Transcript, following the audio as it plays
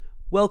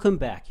Welcome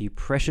back, you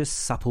precious,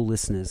 supple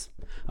listeners.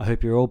 I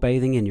hope you're all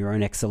bathing in your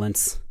own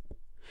excellence.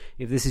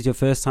 If this is your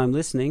first time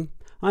listening,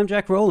 I'm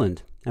Jack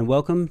Rowland, and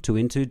welcome to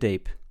In Too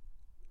Deep.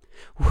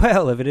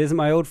 Well, if it isn't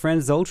my old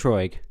friend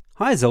Zoltroig.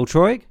 Hi,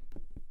 Zoltroig.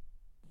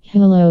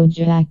 Hello,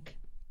 Jack.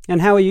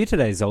 And how are you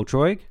today,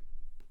 Zoltroig?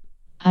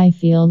 I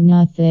feel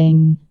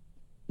nothing.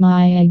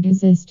 My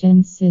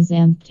existence is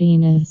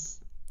emptiness.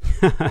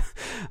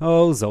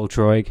 Oh,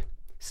 Zoltroig.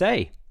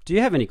 Say, do you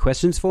have any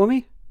questions for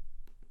me?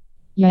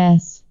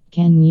 Yes,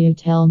 can you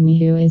tell me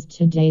who is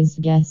today's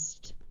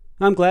guest?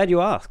 I'm glad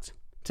you asked.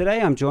 Today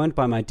I'm joined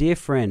by my dear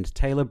friend,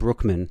 Taylor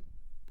Brookman.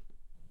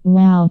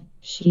 Wow,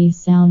 she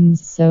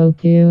sounds so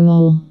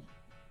cool.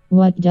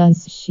 What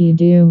does she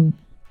do?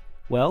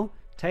 Well,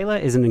 Taylor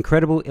is an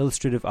incredible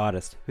illustrative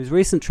artist whose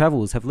recent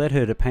travels have led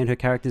her to paint her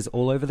characters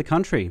all over the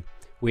country.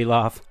 We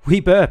laugh,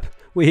 we burp,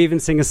 we even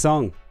sing a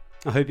song.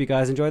 I hope you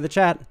guys enjoy the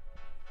chat.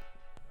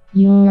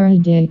 You're a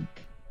dick.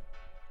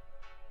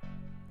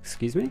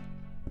 Excuse me?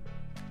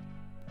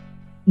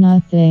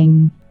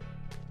 Nothing.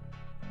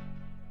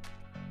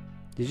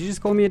 Did you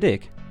just call me a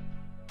dick?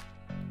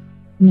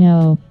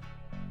 No.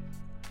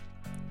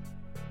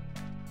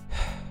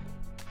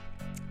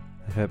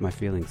 That hurt my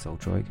feelings,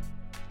 Zoltroig.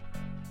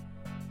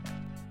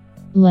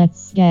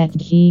 Let's get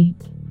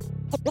deep.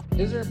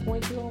 Is there a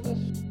point to all this?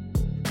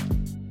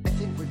 I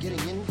think we're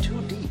getting in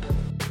too deep.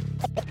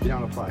 You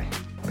don't apply.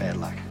 Bad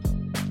luck.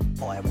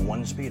 Well, I have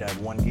one speed, I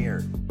have one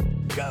gear.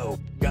 Go,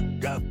 go,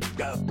 go,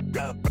 go,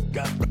 go,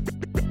 go,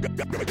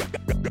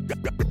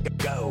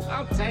 go.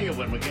 I'll tell you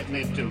when we're getting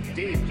in too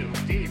deep, too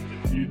deep,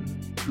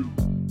 too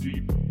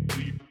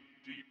deep.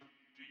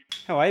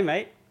 How are you,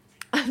 mate?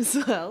 I'm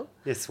swell.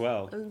 You're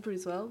swell. I'm pretty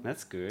swell.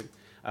 That's good.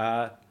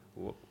 Hello,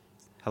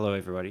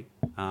 everybody.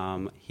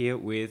 Here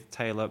with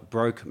Taylor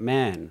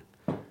Brookman.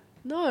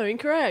 No,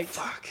 incorrect.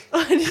 Fuck.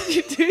 Why did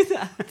you do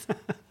that?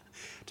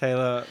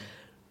 Taylor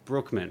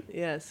Brookman.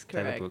 Yes,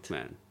 Taylor correct.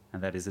 Brookman.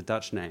 And that is a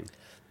Dutch name.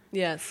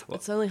 Yes,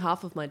 it's only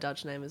half of my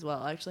Dutch name as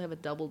well. I actually have a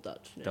double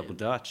Dutch name. Double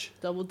Dutch.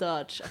 Double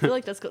Dutch. I feel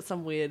like that's got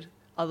some weird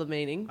other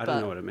meaning. I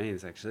don't know what it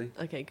means, actually.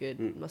 Okay, good.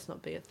 It must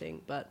not be a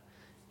thing. But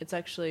it's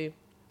actually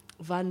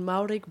Van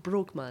Maurik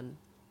Broekman.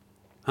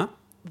 Huh?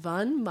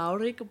 Van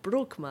Maurik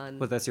Broekman.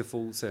 Well, that's your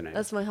full surname.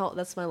 That's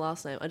my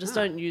last name. I just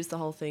don't use the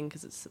whole thing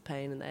because it's a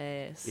pain in the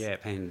ass. Yeah,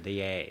 pain in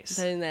the ass.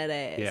 Pain in that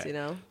ass, Yeah. you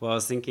know? Well, I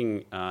was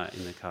thinking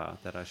in the car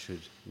that I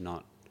should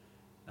not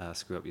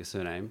screw up your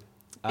surname.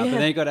 Yeah. But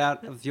then you got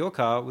out of your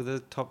car with a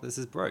top that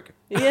says broke.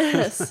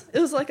 Yes. It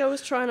was like I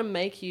was trying to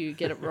make you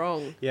get it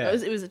wrong. Yeah.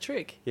 It was a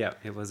trick. Yeah,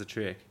 it was a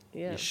trick.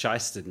 Yeah. You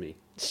shysted me.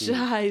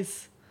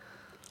 Shies.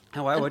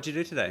 What'd you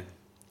do today?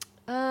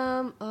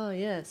 Oh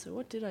yeah, so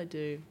what did I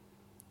do?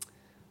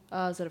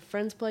 I was at a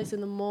friend's place in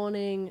the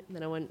morning,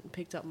 then I went and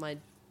picked up my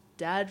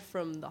dad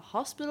from the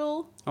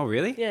hospital. Oh,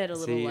 really? He had a Is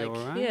little he all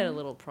right? he had a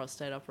little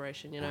prostate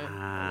operation, you know.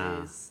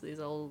 Ah. These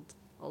old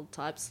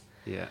types.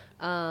 Yeah.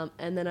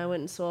 And then I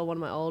went and saw one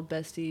of my old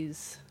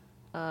besties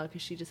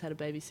because she just had a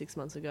baby 6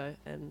 months ago,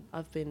 and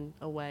I've been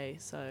away,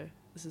 so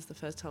this is the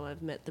first time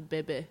I've met the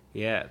bebe.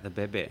 Yeah, the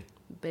bebe.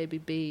 Baby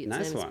B. Its Nice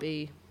name is one.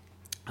 B.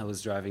 I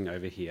was driving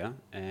over here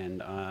and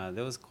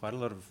there was quite a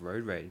lot of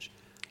road rage.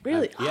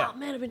 Really? Yeah. Oh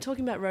man, I've been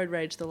talking about road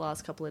rage the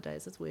last couple of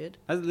days. That's weird.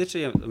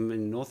 I'm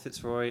in North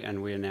Fitzroy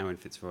and we are now in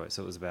Fitzroy.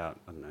 So it was about,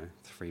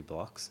 3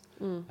 blocks.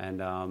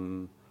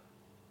 And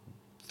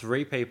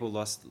 3 people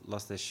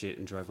lost their shit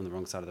and drove on the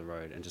wrong side of the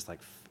road and just like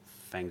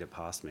fanged it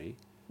past me.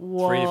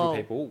 Whoa. 3 different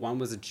people. One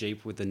was a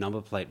Jeep with the number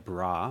plate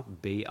BRAH,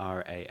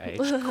 B-R-A-H,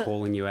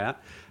 calling you out.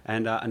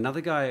 And another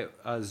guy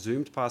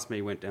zoomed past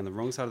me, went down the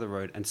wrong side of the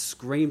road and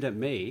screamed at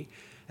me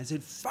and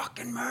said,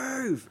 "Fucking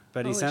move!"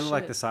 But he Holy sounded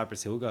like shit. the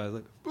Cypress Hill guy,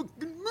 like,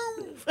 "Fucking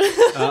move!"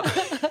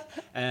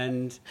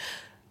 and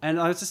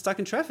I was just stuck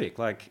in traffic.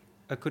 Like,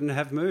 I couldn't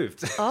have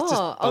moved.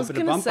 Oh, I was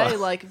going going to say,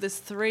 like, if there's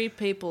 3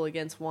 people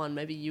against 1,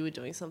 maybe you were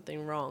doing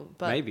something wrong.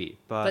 But Maybe,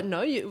 But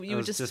no, you I were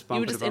was just you were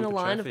bumper to just in a bumper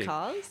line of traffic.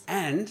 cars.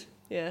 And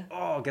Yeah.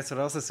 oh, guess what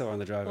else I saw on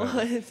the drive over?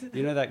 What?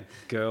 You know that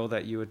girl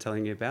that you were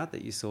telling me about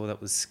that you saw that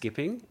was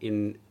skipping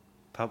in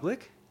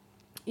public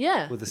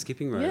Yeah. with the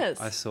skipping rope? Yes.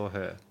 I saw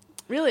her.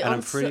 Really? And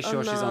I'm pretty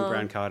sure she's on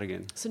Brown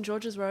Cardigan. St.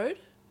 George's Road?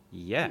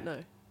 Yeah. No.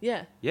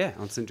 Yeah. Yeah,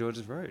 on St.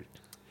 George's Road.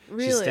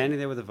 Really? She's standing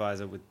there with a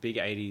visor with big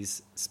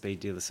 80s speed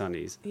dealer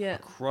sunnies Yeah.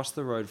 across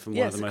the road from one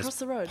Yes, of the across most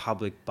the road.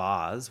 public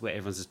bars where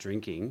everyone's just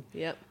drinking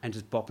Yep. and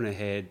just bopping her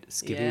head,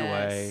 skipping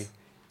Yes. away.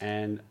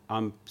 And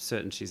I'm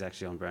certain she's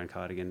actually on Brown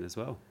Cardigan as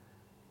well.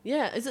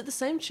 Yeah. Is it the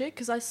same chick?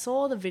 Because I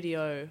saw the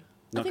video. I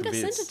Not think I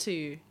sent it convinced. to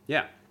you.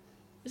 Yeah.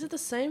 Is it the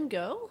same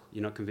girl?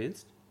 You're not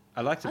convinced? I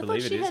like to I thought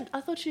believe it she is. had.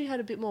 I thought she had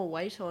a bit more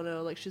weight on her.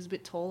 Like she's a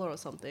bit taller or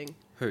something.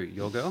 Who?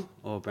 Your girl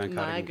or Brown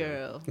Cardigan? My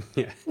girl.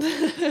 Yeah.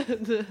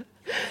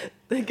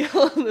 The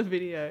girl on the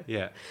video.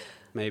 Yeah.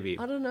 Maybe.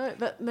 I don't know,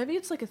 but maybe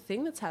it's like a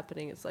thing that's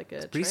happening. It's like a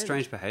Pretty trend.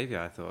 strange behaviour,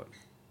 I thought.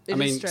 It I is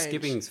mean, strange.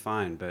 skipping's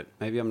fine, but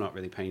maybe I'm not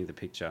really painting the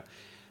picture.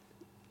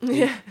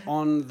 Yeah.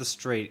 On the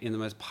street, in the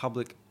most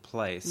public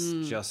place,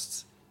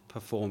 just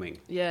performing.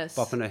 Yes.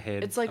 Bopping her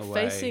head It's like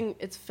away.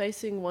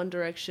 facing one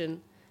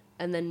direction,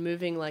 and then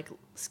moving, like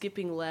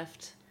skipping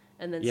left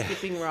and then Yeah.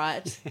 skipping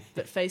right,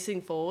 but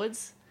facing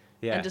forwards,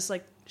 Yeah. and just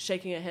like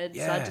shaking her head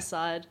Yeah. side to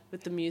side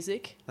with the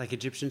music. Like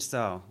Egyptian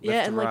style. Yeah,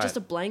 left to and like right. just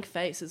a blank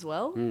face as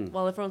well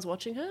while everyone's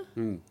watching her.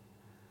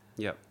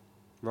 Yep.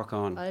 Rock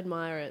on. I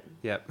admire it.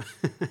 Yep.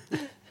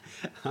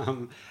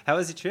 How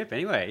was your trip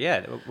anyway?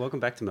 Yeah. Welcome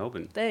back to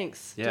Melbourne.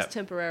 Thanks. Yeah. Just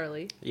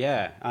temporarily.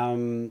 Yeah.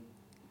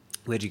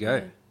 Where'd you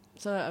go?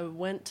 So I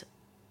went.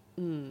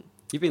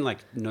 You've been like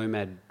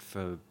nomad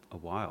for a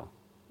while.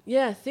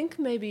 Yeah, I think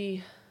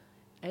maybe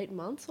 8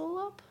 months all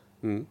up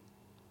Mm.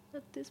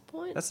 at this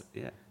point. That's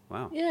yeah.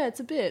 Wow. Yeah, it's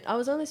a bit. I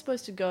was only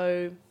supposed to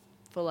go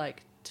for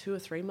like 2 or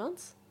 3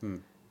 months.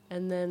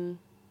 And then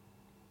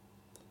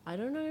I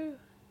don't know.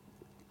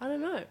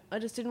 I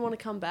just didn't want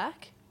to come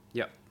back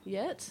Yep.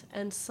 yet.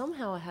 And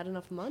somehow I had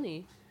enough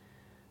money.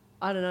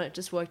 I don't know. It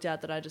just worked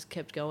out that I just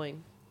kept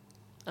going.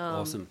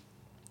 Awesome.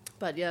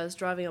 But yeah, I was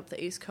driving up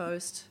the East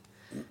Coast.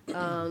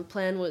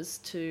 Plan was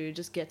to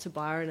just get to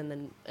Byron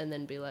and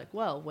then be like,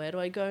 well, where do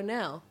I go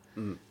now?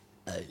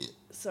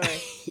 Sorry.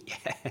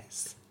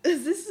 Yes.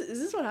 Is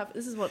this what happens?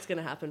 This is what's going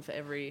to happen for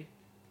every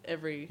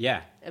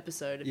Yeah.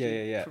 episode if Yeah, you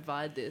yeah, yeah.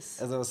 provide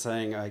this. As I was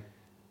saying, I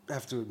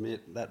have to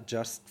admit that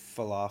just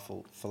for laughs,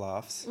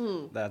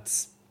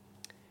 that's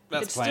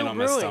It's playing still on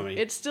my brewing. stomach.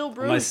 It's still On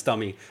brewing. my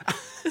stomach.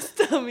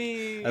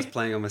 Stummy. That's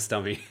playing on my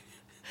stomach.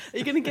 Are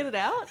you going to get it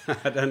out?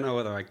 I don't know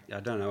whether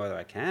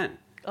I can.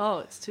 Oh,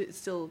 it's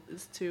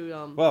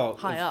too Well,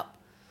 high up.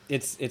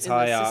 It's In the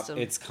high up. system.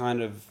 It's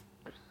kind of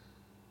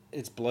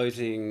it's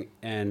bloating,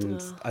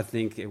 and I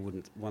think it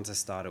wouldn't. Once I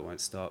start, it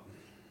won't stop.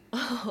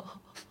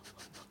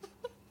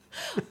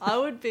 I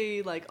would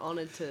be like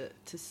honored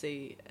to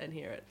see and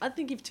hear it. I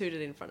think you've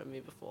tooted in front of me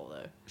before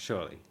though.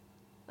 Surely,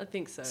 I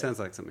think so. sounds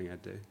like something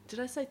I'd do. Did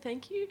I say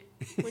thank you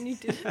when you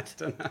did I it?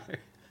 don't know.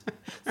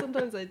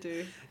 Sometimes I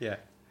do. Yeah.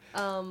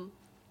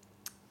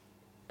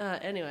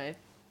 Anyway,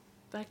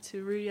 back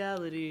to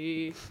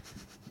reality.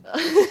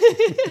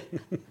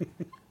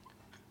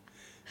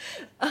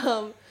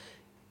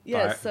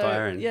 Yeah,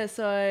 Byron.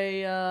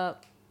 so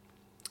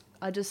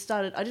I just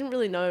started. I didn't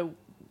really know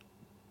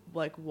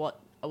like what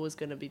I was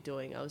going to be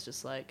doing. I was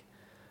just like,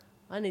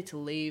 I need to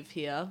leave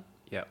here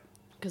Yep.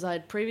 because I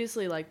had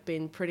previously like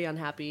been pretty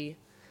unhappy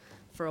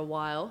for a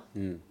while,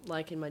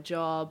 like in my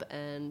job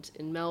and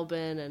in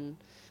Melbourne, and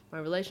my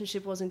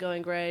relationship wasn't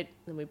going great.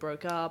 Then we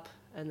broke up,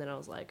 and then I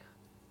was like,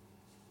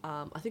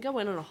 I think I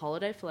went on a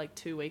holiday for like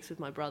 2 weeks with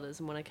my brothers,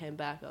 and when I came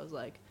back, I was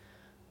like,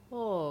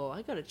 oh,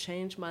 I gotta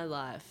change my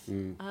life.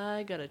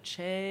 I gotta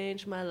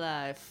change my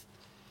life.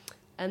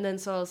 And then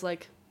so I was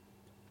like,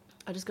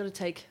 I just gotta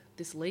take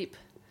this leap.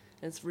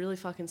 And it's really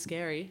fucking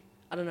scary.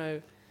 I don't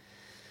know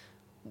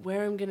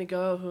where I'm gonna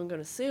go, who I'm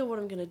gonna see, or what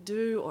I'm gonna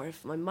do, or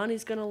if my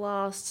money's gonna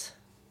last.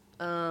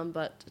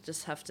 But I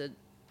just have to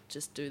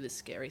just do this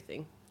scary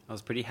thing. I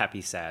was pretty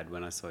happy, sad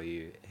when I saw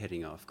you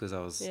heading off because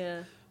I was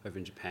Yeah. over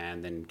in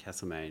Japan, then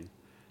Castlemaine,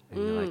 and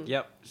you're like,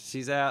 "Yep,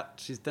 she's out,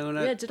 she's doing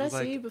it." Yeah, did I was see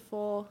like, you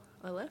before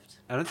I left?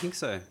 I don't think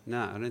so.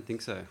 No, I don't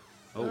think so.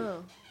 Oh,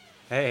 Oh.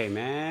 hey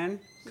man,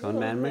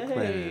 Conman hey,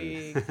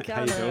 McLennan.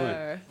 How you doing?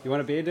 Connor. You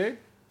want a beer, dude?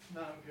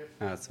 No, I'm good.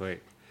 Oh,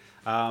 sweet.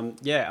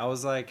 Yeah, I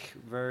was like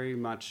very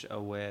much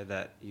aware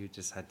that you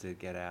just had to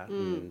get out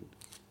and,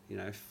 you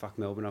know, fuck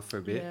Melbourne off for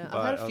a bit. Yeah, but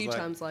I've had I a was few like,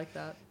 times like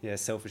that. Yeah,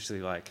 selfishly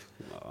like,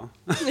 oh.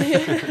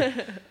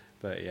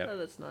 But yeah. Oh,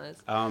 that's nice.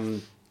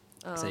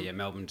 So yeah,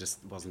 Melbourne just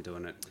wasn't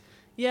doing it.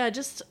 Yeah, I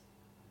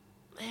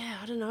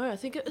don't know. I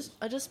think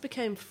I just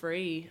became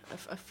free.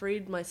 I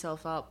freed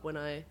myself up when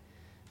I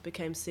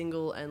became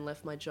single and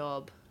left my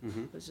job.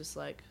 It was just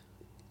like,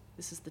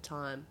 this is the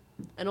time.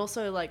 And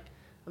also, like,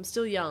 I'm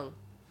still young.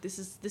 This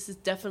is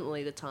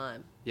definitely the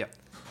time. Yep.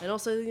 And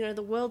also, you know,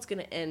 the world's going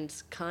to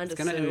end kind of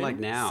It's soon. going to end like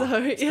now.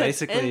 So, It's yeah,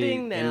 basically it's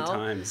ending now. end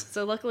times.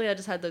 So luckily I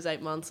just had those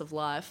 8 months of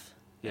life.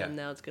 Yeah. And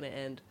now it's going to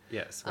end.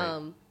 Yeah,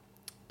 sweet.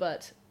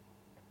 But,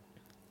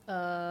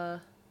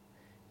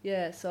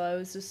 yeah, so I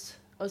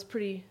was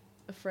pretty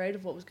afraid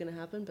of what was going to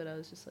happen, but I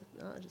was just like,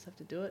 no, I just have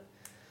to do it.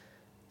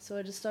 So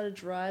I just started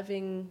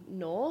driving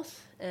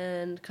north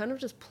and kind of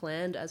just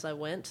planned as I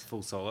went.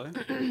 Full solo.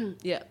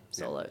 Yeah,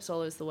 solo.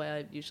 Solo is the way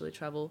I usually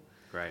travel.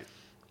 Great.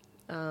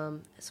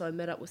 So I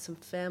met up with some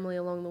family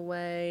along the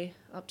way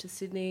up to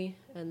Sydney,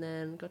 and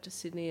then got to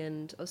Sydney,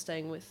 and I was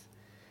staying with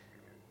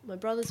my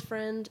brother's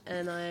friend,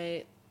 and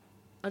I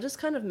just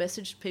kind of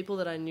messaged people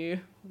that I knew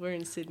were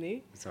in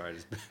Sydney. Sorry, I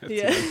just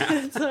Yeah,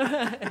 it's all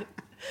right.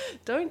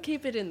 Don't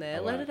keep it in there. I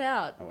Let won't. it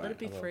out. I won't. Let it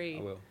be I will. free.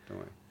 I will. Don't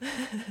worry.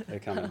 They're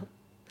coming.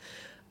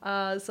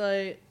 So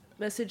I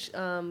messaged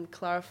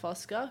Clara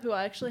Fosker, who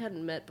I actually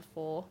hadn't met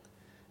before,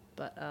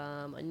 but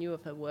I knew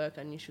of her work.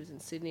 I knew she was in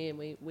Sydney, and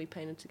we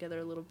painted together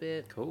a little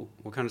bit. Cool.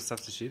 What kind of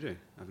stuff does she do?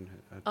 I haven't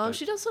heard.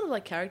 She does sort of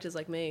like characters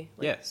like me.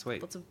 Like Yeah,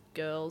 sweet. Lots of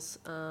girls.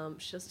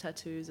 She does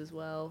tattoos as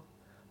well.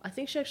 I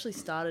think she actually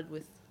started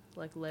with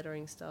like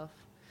lettering stuff,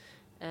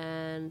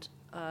 and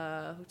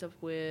hooked up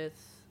with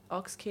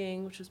Ox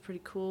King, which was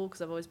pretty cool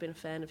because I've always been a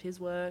fan of his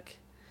work.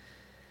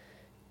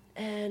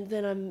 And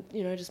then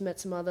just met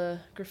some other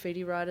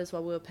graffiti writers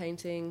while we were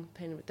painted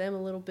with them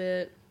a little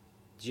bit.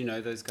 Did you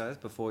know those guys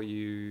before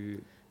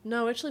you?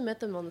 No, I actually met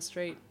them on the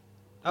street.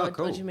 Oh, What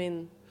cool. do you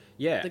mean?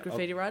 Yeah. The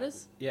graffiti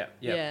writers? Yeah.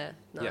 Yeah.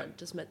 No, Yeah. I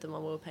just met them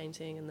while we were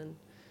painting and then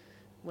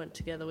went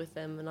together with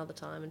them another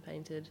time and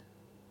painted.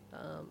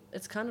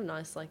 It's kind of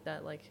nice like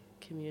that, like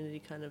community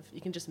kind of,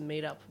 you can just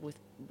meet up with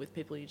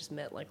people you just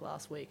met like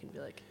last week and be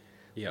like,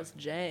 Yeah. let's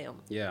jam.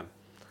 Yeah.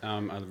 I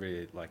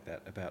really like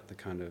that about the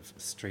kind of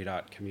street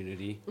art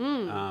community.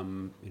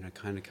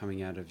 Kind of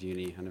coming out of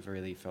uni, I never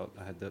really felt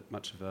I had that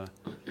much of a,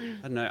 I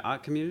don't know,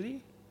 art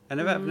community. I've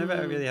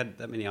never really had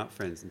that many art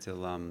friends until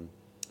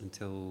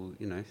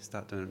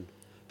start doing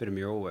a bit of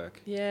mural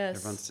work. Yes.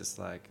 Everyone's just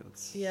like,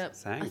 let's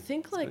I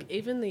think like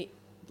even the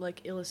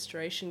like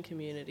illustration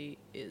community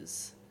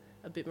is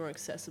a bit more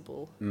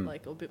accessible,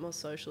 like, or a bit more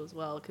social as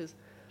well, because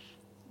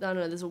I don't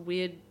know, there's a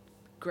weird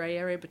grey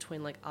area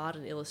between like art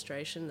and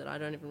illustration that I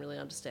don't even really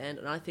understand,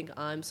 and I think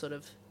I'm sort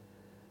of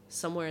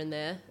somewhere in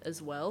there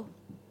as well.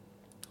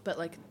 But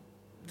like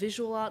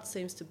visual art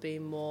seems to be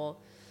more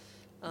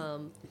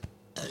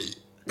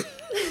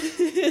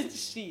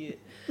shit.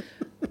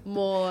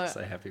 More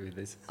so happy with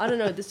this. I don't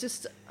know, there's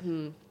just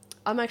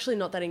I'm actually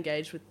not that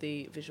engaged with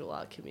the visual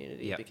art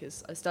community Yep.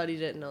 because I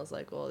studied it and I was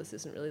like, well, this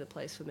isn't really the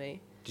place for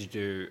me. Did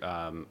you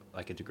do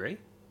like a degree?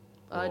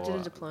 I did a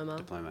Or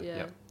diploma. yeah.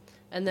 Yep.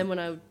 And then when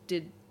I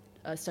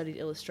studied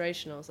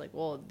illustration, I was like,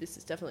 well, this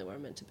is definitely where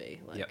I'm meant to be.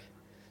 Like, Yep.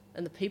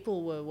 And the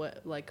people were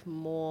like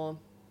more,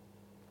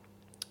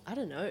 I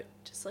don't know,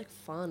 just like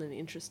fun and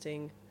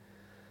interesting.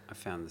 I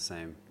found the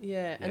same.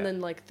 Yeah. Yeah. And then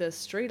like the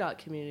street art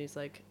community is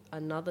like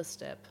another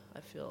step, I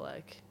feel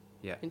like,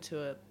 Yeah. into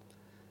a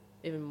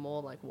even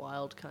more like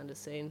wild kind of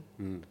scene.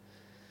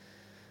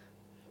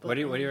 But, What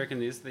do you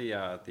reckon is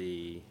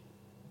the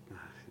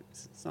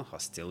it's not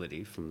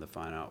hostility from the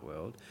fine art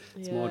world.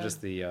 It's more Yeah.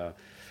 just the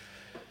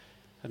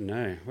I don't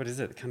know, what is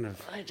it? Kind of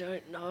I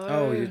don't know.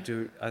 oh, you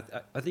do.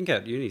 I think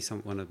at uni,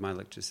 one of my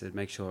lecturers said,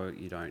 make sure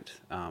you don't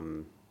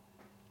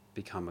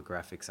become a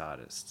graphics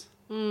artist.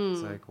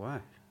 It's like,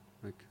 why?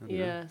 Like, I don't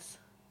know. Yes.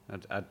 I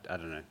don't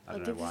know. I don't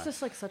know think why. it's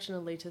just like such an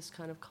elitist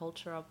kind of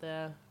culture up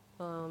there.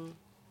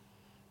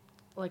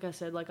 Like I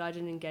said, like I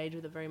didn't engage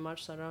with it very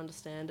much, so I don't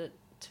understand it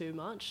too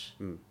much.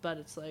 But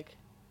it's like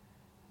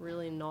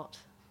really not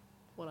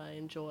what I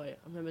enjoy.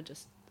 I remember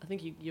I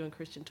think you and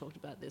Christian talked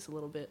about this a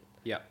little bit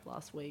Yeah.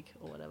 last week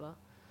or whatever.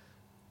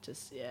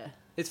 Just,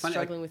 It's funny,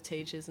 struggling with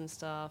teachers and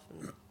stuff.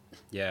 And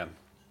Yeah.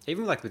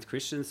 Even like with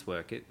Christian's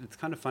work, it's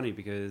kind of funny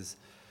because,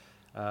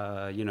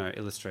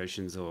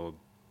 illustrations or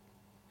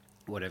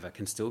whatever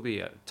can still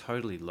be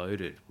totally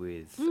loaded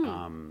with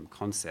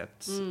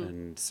concepts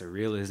and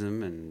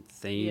surrealism and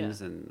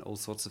themes and all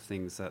sorts of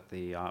things that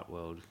the art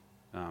world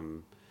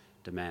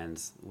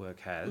demands work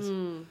has.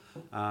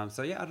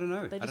 So yeah, I don't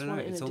know. They I just don't want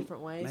know. it in It's a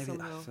different way maybe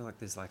somehow. I feel like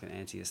there's like an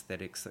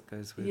anti-aesthetics that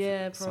goes with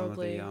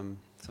probably.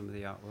 some of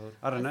the art world.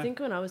 I don't know. I think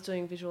when I was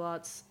doing visual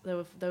arts, they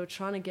were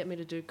trying to get me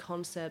to do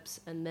concepts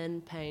and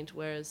then paint,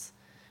 whereas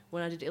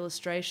when I did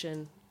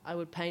illustration, I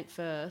would paint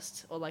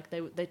first, or like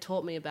they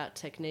taught me about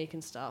technique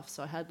and stuff.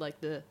 So I had like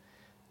the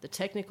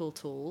technical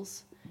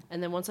tools,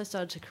 and then once I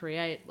started to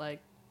create, like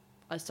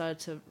I started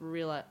to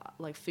realize,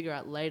 like figure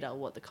out later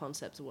what the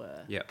concepts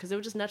were. Yeah. Because they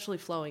were just naturally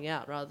flowing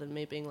out rather than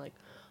me being like,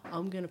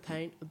 I'm gonna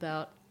paint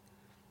about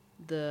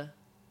the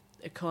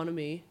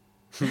economy.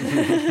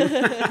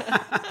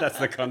 That's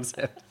the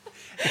concept.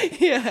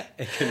 Yeah.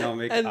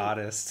 Economic And-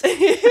 artist.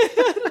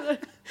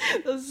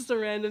 That was just a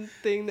random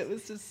thing that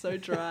was just so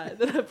dry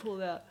that I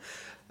pulled out.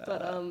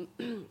 But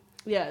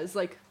yeah, it's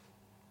like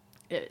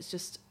it's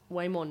just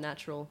way more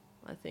natural.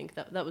 I think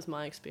that was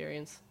my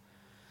experience.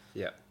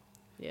 Yeah.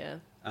 Yeah.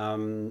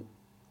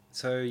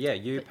 So yeah,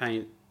 you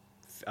paint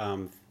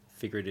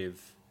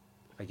figurative,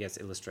 I guess,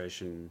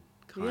 illustration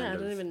kind Yeah, I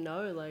of don't even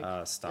know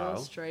like style.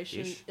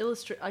 illustration.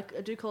 I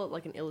do call it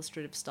like an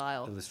illustrative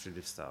style.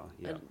 Illustrative style.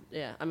 Yeah.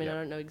 Yeah. I mean, Yeah. I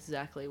don't know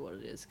exactly what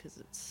it is because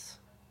it's.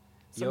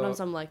 You're- Sometimes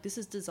I'm like, this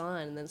is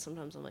design, and then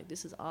sometimes I'm like,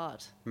 this is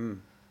art.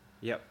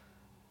 Yep.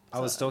 I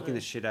So, was I stalking don't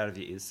the shit out of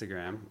your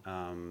Instagram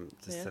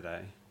just Yeah.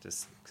 today,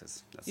 just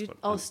because that's You,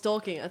 what.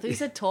 stalking. I thought you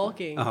said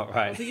talking. Oh,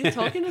 right. I think you're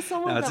talking to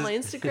someone No, about my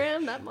just-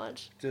 Instagram that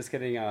much. Just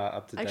getting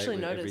up to date Actually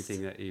with noticed.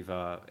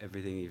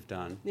 everything you've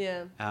done.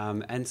 Yeah.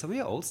 And some of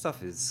your old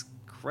stuff is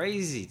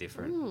crazy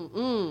different.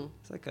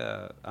 It's like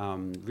a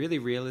really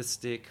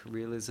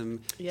realism.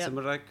 Yep.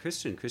 Similar like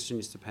Christian. Christian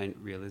used to paint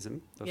realism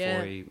before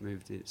Yeah. he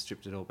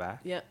stripped it all back.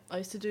 Yeah, I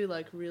used to do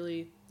like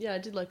I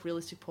did like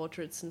realistic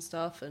portraits and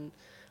stuff, and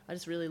I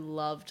just really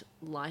loved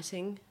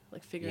lighting,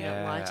 like figuring out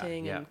Yeah,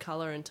 lighting yeah. and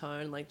color and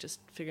tone, like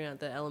just figuring out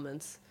the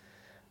elements.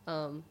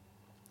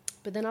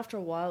 But then after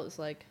a while, it was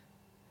like,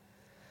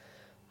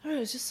 I don't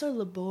know, it's just so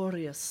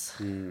laborious.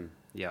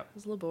 Yeah. It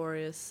was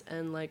laborious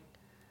and like,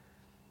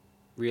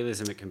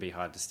 Realism, it can be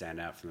hard to stand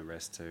out from the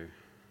rest too.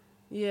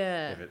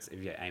 yeah.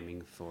 If you're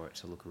aiming for it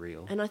to look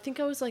real. And I think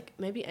I was like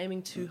maybe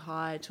aiming too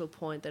high to a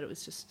point that it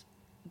was just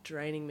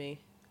draining me.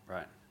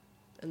 Right.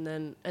 And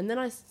then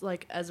I,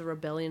 like, as a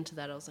rebellion to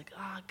that, I was like,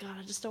 oh, God,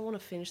 I just don't want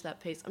to finish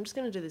that piece. I'm just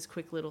going to do this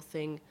quick little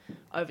thing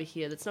over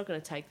here that's not going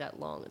to take that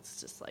long.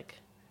 It's just, like,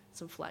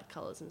 some flat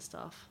colours and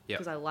stuff. Yep.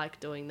 Because I like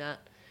doing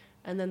that.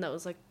 And then that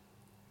was, like,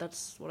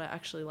 that's what I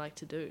actually like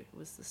to do,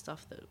 was the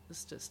stuff that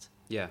was just...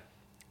 Yeah.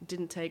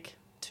 Didn't take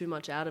too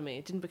much out of me.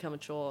 It didn't become a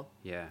chore.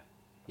 Yeah.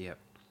 Yep.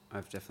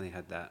 I've definitely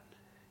had that.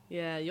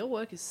 Yeah, your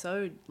work is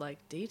so, like,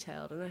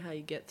 detailed. I don't know how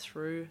you get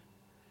through...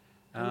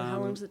 how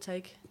long does it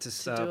take to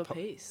do a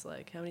piece?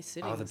 Like, how many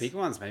sittings? Oh, the big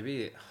ones,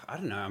 maybe. I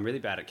don't know. I'm really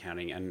bad at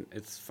counting, and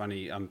it's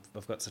funny.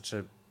 I've got such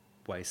a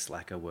way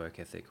slacker work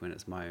ethic when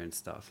it's my own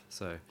stuff.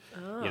 So,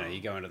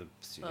 you go into the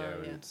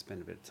studio and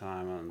spend a bit of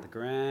time on the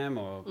gram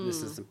or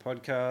listen to some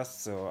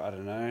podcasts, or I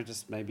don't know,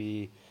 just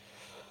maybe,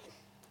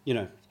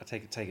 I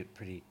take it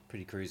pretty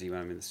cruisy when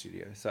I'm in the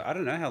studio. So I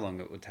don't know how long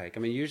it would take. I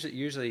mean,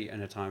 usually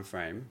in a time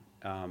frame,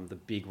 the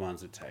big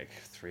ones would take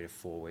 3 to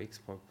 4 weeks,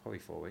 probably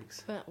 4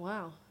 weeks. But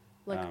wow.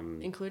 Like,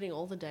 including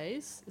all the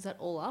days? Is that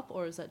all up,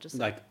 or is that just...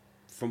 Like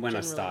from when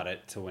generally? I start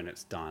it to when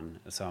it's done.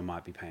 So I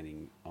might be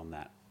painting on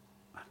that,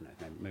 I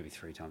don't know, maybe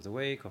 3 times a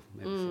week or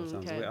maybe 4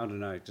 times a week. I don't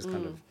know, just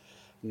kind of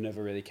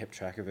never really kept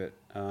track of it.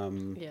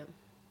 yeah.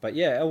 But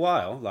yeah, a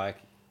while. Like,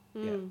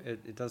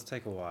 it does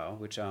take a while,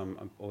 which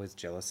I'm always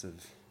jealous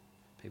of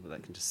people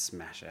that can just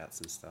smash out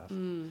some stuff.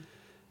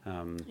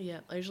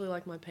 Yeah, I usually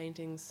like my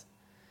paintings...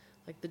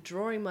 Like, the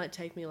drawing might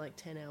take me, like,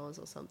 10 hours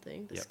or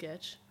something, the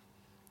sketch.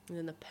 And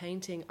then the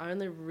painting, I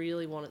only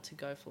really want it to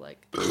go for,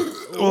 like...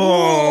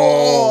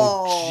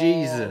 Oh,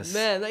 Jesus.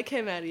 Man, that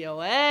came out of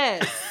your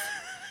ass.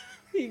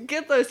 You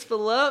get those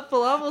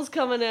falafels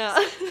coming out.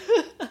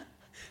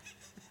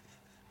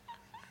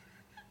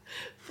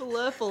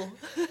 Falafel.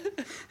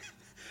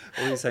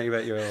 What were you saying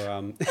about your...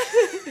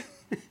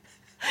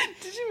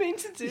 Did you mean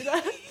to do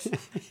that?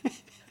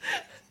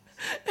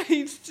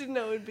 You just didn't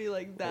know it would be,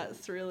 like, that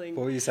thrilling.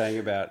 What were you saying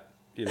about,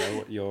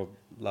 your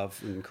love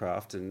and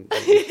craft and Yeah,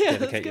 let's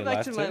dedicate get your back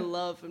life to to? my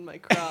love and my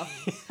craft.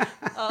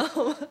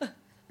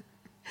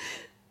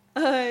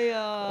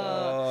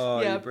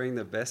 You bring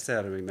the best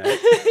out of me, mate.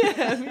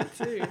 Yeah, me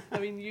too. I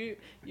mean, you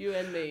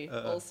and me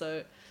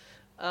also.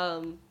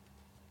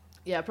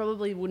 Yeah, I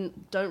probably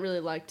don't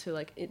really like to,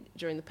 like,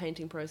 during the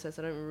painting process,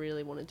 I don't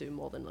really want to do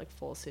more than, like,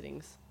 4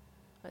 sittings,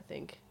 I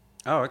think.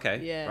 Oh,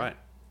 okay. Yeah. Right.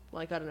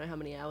 Like, I don't know how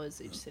many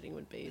hours each sitting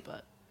would be,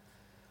 but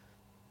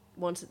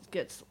once it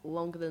gets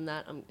longer than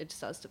that, it just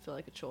starts to feel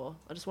like a chore.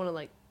 I just want to,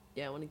 like,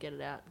 I want to get it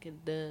out, get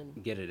it done.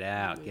 Get it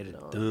out, Move get it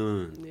on.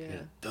 done, Yeah. get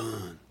it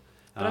done.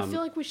 But I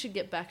feel like we should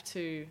get back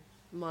to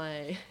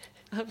my...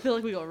 I feel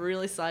like we got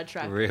really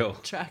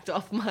tracked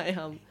off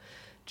my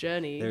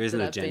journey. There is an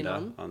that I've been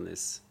agenda on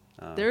this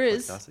There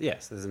is? podcast.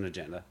 Yes, there's an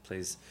agenda.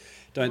 Please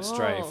don't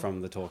stray Oh.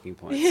 from the talking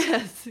points.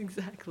 Yes,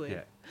 exactly.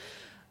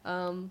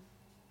 Yeah.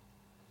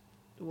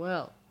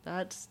 Well,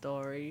 that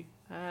story.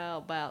 How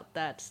about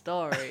that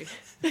story?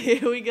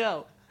 Here we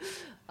go.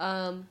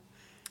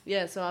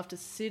 Yeah, so after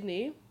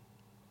Sydney,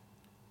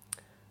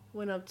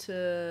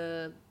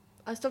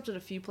 I stopped at a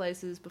few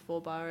places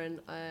before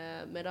Byron.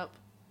 I met up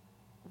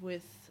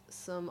with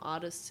some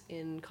artists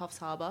in Coffs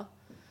Harbour.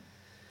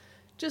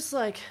 Just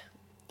like,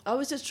 I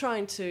was just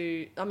trying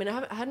to... I mean,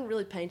 I hadn't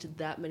really painted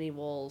that many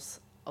walls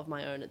of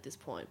my own at this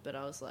point, but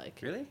I was like...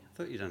 Really? I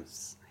thought you'd done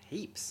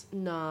heaps.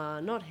 Nah,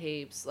 not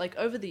heaps. Like,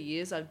 over the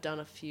years, I've done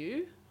a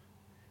few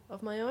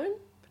of my own.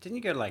 But didn't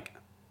you go, like...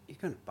 You've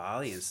gone to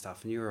Bali and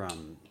stuff, and you were...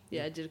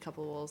 Yeah, I did a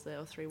couple of walls there,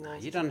 or 3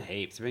 walls. You've done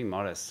heaps. You're being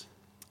modest.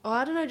 Oh,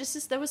 I don't know,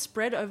 just they were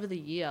spread over the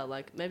year.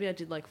 Like, maybe I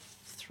did, like,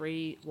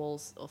 3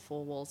 walls or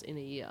 4 walls in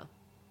a year.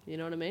 You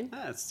know what I mean?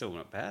 That's still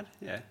not bad,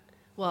 yeah.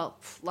 Well,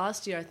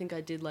 last year, I think I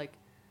did, like,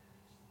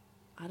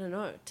 I don't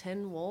know,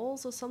 10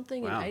 walls or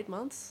something Wow. in 8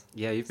 months.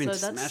 Yeah, you've been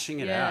So that's- smashing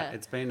it yeah. out.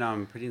 It's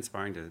been pretty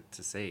inspiring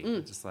to see.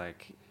 Just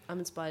like... I'm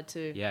inspired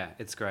too. Yeah,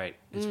 it's great.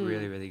 It's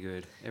really, really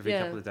good. Every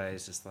Yeah. couple of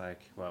days, just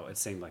like... Well, it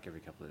seemed like every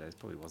couple of days.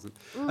 Probably wasn't.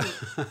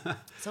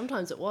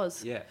 Sometimes it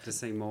was. Yeah, just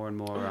seeing more and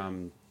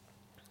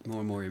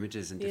more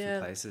images in different Yeah.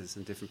 places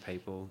and different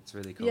people. It's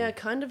really cool. Yeah, I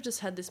kind of just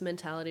had this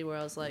mentality where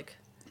I was like,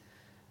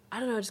 I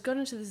don't know, I just got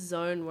into this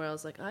zone where I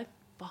was like, I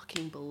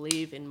fucking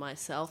believe in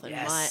myself and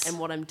Yes. and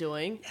what I'm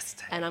doing. Yes,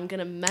 Dave. And I'm going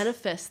to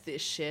manifest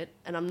this shit,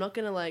 and I'm not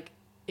going to, like,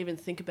 even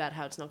think about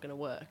how it's not going to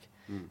work.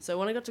 So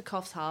when I got to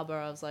Coffs Harbour,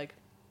 I was like,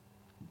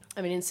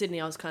 I mean, in Sydney,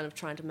 I was kind of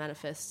trying to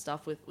manifest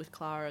stuff with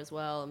Clara as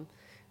well, and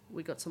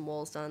we got some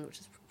walls done, which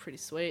is pretty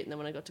sweet. And then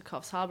when I got to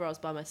Coffs Harbour, I was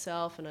by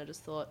myself, and I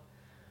just thought,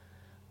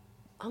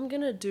 I'm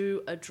going to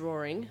do a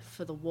drawing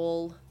for the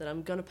wall that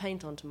I'm going to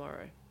paint on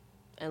tomorrow.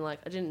 And, like,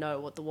 I didn't know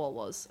what the wall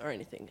was or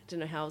anything. I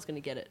didn't know how I was going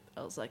to get it.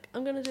 I was like,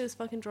 I'm going to do this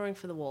fucking drawing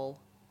for the wall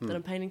that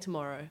I'm painting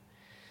tomorrow.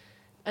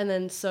 And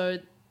then so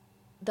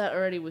that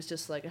already was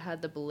just, like, I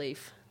had the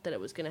belief that it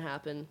was going to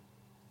happen.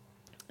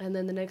 And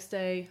then the next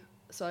day,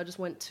 so I just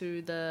went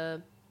to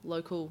the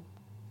local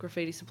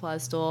graffiti supply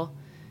store.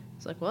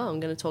 It's like, well, I'm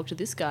going to talk to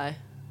this guy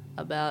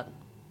about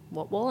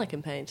what wall I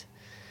can paint.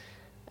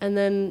 And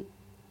then...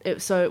 It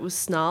was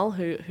Snarl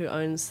who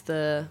owns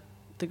the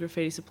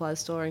graffiti supply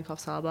store in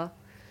Coffs Harbour,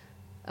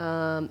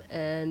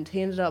 and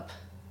he ended up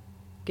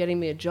getting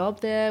me a job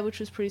there, which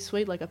was pretty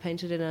sweet. Like I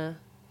painted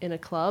in a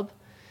club,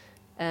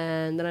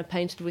 and then I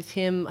painted with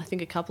him I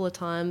think a couple of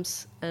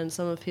times and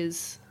some of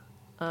his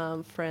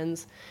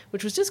friends,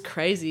 which was just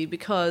crazy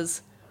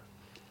because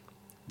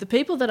the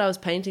people that I was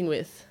painting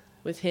with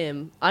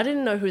him, I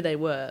didn't know who they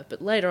were,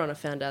 but later on I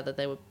found out that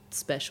they were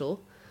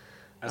special.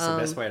 That's the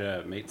best way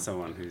to meet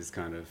someone who's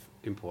kind of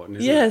important,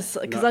 isn't Yes,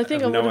 it? because I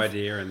think have I no would've-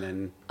 idea, and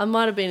then I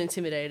might have been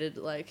intimidated,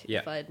 like, Yeah.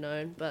 if I had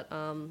known. But,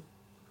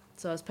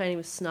 so I was painting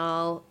with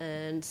Snarl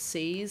and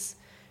C's,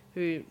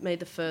 who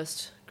made the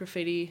first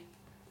graffiti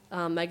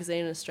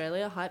magazine in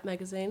Australia, Hype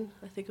magazine,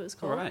 I think it was all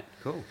called. right,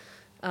 cool.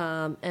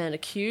 And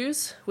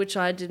Accuse, which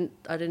I didn't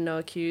know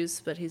Accuse,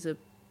 but he's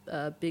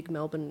a big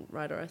Melbourne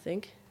writer, I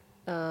think.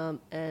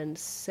 And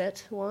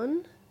Set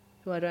One,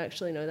 who I don't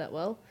actually know that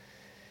well.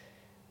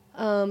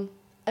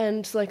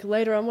 And like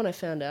later on when I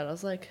found out, I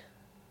was like,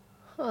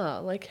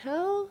 like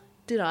how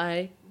did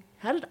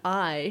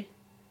I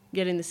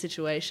get in this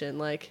situation?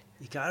 Like,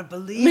 You gotta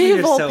believe me in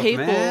of all yourself,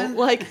 people, man.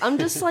 like I'm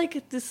just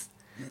like this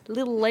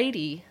little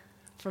lady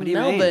What from do you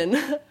mean?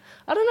 Melbourne.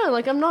 I don't know,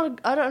 like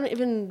I don't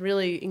even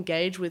really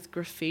engage with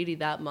graffiti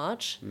that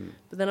much,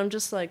 but then I'm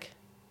just like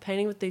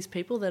painting with these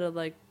people that are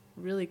like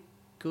really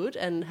good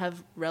and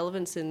have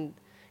relevance in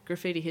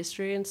graffiti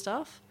history and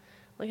stuff.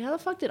 Like, how the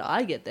fuck did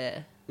I get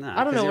there? No,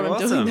 I don't know 'cause what you're I'm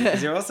awesome. doing there.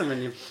 'Cause you're awesome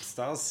and your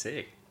style's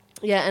sick.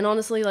 Yeah, and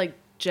honestly, like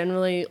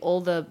generally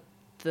all the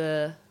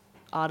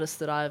artists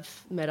that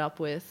I've met up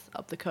with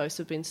up the coast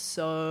have been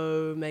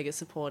so mega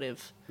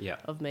supportive Yeah.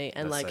 of me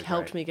and That's like so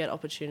helped great. me get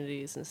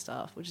opportunities and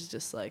stuff, which is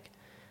just like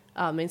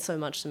it means so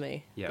much to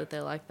me Yeah. that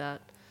they're like that.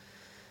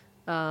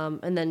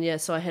 And then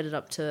so I headed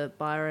up to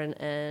Byron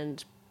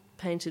and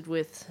painted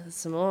with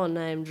some more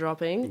name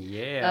dropping.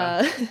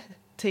 Yeah.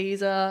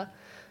 Teaser,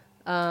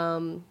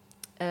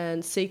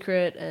 and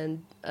Secret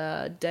and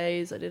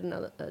Days. I did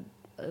another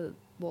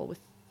wall with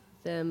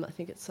them. I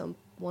think at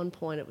one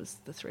point it was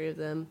the three of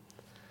them.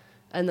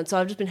 And then so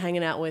I've just been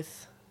hanging out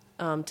with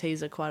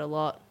Teaser quite a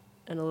lot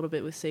and a little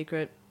bit with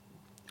Secret,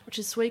 which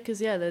is sweet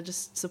because, yeah, they're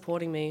just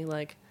supporting me,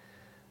 like,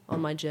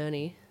 on my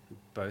journey.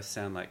 Both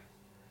sound like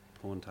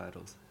porn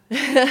titles.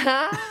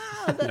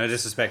 No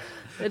disrespect.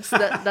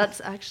 That's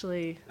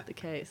actually the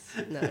case.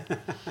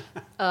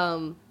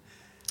 No.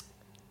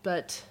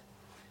 But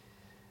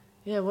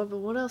yeah,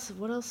 what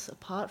else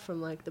apart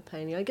from like the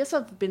painting? I guess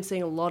I've been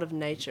seeing a lot of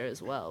nature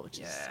as well, which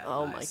is Yeah,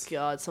 nice. my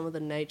god, some of the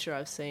nature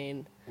I've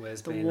seen.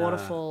 Where's The been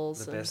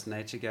waterfalls the and- best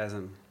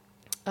naturegasm?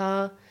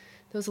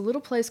 There was a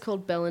little place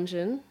called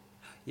Bellingen.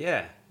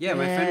 Yeah. Yeah.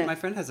 My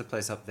friend has a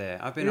place up there.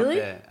 I've been Really?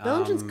 up there.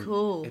 Bellingen's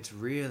cool. It's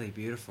really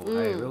beautiful.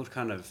 Real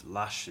kind of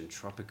lush and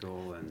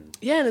tropical and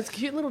Yeah, and it's a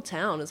cute little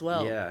town as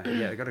well. yeah.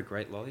 They got a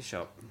great lolly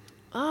shop.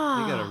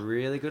 Ah, They got a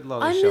really good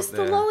lolly I shop missed the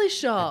there. lolly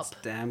shop.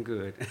 It's damn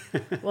good.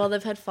 Well,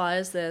 they've had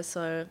fires there,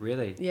 so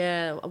Really?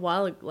 yeah, a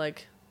while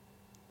like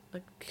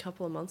a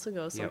couple of months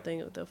ago or something.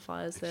 There were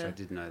fires Actually, I there.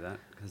 did know that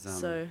because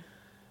So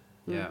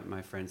yeah,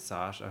 my friend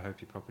Sash. I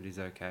hope your property's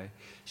okay.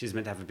 She's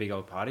meant to have a big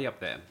old party up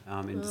there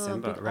in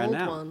December big around old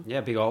now. one. Yeah,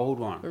 big old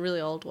one. a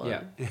really old one.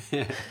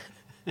 Yeah.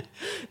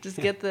 Just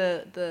get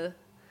the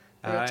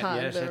Yeah,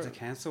 retard. she had to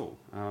cancel,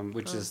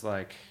 which is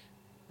like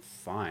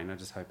fine. I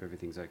just hope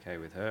everything's okay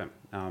with her.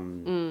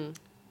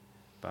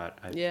 But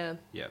Yeah.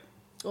 yeah,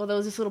 Well, there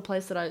was this little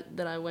place that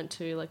I went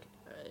to, like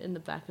in the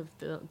back of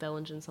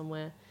Bellingen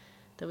somewhere.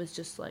 That was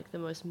just like the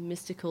most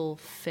mystical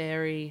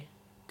fairy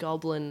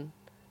goblin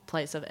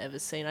place I've ever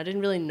seen. I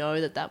didn't really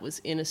know that was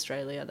in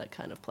Australia, that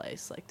kind of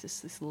place. Like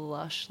just this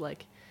lush,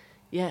 like,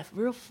 yeah,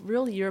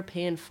 real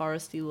European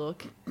foresty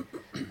look.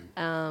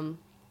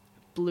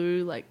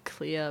 Blue, like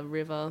clear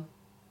river.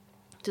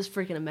 Just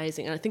freaking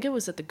amazing. And I think it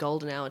was at the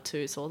golden hour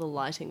too, so all the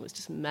lighting was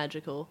just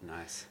magical.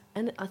 nice.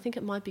 And I think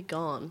it might be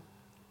gone.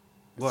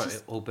 It's What? just-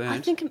 It all burned?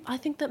 I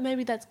think that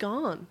maybe that's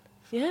gone.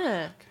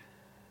 Yeah.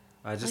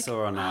 I just Like,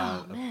 saw on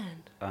oh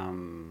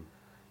man.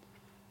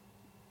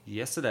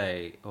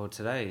 yesterday or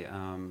today. I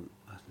don't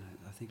know,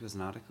 I think it was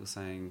an article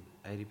saying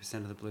 80%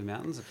 of the Blue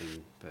Mountains have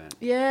been burnt.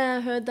 Yeah,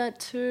 I heard that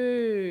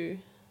too.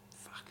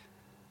 Fuck.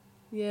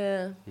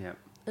 Yeah. Yeah,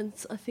 And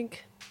I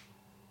think,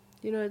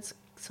 it's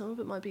some of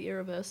it might be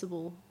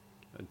irreversible.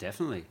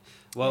 definitely.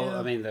 Well, Yeah.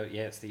 I mean,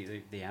 it's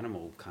the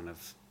animal kind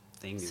of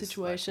thing is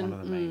Situation, like one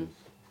of the main.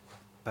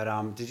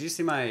 But did you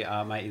see my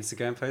my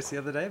Instagram post the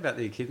other day about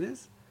the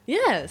echidnas?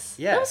 Yes.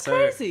 Yeah, That was so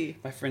crazy.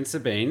 My friend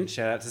Sabine,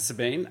 shout out to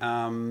Sabine.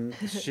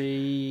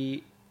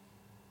 She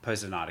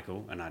posted an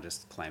article, and I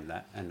just claimed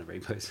that and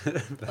reposted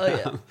it. But, Oh,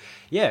 yeah.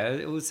 yeah,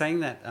 it was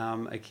saying that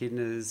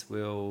echidnas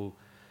will.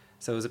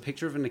 So it was a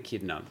picture of an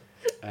echidna,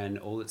 and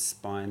all its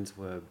spines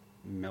were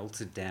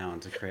melted down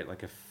to create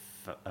like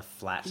a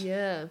flat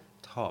Yeah.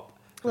 top.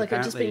 Like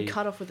I'd just been Apparently-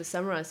 cut off with a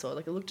samurai sword.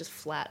 Like it looked just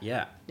flat.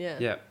 Yeah. Yeah.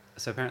 Yeah.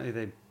 So apparently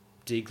they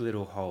dig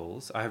little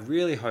holes. I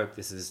really hope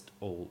this is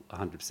all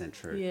 100%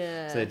 true.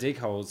 Yeah. So they dig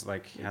holes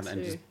like Me and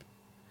too. just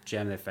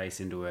jam their face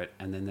into it,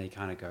 and then they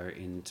kind of go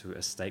into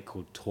a state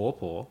called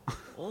torpor.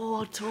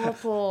 Oh,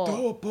 torpor.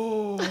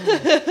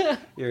 Torpor!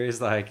 You're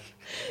just like,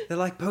 they're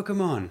like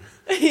Pokemon.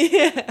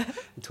 Yeah.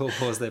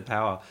 Torpor's their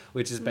power,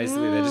 which is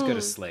basically they just go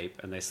to sleep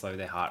and they slow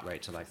their heart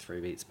rate to like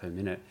 3 beats per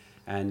minute.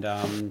 And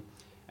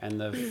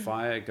the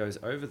fire goes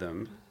over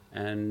them,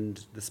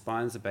 and the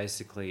spines are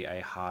basically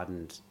a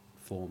hardened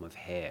form of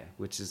hair,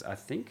 which is, I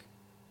think,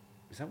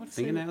 is that what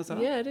fingernails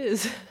are? Yeah, it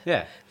is.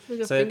 Yeah. They've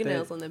got So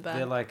fingernails on their back.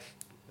 They're like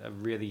a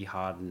really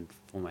hardened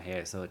form of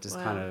hair, so it just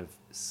Wow. kind of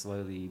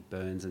slowly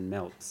burns and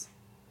melts.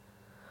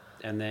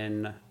 And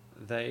then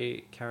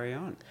they carry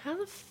on. How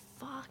the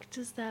fuck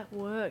does that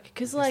work?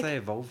 Because Because like, they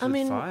evolved I with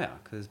mean, fires,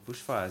 because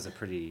bushfires are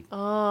pretty...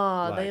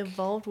 oh, they like-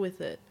 evolved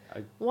with it.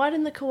 I- Why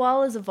didn't the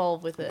koalas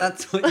evolve with it?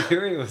 That's what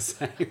Yuri was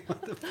saying.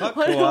 What the fuck,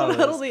 What about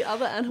all koalas? the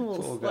other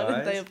animals? Poor Why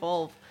didn't they guys.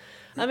 evolve?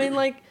 I mean,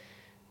 like,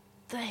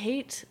 the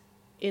heat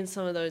in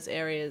some of those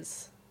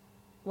areas,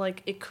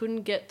 like, it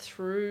couldn't get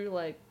through,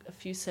 like, a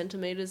few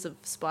centimeters of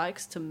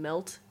spikes to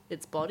melt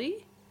its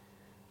body?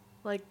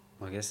 Like,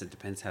 Well, I guess it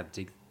depends how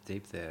deep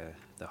the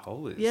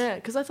hole is. yeah,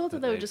 because I thought that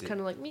That they were they just did. kind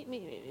of like, meet,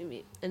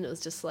 and it was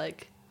just,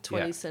 like,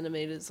 20 Yeah.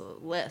 centimeters or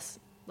less,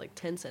 like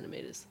 10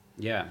 centimeters.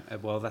 Yeah,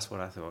 well, that's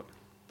what I thought.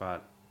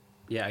 But,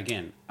 yeah,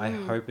 again, I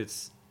hope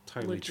it's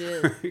totally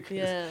Legit. true. 'cause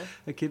Yeah.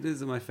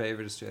 echidnas are my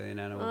favourite Australian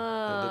animal.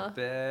 They're the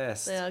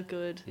best. They are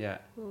good. Yeah.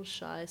 Little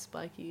shy,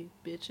 spiky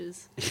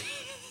bitches.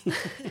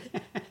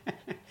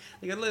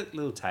 They got a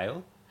little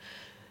tail.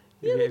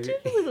 Yeah, they do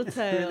have a little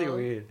tail. Really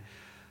weird.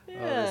 Oh, Yeah.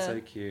 they're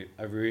so cute.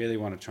 I really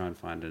want to try and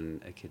find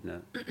an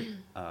echidna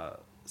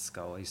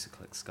skull. I used to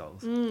collect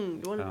skulls.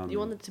 You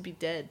want it to be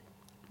dead.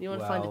 You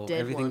want to find a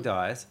dead everything one.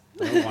 dies.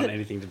 I don't want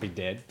anything to be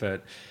dead,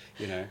 but,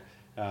 you know.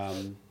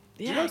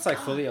 Do you Yeah, know it's like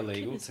God, fully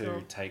illegal kidney to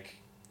skull. take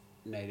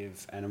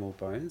native animal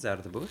bones out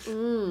of the bush?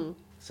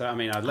 So, I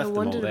mean, I left them all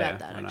wondered there about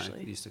that, when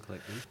actually. I used to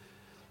collect them.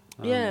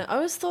 Yeah, I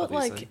always thought,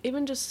 like, obviously.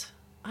 even just...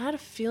 I had a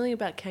feeling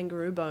about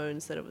kangaroo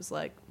bones that it was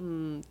like,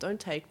 don't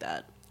take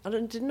that.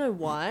 Didn't know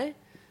why.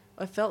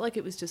 I felt like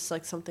it was just,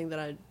 like, something that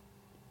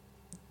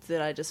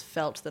I just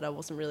felt that I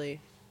wasn't really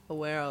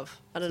aware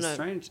of. I don't know.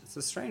 It's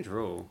a strange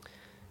rule.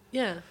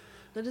 Yeah.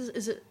 That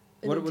is it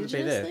an What would it be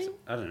indigenous there? thing?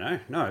 I don't know.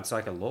 No, it's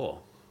like a law.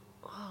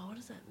 Oh, what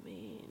does that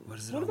mean? What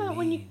does it What all about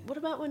mean? what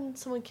about when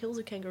someone kills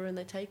a kangaroo and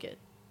they take it?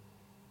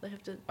 They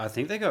have to... I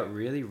think they got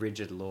really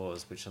rigid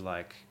laws, which are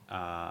like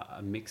a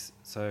mix.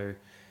 So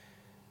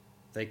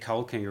they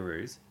cull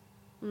kangaroos,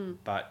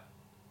 but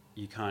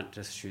you can't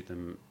just shoot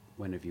them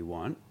whenever you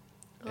want.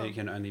 Oh. It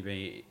can only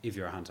be if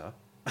you're a hunter,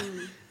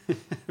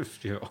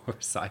 if you're or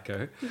a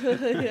psycho.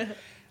 Yeah.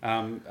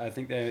 I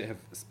think they have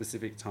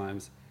specific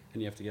times,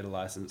 and you have to get a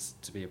license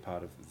to be a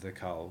part of the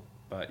cull,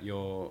 but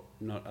you're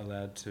not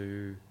allowed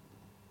to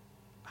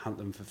hunt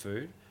them for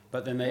food.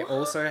 But then they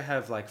also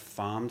have like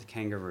farmed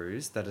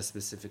kangaroos that are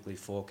specifically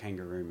for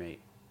kangaroo meat,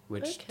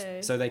 which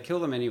Okay. so they kill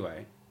them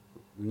anyway.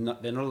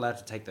 They're not allowed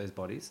to take those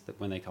bodies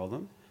when they cull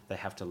them. They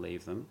have to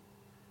leave them.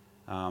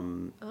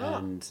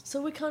 And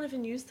So we can't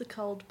even use the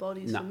culled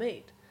bodies No. for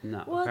meat. no,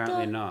 What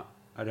apparently the- not.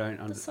 I don't.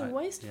 That's so yeah.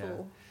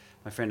 wasteful.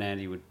 My friend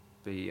Andy would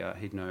be.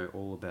 He'd know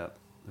all about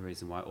the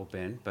reason why, or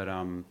Ben, but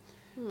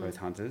both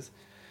hunters.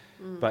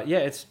 But yeah,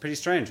 it's pretty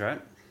strange,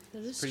 right?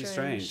 That is Pretty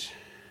strange.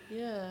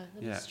 Yeah,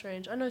 that is Yeah.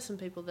 strange. I know some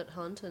people that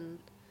hunt and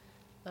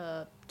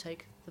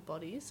take the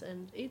bodies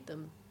and eat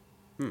them,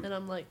 and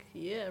I'm like,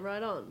 yeah,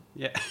 right on.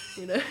 Yeah.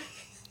 You know,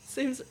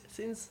 seems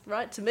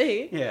right to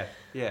me. Yeah,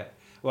 yeah.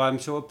 Well, I'm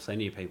sure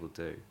plenty of people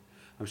do.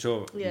 I'm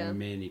sure Yeah.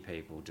 many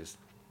people just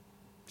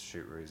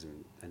shoot roos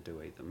and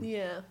do eat them.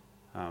 Yeah,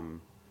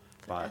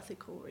 for But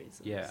ethical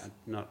reasons. yeah,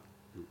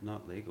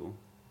 not legal.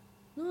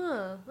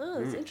 No,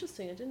 that's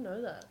interesting. I didn't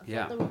know that. I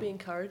Yeah. thought they would be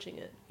encouraging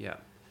it. Yeah.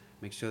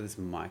 Make sure this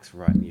mic's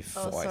right in your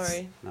Oh, voice.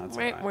 sorry. No, it's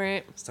Wah, all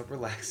right. wah. Stop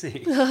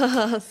relaxing.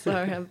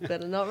 Sorry, I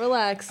better not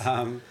relax.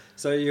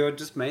 So you're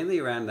just mainly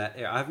around that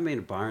area. I haven't been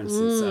to Byron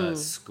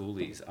since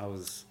schoolies. I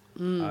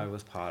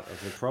was part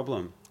of the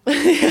problem.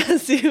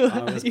 Yes, you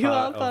I was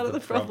are part of the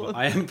problem.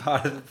 I am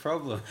part of the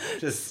problem.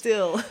 Just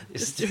Still,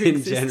 just your in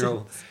existence.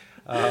 general.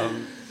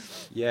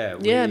 Yeah.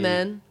 Yeah,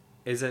 man.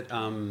 Is it?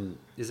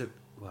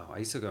 Well, I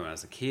used to go when I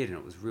was a kid, and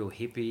it was real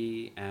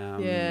hippie.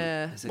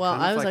 Yeah. Is it Well,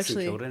 kind of I was like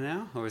actually- St Kilda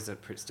now, or is it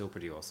still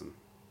pretty awesome?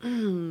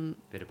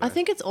 Bit of I both.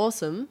 think it's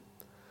awesome,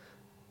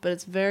 but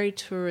it's very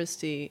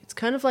touristy. It's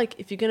kind of like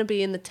if you're going to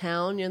be in the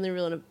town, you only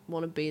really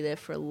want to be there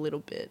for a little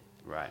bit.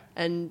 Right.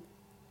 And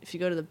if you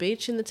go to the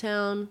beach in the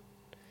town,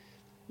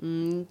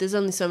 there's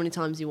only so many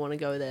times you want to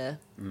go there.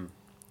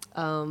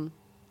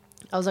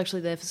 I was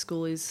actually there for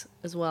schoolies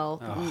as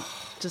well,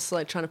 just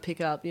like trying to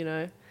pick up, you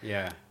know.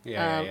 Yeah.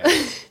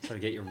 Try to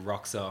get your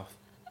rocks off.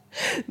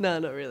 No,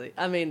 not really.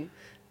 I mean,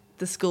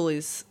 the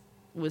schoolies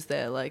was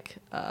there like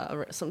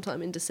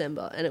sometime in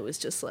December, and it was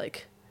just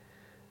like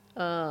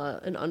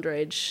an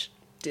underage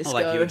disco. Oh,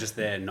 like you were just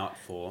there not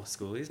for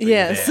schoolies? But you were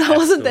Yes, there I at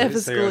wasn't there for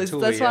so you're on schoolies.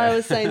 tour, That's why yeah. I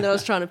was saying that I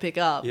was trying to pick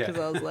up, Yeah.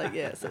 because I was like,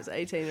 yes, there's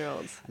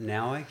 18-year-olds.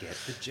 Now I get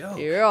the joke.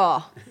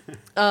 Yeah.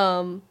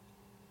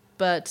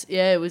 But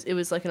yeah, it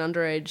was like an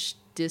underage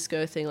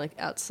disco thing, like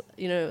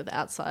the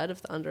outside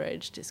of the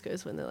underage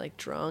discos when they're like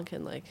drunk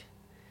and like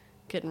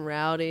getting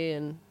rowdy,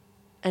 and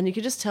you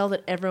could just tell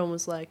that everyone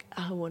was like,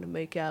 I want to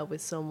make out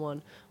with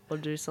someone or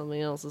do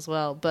something else as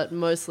well. But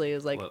mostly it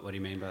was like, What do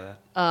you mean by that?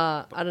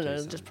 I don't know,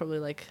 something. just probably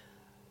like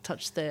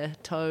touch their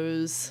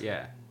toes,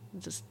 Yeah.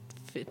 just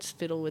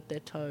fiddle with their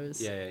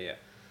toes. Yeah.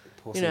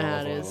 Pour You some know how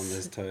olive it oil is. on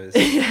those toes.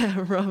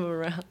 Yeah, rub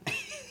around.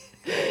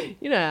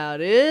 You know how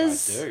it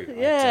is. I do. I do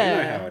Yeah.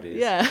 know how it is.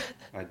 Yeah,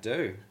 I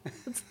do.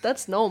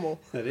 that's normal.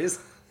 That is.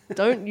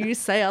 Don't you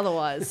say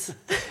otherwise.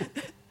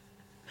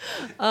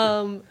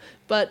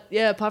 But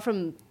yeah, apart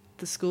from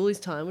the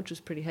schoolies time, which was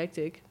pretty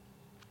hectic,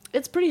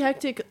 it's pretty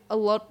hectic a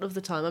lot of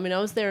the time. I mean, I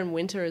was there in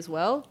winter as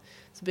well.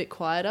 It's a bit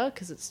quieter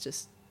because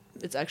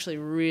it's actually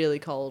really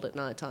cold at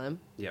nighttime.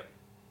 Yep.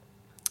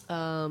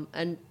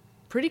 And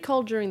pretty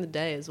cold during the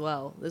day as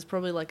well. There's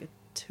probably like a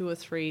 2 or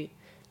 3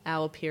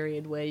 hour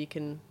period where you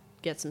can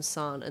get some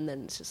sun, and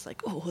then it's just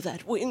like, oh,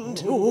 that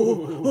wind.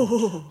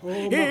 Oh,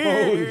 my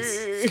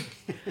bones.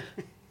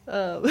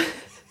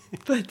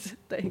 But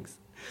thanks.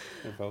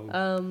 No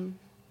problem.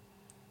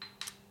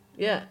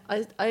 Yeah,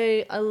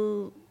 I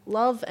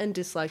love and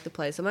dislike the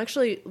place. I'm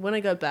actually, when I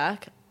go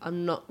back,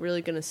 I'm not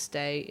really going to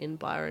stay in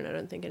Byron, I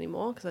don't think,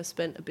 anymore, because I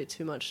spent a bit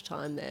too much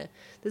time there.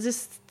 There's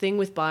this thing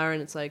with Byron,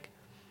 it's like,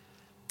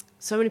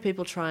 so many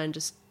people try and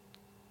just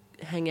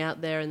hang out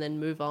there and then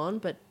move on,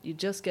 but you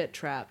just get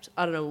trapped.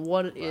 I don't know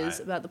what it is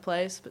about the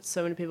place, but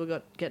so many people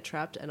get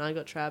trapped, and I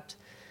got trapped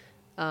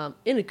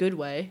in a good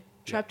way,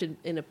 trapped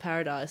in a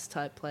paradise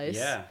type place.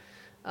 Yeah.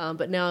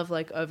 But now I've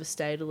like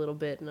overstayed a little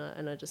bit,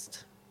 and I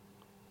just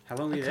How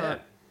long were you there?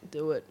 can't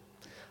do it.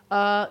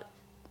 On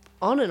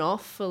and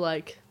off for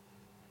like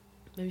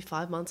maybe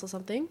 5 months or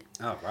something.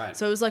 Oh, right.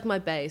 So it was like my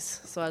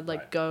base. So I'd like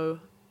Right. go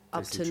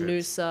up some to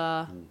trips.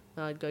 Noosa,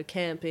 I'd go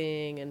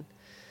camping, and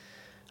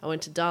I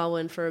went to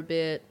Darwin for a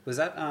bit. Was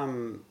that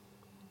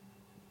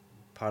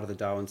part of the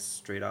Darwin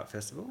Street Art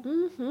Festival?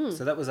 Mm-hmm.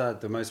 So that was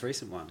the most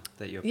recent one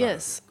that you're part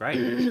Yes. of.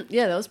 Great.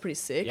 Yeah, that was pretty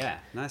sick. Yeah,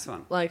 nice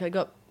one. Like I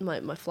got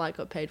my flight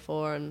got paid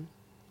for, and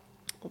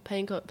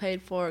plane got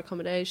paid for,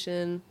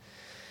 accommodation.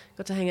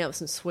 Got to hang out with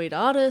some sweet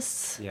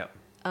artists. Yep.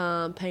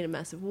 Paint a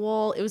massive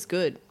wall. It was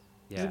good.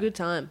 It was Yeah. a good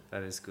time.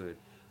 That is good.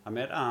 I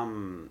met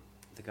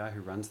the guy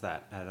who runs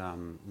that at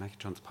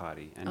Macatron's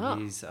party, and Oh.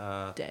 he's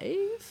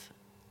Dave?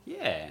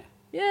 yeah,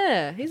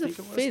 Yeah, he's think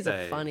it was he's a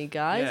Dave. funny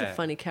guy. He's Yeah. a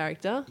funny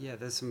character. yeah.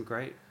 There's some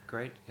great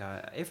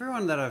guy.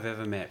 Everyone that I've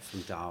ever met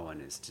from Darwin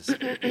is just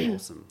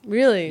awesome.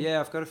 Really? Yeah,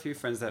 I've got a few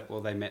friends that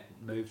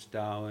moved to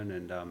Darwin,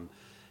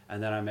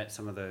 and then I met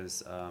some of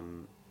those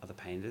other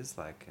painters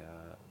like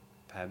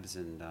Pabs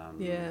and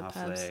Yeah, Half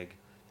Pabs. Leg.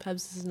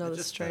 Pabs is another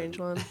just, strange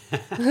one.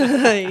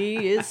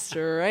 He is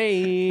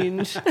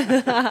strange.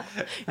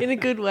 In a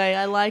good way.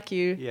 I like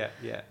you.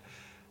 Yeah.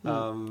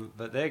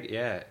 But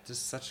they're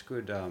just such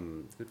good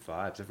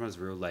vibes. Everyone's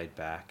real laid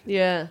back.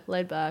 Yeah,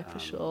 laid back for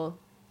sure.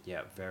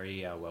 Yeah,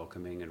 very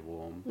welcoming and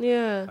warm.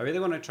 Yeah. I really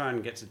want to try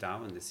and get to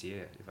Darwin this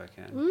year if I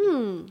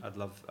can. I'd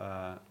love.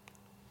 I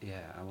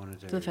want to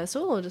do To the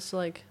festival, or just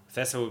like,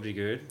 Festival would be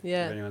good.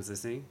 Yeah. If anyone's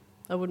listening.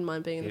 I wouldn't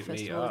mind being in the Hit me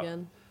festival up.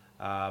 again.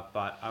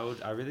 But I want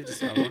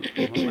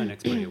my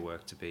next body of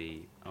work to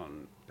be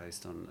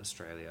based on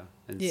Australia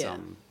in Yeah.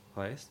 some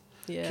place.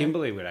 Yeah.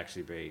 Kimberley would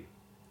actually be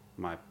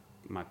my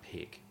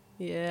pick,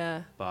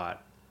 Yeah.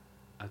 but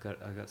I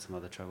got some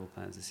other travel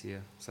plans this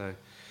year, so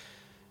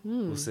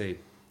we'll see.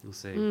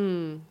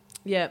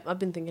 Yeah, I've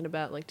been thinking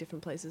about like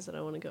different places that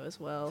I want to go as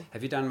well.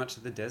 Have you done much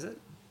of the desert?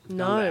 Gone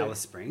No. to Alice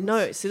Springs?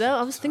 No, see that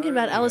I was thinking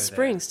about Totally Alice go there.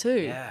 Springs too.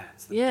 Yeah,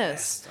 it's the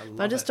Yes, best. I but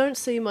I love just it. don't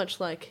see much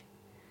like.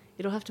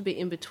 It'll have to be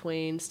in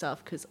between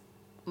stuff because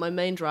my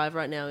main drive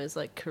right now is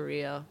like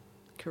Korea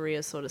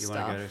sort of You stuff.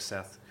 want to go to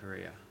South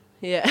Korea?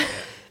 Yeah,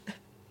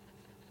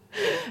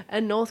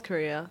 and North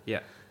Korea, Yeah,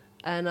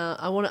 and I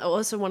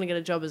also want to get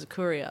a job as a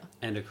courier.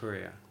 and a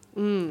Korea.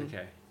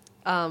 Okay.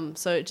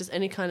 So just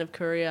any kind of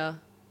courier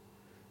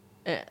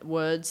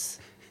words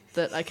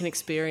that I can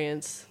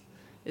experience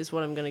is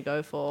what I'm going to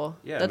go for.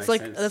 Yeah, it that's makes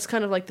like sense. that's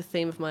kind of like the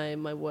theme of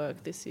my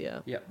work this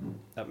year. Yep,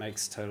 that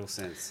makes total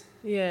sense.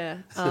 Yeah.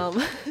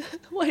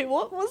 Wait,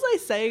 what was I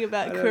saying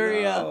about I don't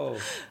Korea? know.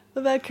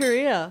 About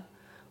Korea?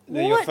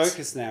 No, your What?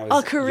 focus now is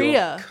Oh,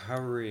 Korea. Your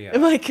career.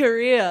 My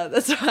career.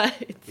 That's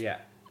right. Yeah.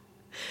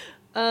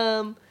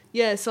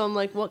 Yeah. So I'm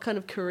like, what kind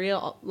of career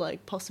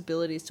like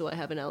possibilities do I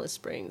have in Alice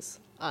Springs?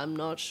 I'm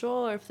not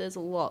sure if there's a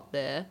lot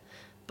there,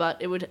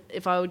 but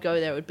if I would go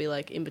there, it would be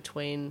like in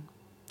between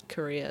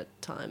career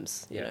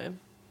times. You know.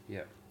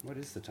 Yeah. What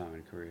is the time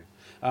in Korea?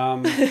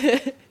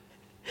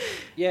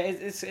 Yeah,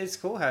 it's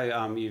cool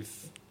how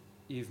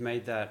you've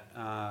made that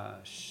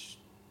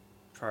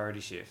priority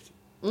shift.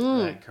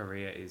 That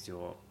Korea is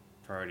your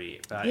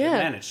priority, but Yeah.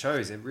 man, it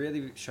shows. It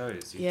really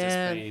shows. You've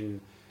Yeah. just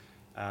been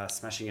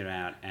smashing it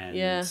out, and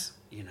Yeah.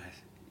 you know,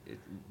 it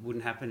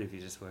wouldn't happen if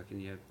you just work in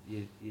your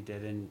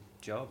dead end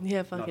job. Yeah,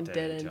 Not fucking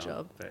dead end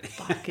job. but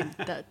Fucking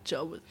that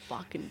job was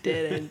fucking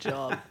dead end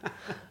job.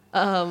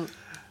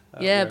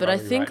 Yeah, where but are I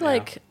we think, right now?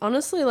 like,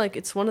 honestly, like,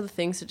 it's one of the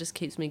things that just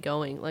keeps me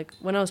going. Like,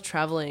 when I was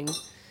traveling,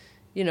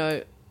 you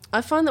know,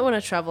 I find that when I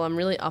travel, I'm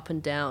really up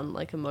and down,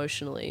 like,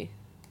 emotionally,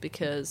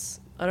 because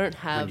I don't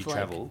have, When you like...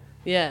 travel,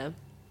 Yeah.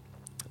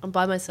 I'm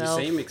by you myself.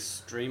 seem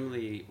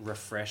extremely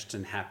refreshed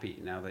and happy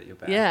now that you're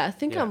back. Yeah, I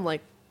think I'm,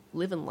 like,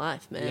 living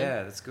life, man.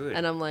 Yeah, that's good.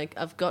 And I'm, like,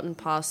 I've gotten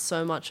past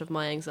so much of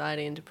my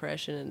anxiety and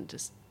depression and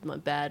just my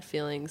bad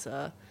feelings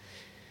are...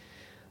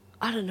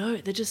 I don't know,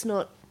 they're just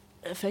not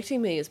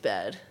affecting me as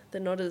bad. They're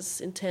not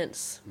as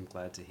intense. I'm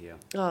glad to hear.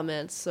 Oh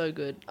man, it's so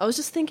good. I was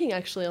just thinking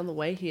actually on the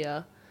way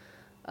here,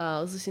 I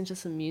was listening to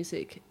some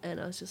music and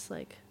I was just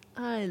like,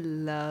 I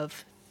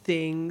love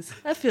things.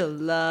 I feel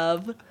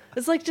love.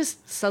 It's like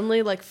just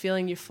suddenly like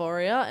feeling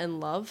euphoria and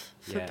love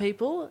for Yeah.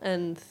 people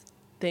and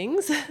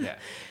things. Yeah.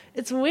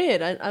 It's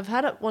weird. I've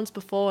had it once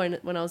before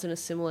when I was in a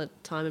similar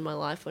time in my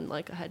life when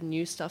like I had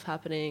new stuff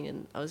happening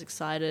and I was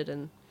excited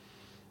and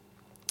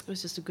it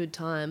was just a good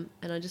time.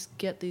 And I just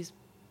get these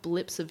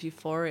blips of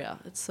euphoria.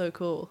 It's so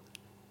cool.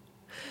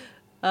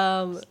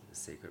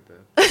 Secret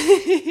burp.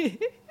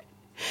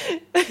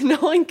 No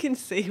one can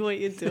see what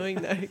you're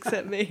doing though,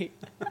 except me.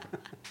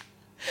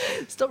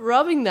 Stop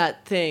rubbing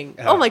that thing.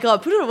 Oh my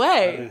god, put it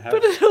away. don't have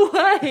Put it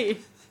away.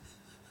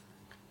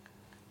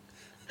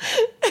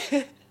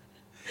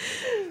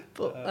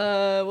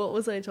 But, what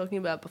was I talking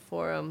about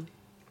before?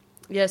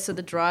 Yeah, so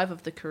the drive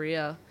of the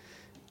career.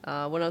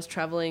 When I was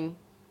traveling,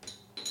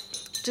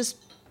 just,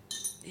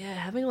 yeah,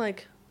 having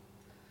like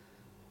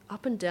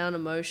up and down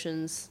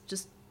emotions,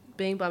 just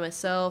being by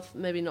myself,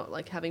 maybe not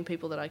like having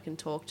people that I can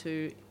talk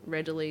to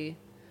readily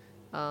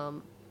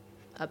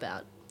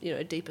about, you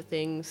know, deeper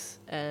things,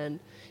 and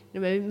you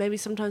know, maybe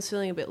sometimes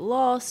feeling a bit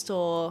lost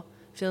or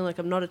feeling like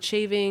I'm not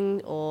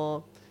achieving,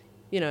 or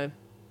you know,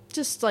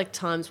 just like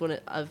times when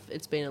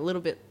it's been a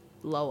little bit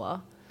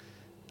lower.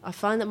 I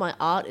find that my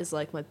art is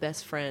like my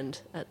best friend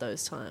at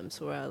those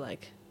times where I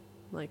like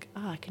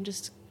I can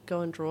just go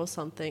and draw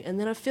something, and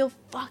then I feel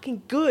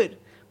fucking good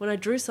when I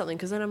drew something,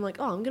 because then I'm like,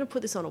 oh, I'm gonna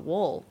put this on a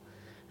wall,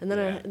 and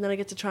then I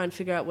get to try and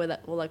figure out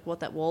what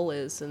that wall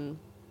is, and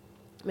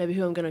maybe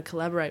who I'm gonna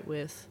collaborate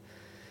with.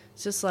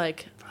 It's just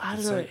like I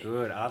don't know. So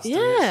good. Art's Yeah.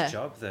 doing its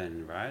job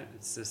then, right?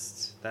 It's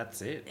just,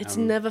 that's it. It's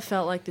never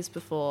felt like this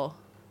before.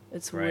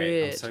 It's great.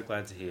 weird. I'm so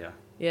glad to hear.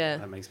 Yeah,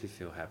 That makes me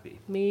feel happy.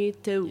 me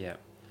too. Yeah.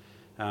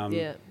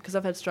 Yeah, because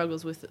I've had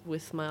struggles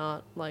with my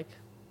art, like.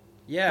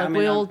 Yeah, Like I mean,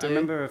 we all I do.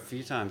 remember a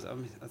few times. I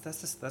mean,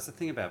 that's the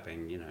thing about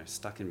being, you know,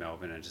 stuck in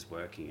Melbourne and just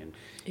working, and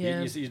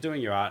Yeah. you're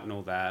doing your art and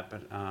all that,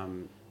 but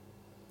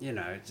you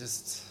know,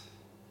 just.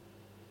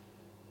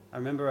 I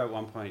remember at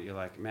one point you're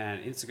like,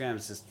 man,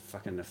 Instagram's just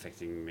fucking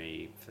affecting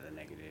me for the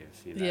negative.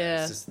 You know,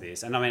 Yeah. it's just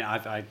this, and I mean,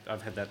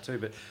 I've had that too,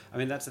 but I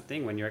mean, that's the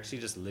thing when you're actually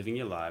just living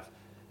your life,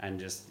 and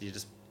you're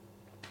just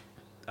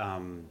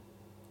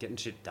getting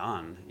shit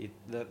done.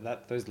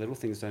 Those little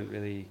things don't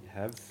really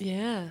have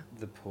Yeah,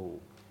 the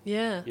pull.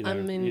 yeah. You know, I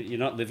mean, you're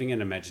not living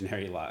an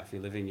imaginary life.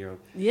 You're living your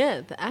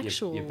the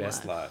actual your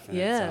best life. And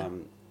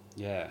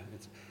Yeah.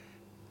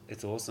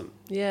 it's awesome.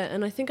 Yeah,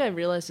 and I think I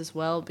realized as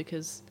well,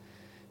 because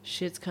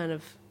shit's kind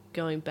of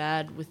going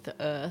bad with the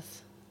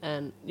earth,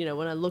 and you know,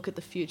 when I look at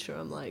the future,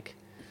 I'm like,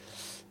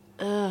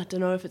 I don't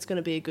know if it's going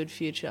to be a good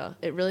future.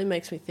 It really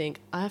makes me think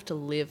I have to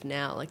live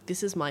now. Like,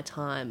 this is my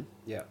time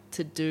Yeah.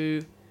 to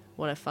do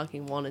what I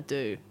fucking want to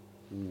do.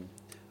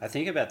 I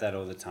think about that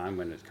all the time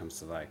when it comes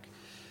to, like,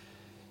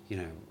 you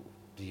know,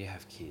 do you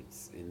have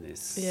kids in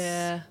this?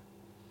 Yeah.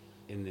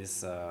 In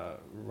this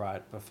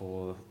right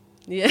before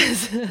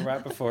Yes.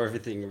 right before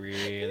everything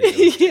really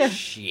goes to Yeah.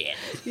 shit.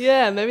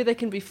 Yeah, maybe they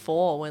can be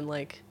 4 when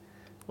But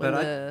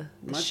the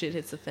my- shit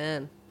hits the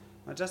fan.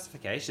 My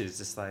justification is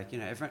just like, you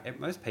know,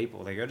 most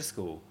people, they go to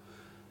school,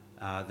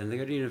 then they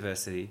go to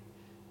university,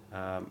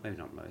 maybe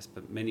not most,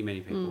 but many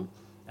people,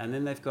 and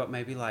then they've got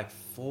maybe like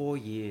 4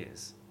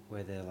 years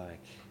where they're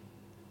like,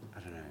 I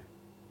don't know,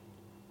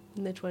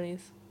 In their 20s.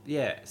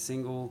 yeah,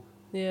 single,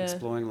 Yeah.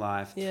 exploring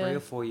life, Yeah. 3 or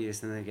 4 years,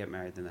 then they get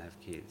married, then they have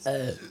kids.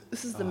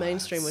 This is the Oh,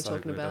 mainstream we're that's so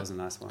talking good. That about. was a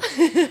nice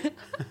one.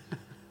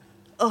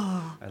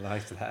 Oh. I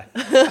liked that.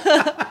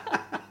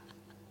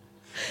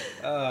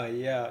 Oh,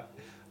 yeah.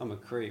 I'm a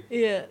creep.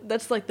 Yeah,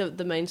 that's like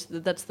the main,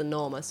 that's the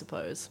norm, I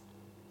suppose.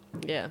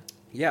 Yeah.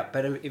 Yeah,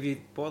 but if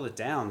you boil it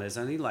down, there's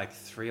only like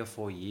 3 or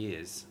 4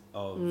 years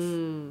of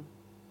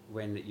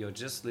when you're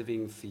just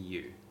living for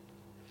you.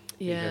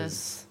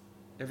 Yes.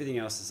 Everything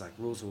else is like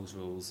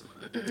rules.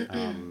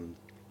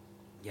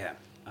 Yeah,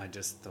 I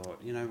just thought,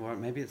 you know what,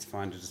 maybe it's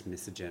fine to just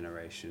miss a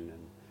generation and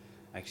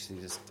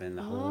actually just spend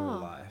the whole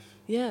life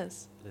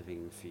Yes.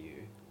 living for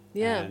you.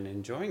 Yeah. And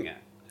enjoying it.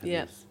 And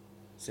Yeah.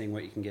 seeing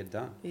what you can get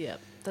done. Yeah,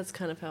 that's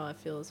kind of how I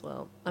feel as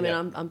well. I mean,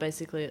 Yeah. I'm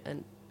basically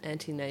an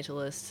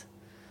anti-natalist.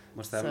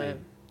 What's that so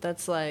mean?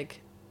 that's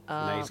like,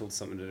 Natal,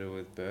 something to do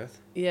with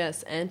birth?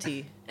 yes,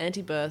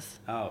 anti-birth,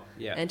 Oh,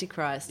 yeah.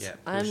 Antichrist. Yeah,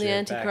 I'm push the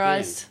it back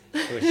Antichrist.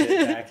 in. Push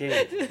it back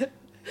in.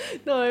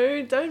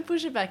 No, don't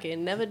push it back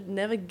in.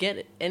 Never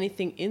get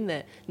anything in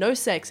there. No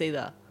sex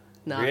either.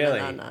 No, Really?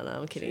 no.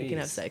 I'm kidding. You can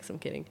have Jeez. sex. I'm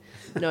kidding.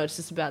 No, it's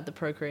just about the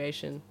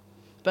procreation.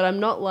 But I'm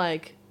not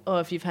like, oh,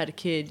 if you've had a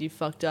kid, you've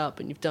fucked up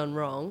and you've done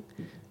wrong,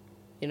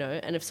 you know.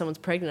 And if someone's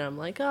pregnant, I'm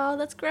like, oh,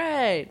 that's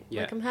great.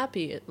 Yeah. Like, I'm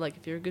happy. Like,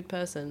 if you're a good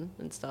person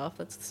and stuff,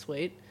 that's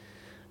sweet.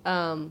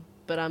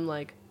 But I'm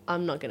like,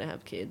 I'm not going to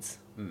have kids,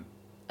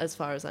 as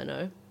far as I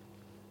know.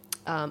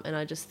 And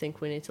I just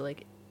think we need to,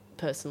 like,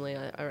 personally,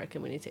 I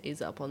reckon we need to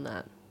ease up on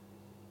that.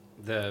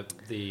 The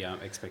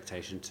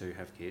expectation to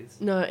have kids.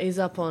 No, ease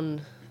up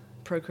on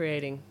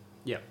procreating.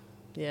 Yep.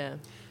 Yeah.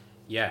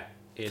 Yeah.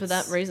 For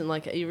that reason,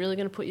 like, are you really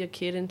going to put your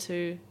kid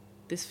into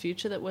this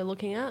future that we're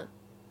looking at?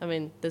 I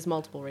mean, there's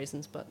multiple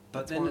reasons, but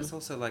then one. it's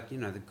also like, you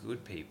know, the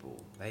good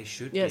people, they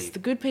should Yes, be. the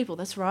good people,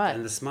 that's right.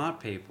 And the smart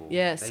people.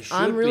 Yes, they should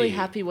I'm really be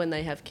happy when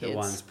they have kids. the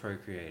ones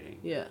procreating.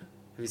 Yeah. Have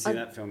you seen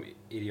that film,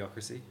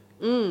 Idiocracy?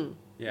 Yeah.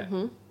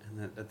 Mm-hmm.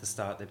 And at the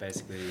start, they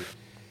basically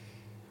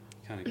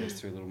kind of goes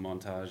through a little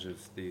montage of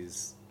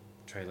these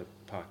trailer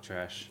park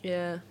trash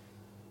Yeah.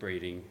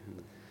 breeding.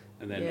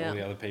 And then Yeah. all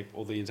the other people,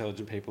 all the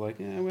intelligent people are like,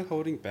 yeah, we're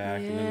holding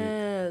back. And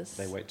Yes.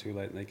 then they wait too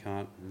late and they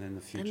can't. And then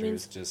the future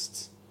means- is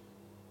just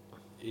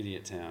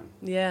idiot town.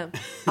 Yeah.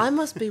 I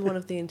must be one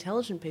of the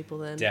intelligent people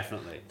then.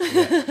 Definitely.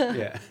 Yeah.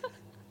 Yeah.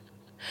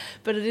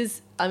 But it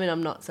is, I mean,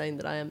 I'm not saying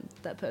that I am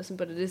that person,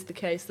 but it is the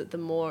case that the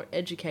more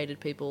educated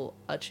people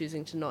are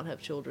choosing to not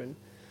have children.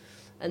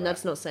 And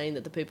that's not saying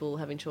that the people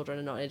having children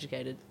are not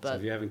educated, So but...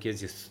 if you're having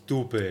kids, you're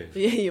stupid.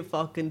 Yeah, you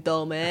fucking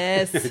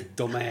dumbass.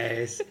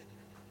 Dumbass.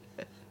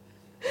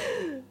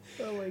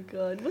 Oh my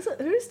god. Was it,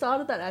 who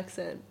started that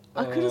accent?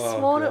 I could have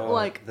sworn God. it,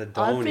 like... The I've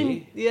been,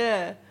 Donny?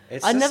 yeah.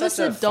 It's I just never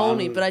such a said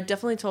Donny, fun- but I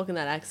definitely talk in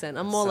that accent.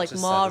 I'm more like Such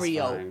a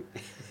Mario. satisfying-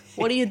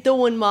 What are you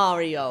doing,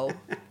 Mario?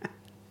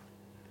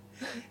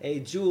 Hey,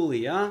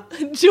 Julia.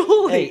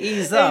 Julie. Hey,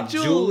 ease up, hey,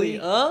 Julie.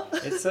 Huh?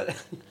 It's a,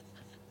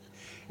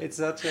 it's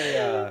such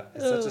a Oh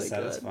my God.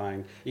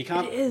 satisfying. You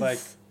can't It is. like,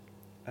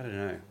 I don't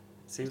know. It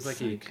seems like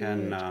so you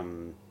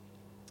can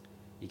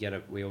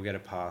good. we all get a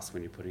pass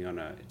when you're putting on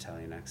an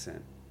Italian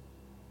accent.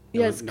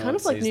 Yeah, one- it's no kind one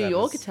of like sees New that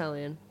York as-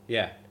 Italian.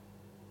 Yeah.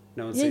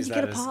 No one Yeah, sees you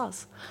that get a as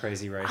pass.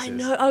 crazy racist. I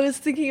know. I was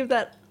thinking of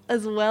that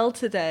as well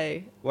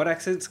today. What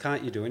accents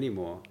can't you do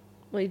anymore?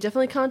 Well, you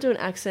definitely can't do an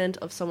accent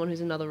of someone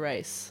who's another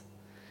race,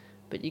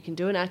 but you can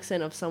do an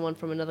accent of someone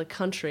from another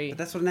country. But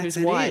that's what an who's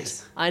accent white.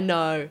 is. I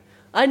know.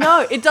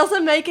 It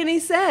doesn't make any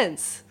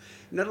sense.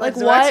 Not Like,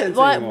 do why? accents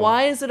Why? anymore.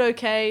 Why is it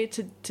okay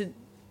to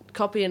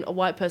copy a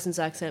white person's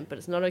accent, but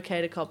it's not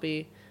okay to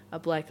copy a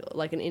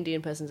like an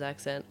Indian person's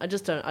accent? I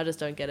just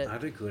don't get it. I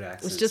do good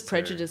accents. It's just too.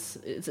 prejudice.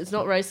 It's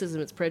not racism.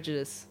 It's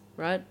prejudice,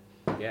 right?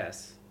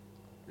 Yes.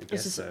 I It's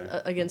guess just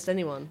so. against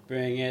anyone.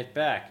 Bring it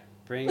back.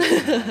 Bring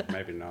it back.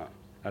 Maybe not.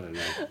 I don't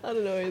know. I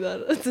don't know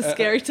either. It's a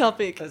scary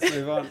topic. Let's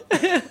move on.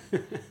 It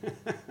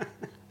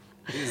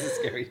is a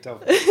scary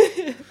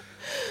topic.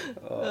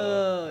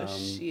 Oh,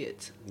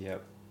 shit.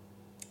 Yep.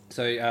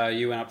 So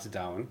you went up to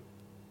Darwin,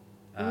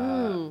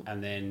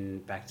 and then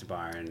back to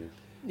Byron.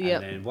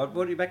 Yep. And then what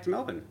brought you back to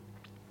Melbourne?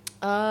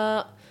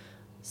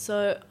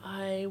 So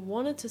I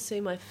wanted to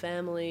see my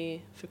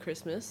family for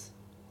Christmas.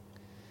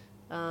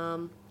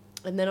 And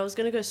then I was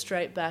going to go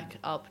straight back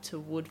up to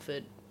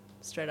Woodford,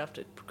 straight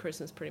after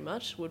Christmas pretty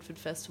much, Woodford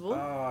Festival.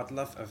 Oh,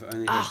 I've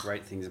only heard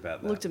great things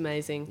about that. Looked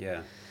amazing.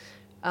 Yeah.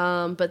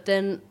 But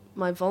then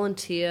my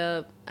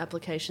volunteer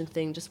application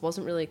thing just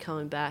wasn't really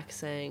coming back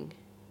saying,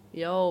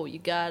 yo, you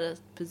got a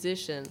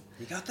position.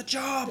 You got the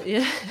job!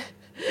 Yeah.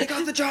 You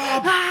got the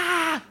job!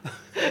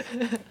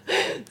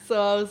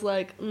 So I was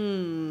like,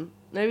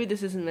 maybe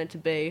this isn't meant to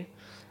be.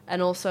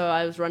 And also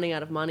I was running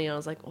out of money and I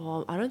was like,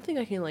 oh, I don't think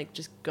I can like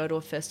just go to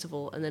a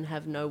festival and then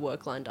have no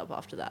work lined up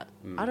after that.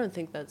 I don't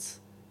think that's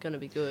going to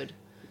be good.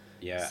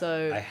 Yeah,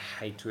 So- I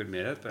hate to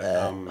admit it,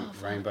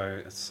 but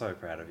Rainbow, so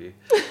proud of you.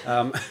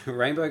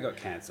 Rainbow got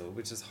cancelled,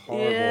 which is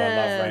horrible. I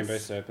Yes. love Rainbow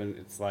Serpent.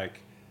 It's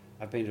like,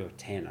 I've been to a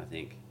 10, I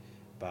think,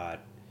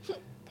 but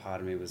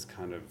part of me was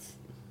kind of,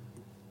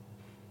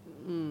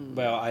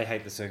 well, I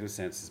hate the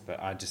circumstances,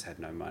 but I just had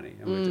no money.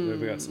 And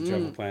we got some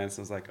travel plans, so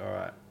I was like, all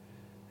right,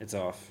 it's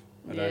off.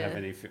 I don't have Yeah.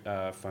 any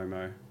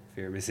FOMO,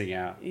 fear of missing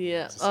out.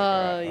 Yeah. Just like,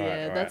 all right,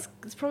 yeah. all That's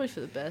it's probably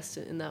for the best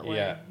in that way.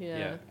 Yeah, Yeah.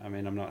 yeah. I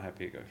mean, I'm not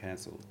happy it got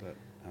cancelled, but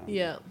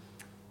Yeah.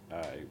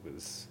 I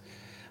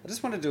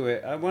just want to do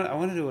it. I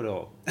want to do it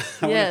all. I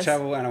want Yes. to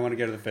travel and I want to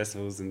go to the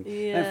festivals, and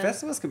Yeah.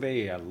 festivals can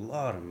be a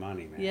lot of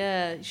money, man.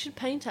 Yeah. You should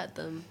paint at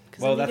them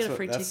because Well, then you that's get a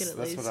free what ticket at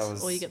that's least, what I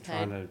was or you get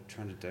paid.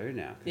 trying to do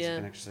now. 'Cause Yeah. you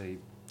can actually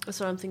That's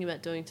what I'm thinking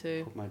about doing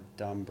too. put my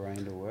dumb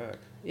brain to work.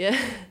 Yeah.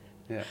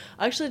 Yeah.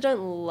 I actually don't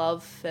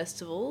love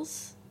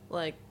festivals.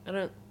 Like, I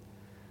don't...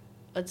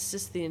 It's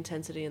just the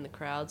intensity and the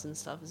crowds and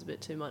stuff is a bit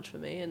too much for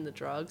me, and the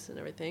drugs and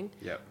everything.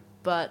 Yep.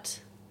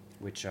 But,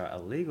 Which are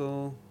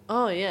illegal.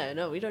 oh yeah,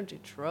 no, we don't do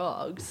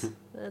drugs.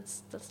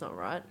 That's not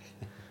right.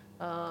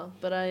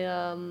 But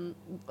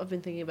I've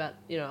been thinking about,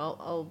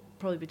 I'll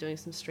probably be doing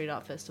some street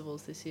art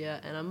festivals this year,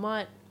 and I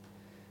might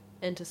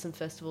enter some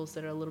festivals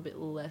that are a little bit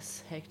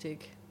less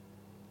hectic.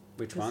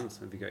 Which ones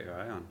have you got your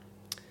eye on?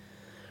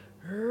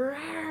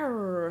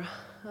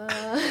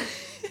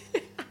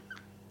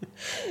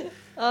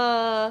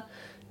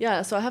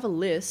 Yeah, so I have a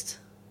list.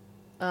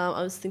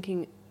 I was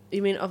thinking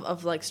You mean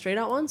of like street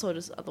art ones or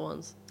just other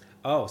ones?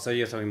 Oh, so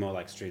you're talking more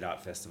like street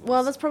art festivals?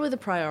 Well, that's probably the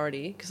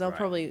priority because I'll Right.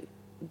 probably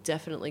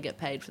definitely get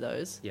paid for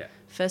those. Yeah.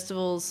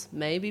 Festivals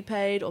may be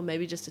paid or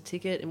maybe just a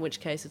ticket, in which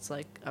case it's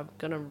like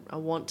I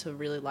want to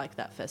really like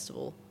that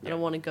festival. I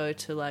don't want to go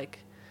to like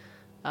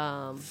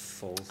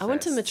Fall I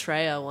went to Fest.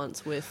 Maitreya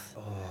once with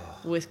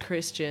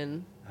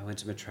Christian. I went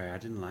to Maitreya. I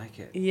didn't like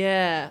it.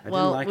 Yeah. didn't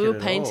Well, like we it were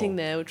at painting all.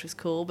 there, which was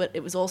cool, but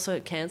it was also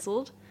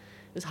cancelled.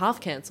 It was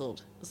half cancelled.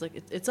 It was like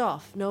it's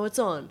off. No, it's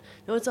on.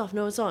 No, it's off.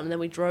 No, it's on. And then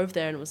we drove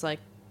there and it was like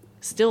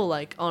still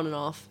like on and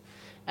off.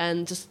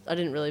 And just I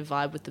didn't really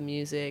vibe with the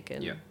music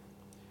and Yeah.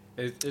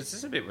 It's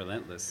just a bit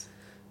relentless.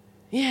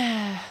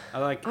 Yeah. I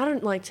like. I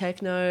don't like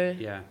techno.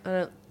 Yeah. I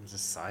don't It's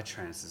just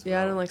psytrance as well.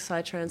 Yeah, I don't like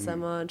psytrance that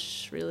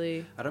much,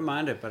 really. I don't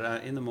mind it,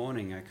 but in the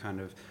morning, I kind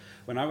of,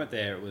 when I went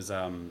there, it was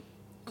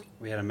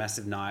we had a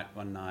massive night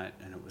one night,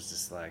 and it was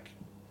just like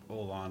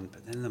all on.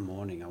 But then in the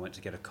morning, I went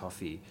to get a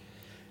coffee,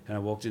 and I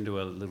walked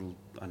into a little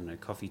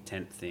coffee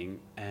tent thing,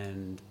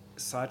 and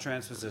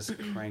psytrance was just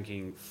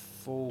cranking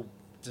full.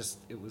 Just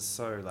it was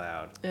so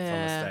loud from the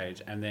Yeah.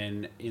 stage, and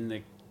then in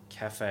the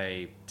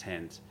cafe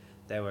tent,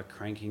 they were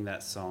cranking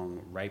that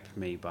song "Rape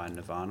Me" by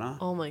Nirvana.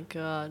 Oh my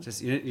god.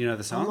 Just you know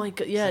the song? Oh my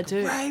God, yeah, It's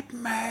like, dude. Rape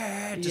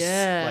me! Just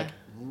Yeah. like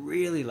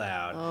really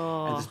loud.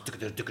 Oh. And just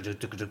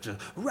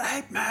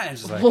rape me! And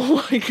just like,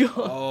 Oh my god.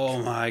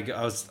 oh my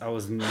god, I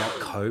was not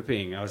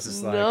coping. I was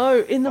just like, No,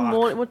 in the fuck.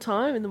 morning. What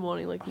time? In the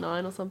morning, like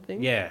 9 or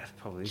something. Yeah,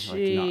 probably. Like,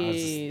 no, I was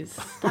Jeez,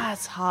 just,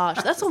 that's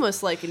harsh. That's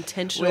almost like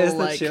intentional. where's the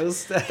like chill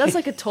state? that's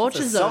like a It's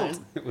torture assault.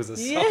 zone. It was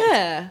assault.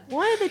 Yeah.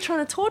 Why are they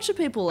trying to torture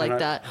people like And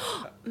I- that?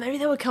 Maybe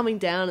they were coming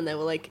down and they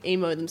were like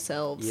emo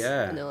themselves.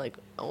 Yeah. And they're like,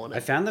 I want I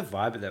to. found the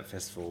vibe at that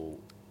festival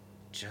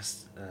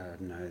just,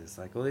 no, it's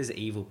like all these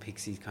evil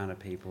pixie kind of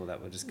people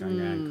that were just going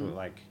around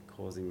like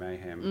causing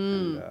mayhem.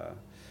 And,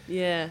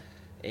 Yeah.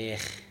 eh.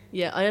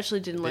 Yeah. I actually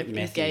didn't like Bit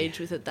methy. engage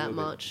with it that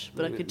Little bit- much,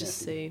 but I little could bit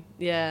just methy. see.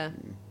 Yeah.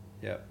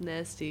 Yeah.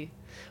 Nasty.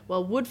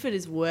 Well, Woodford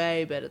is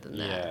way better than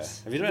Yeah.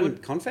 that. Have you done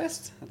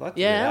Confest? I'd like to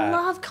do Yeah, I that.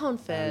 love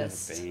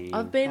Confest. I've never been.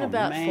 I've been Oh,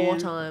 about 4 man.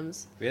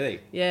 times.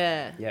 Really?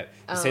 Yeah. Yeah.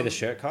 You see the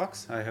shirt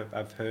cocks?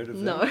 I've heard of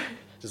them. No.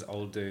 Just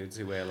old dudes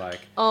who wear like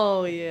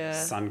Oh yeah.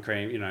 sun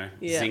cream,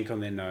 Yeah. zinc on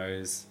their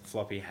nose,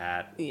 floppy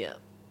hat, Yeah.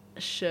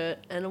 A shirt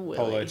and a willy.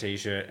 polo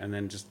t-shirt, and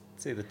then just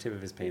see the tip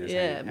of his penis.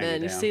 Yeah, hanging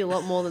man, you down. see a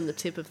lot more than the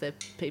tip of their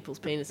people's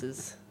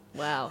penises.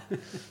 Wow.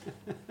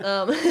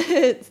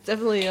 It's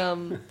definitely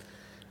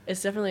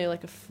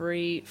like a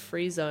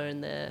free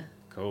zone there.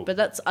 Cool.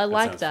 But I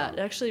like sounds that. fun.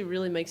 It actually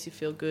really makes you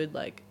feel good,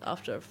 like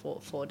after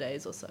 4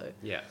 days or so.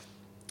 Yeah.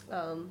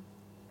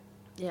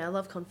 Yeah, I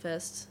love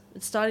Confest.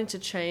 It's starting to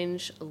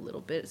change a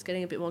little bit. It's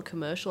getting a bit more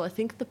commercial. I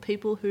think the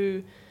people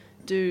who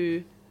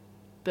do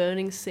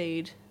Burning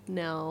Seed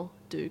now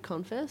do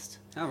Confest.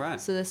 All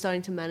right. So they're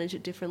starting to manage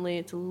it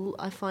differently.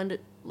 I find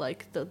it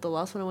like the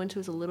last one I went to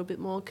was a little bit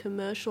more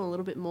commercial, a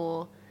little bit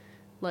more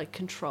like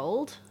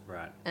controlled.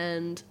 Right.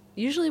 And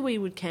usually we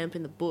would camp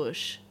in the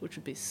bush, which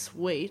would be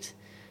sweet.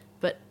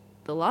 But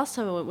the last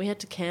time I went, we had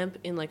to camp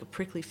in like a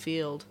prickly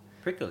field.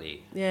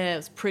 Prickly. Yeah, it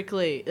was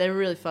prickly. They were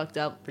really fucked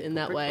up in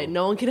that way. prickle.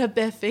 No one could have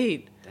bare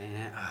feet.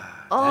 Damn.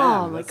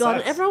 Oh Damn, my that god!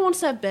 sucks. Everyone wants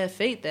to have bare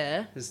feet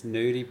there. There's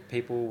nudie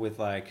people with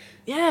like.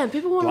 Yeah, and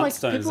people want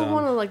Bloodstones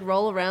on. to like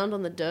roll around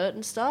on the dirt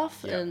and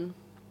stuff. Yeah. And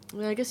I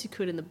mean, I guess you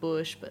could in the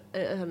bush, but I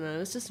don't know.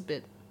 It's just a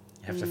bit.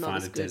 You have to not find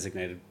as a good.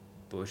 designated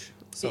bush,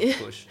 soft Yeah.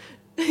 bush,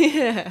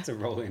 Yeah. to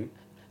roll in.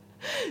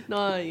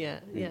 No.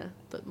 Yeah. Yeah.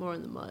 But more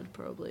in the mud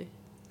probably.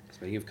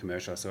 Speaking of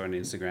commercial, I saw an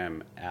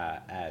Instagram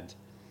ad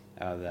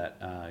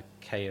that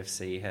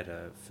KFC had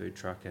a food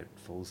truck at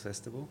Falls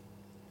Festival.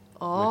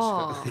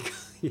 Oh,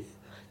 Which,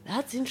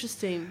 that's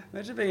interesting.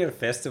 imagine being at a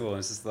festival and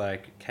it's just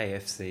like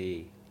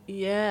KFC.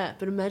 Yeah,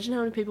 but imagine how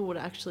many people would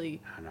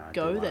actually I know, I'd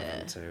go be one of there.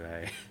 them too,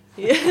 eh?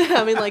 Yeah,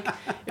 I mean, like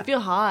if you're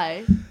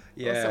high or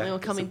Yeah, something or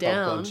just coming a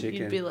popcorn down, chicken.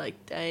 you'd be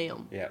like,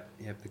 damn.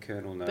 Yep, the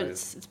Colonel knows. But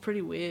it's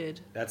pretty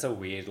weird. That's a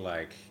weird,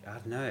 like, I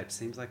don't know, it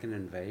seems like an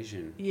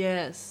invasion.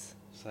 Yes.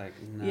 It's like,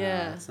 nah,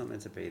 Yeah. it's not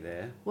meant to be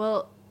there.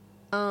 Well,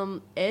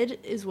 Ed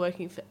is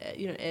working for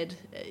Ed.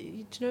 Do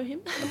you know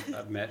him?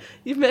 I've met,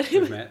 You've met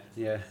him. we've met,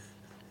 yeah.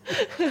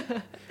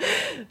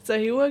 So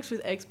he works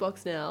with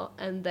Xbox now,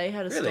 and they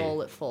had a Really?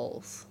 stall at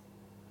Falls.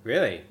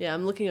 Really? Yeah,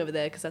 I'm looking over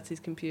there because that's his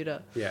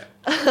computer. Yeah.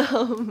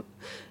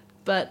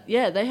 But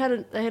yeah, they had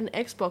an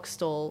Xbox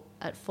stall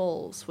at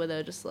Falls where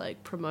they're just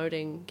like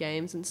promoting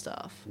games and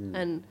stuff,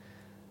 and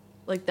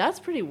like that's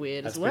pretty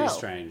weird That's as well. pretty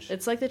strange.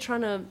 It's like they're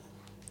trying to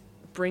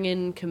bring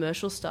in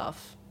commercial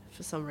stuff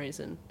for some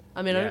reason.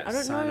 I mean, Yeah, I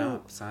don't sign know.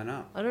 up, sign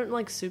up. I don't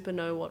like super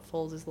know what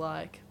Falls is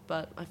like,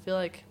 but I feel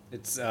like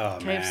It's,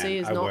 KFC man,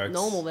 is I not worked-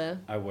 normal there.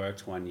 I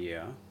worked 1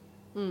 year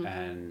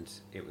and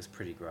it was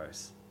pretty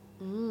gross.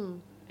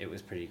 It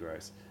was pretty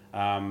gross.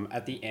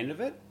 At the end of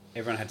it,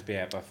 everyone had to be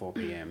out by 4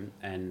 p.m.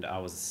 and I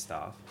was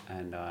staff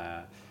and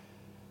I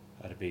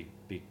had a big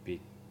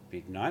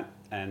night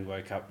and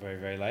woke up very,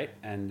 very late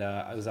and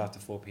it was after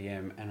 4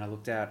 p.m. and I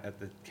looked out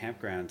at the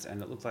campgrounds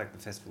and it looked like the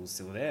festival was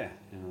still there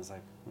and I was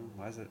like, well,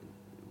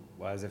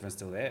 why is everyone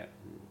still there?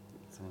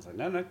 someone's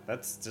like, no,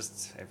 that's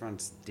just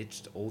everyone's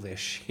ditched all their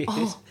shit.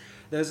 Oh.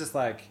 There's just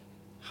like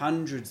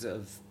hundreds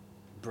of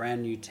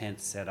brand new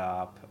tents set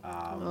up.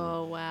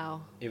 Oh,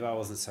 wow. If I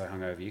wasn't so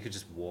hungover, you could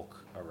just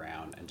walk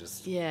around and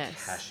just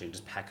Yes. cash in,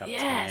 just pack up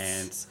Yes.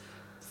 tents,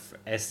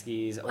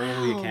 eskies, all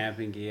Wow. your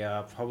camping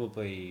gear,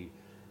 probably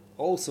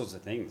all sorts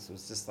of things. It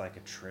was just like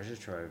a treasure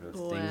trove of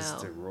things Wow.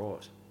 to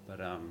rot.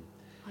 But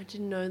I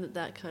didn't know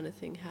that kind of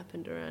thing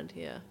happened around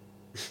here.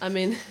 I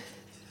mean,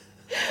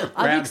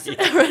 Around here.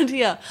 around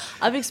here.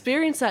 I've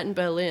experienced that in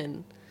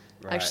Berlin.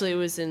 Right. Actually, it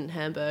was in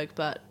Hamburg,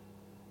 but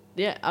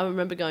yeah, I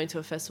remember going to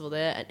a festival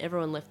there and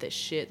everyone left their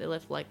shit. They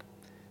left like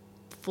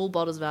full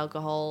bottles of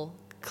alcohol,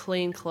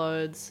 clean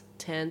clothes,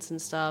 tents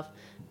and stuff,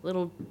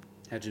 little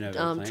how'd you know they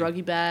were clean?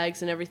 druggy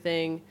bags and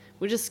everything.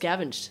 We just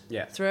scavenged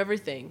through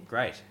everything.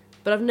 Great.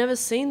 But I've never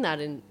seen that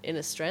in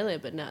Australia,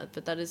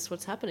 but that is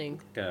what's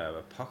happening.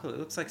 Apocalypse. It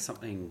looks like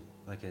something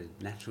like a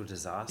natural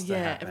disaster.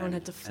 Yeah, happened, everyone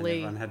had to and flee.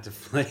 everyone had to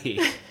flee.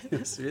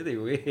 It's really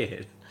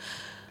weird.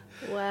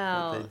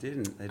 Wow. But they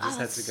didn't. They just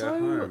had that's to go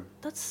home.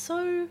 That's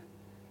so...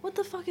 What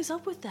the fuck is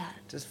up with that?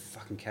 Just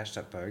fucking cashed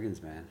up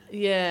bogans, man.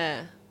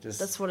 Yeah, Just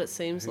that's what it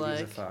seems who like.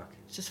 gives a fuck?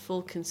 It's just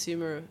full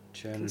consumer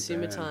Churn and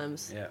burn.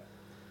 times. Yeah.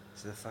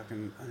 So the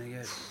fucking only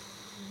get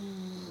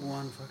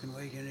one fucking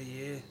weekend a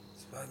year.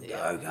 Let's fucking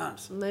go,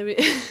 cunts. Maybe...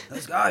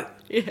 Let's go.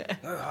 yeah.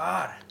 Go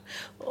hard.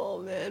 Oh,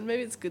 man.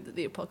 Maybe it's good that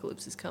the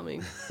apocalypse is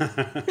coming.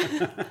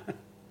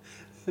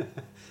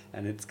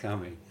 And it's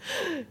coming.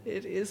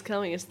 It is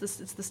coming. It's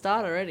the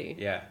start already.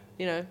 Yeah.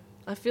 You know,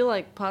 I feel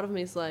like part of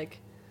me is like,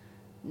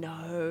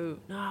 no,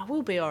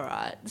 we'll be all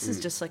right. This is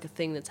just like a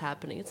thing that's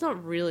happening. It's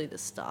not really the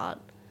start.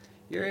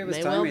 Yuri was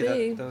May telling well me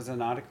be. that there was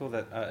an article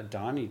that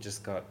Adani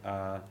just got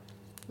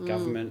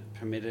government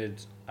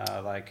permitted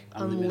like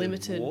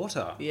unlimited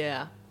water.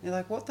 Yeah. You're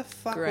like, what the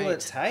fuck will Great. it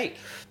take?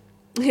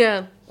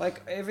 Yeah.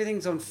 Like,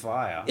 everything's on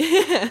fire.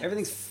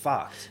 Everything's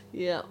fucked.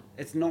 Yeah.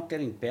 It's not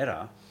getting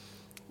better.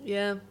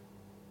 Yeah.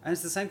 And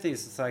it's the same thing.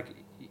 It's like,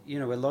 you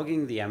know, we're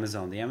logging the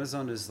Amazon. The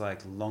Amazon is like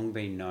long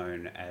been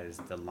known as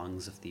the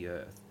lungs of the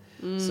earth.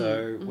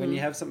 So when you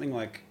have something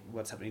like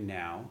what's happening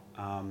now,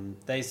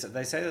 they say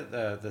that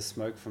the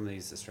smoke from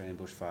these Australian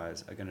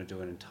bushfires are going to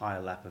do an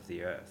entire lap of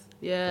the earth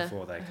Yeah.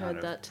 before they I kind heard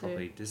of that too.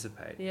 probably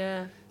dissipate.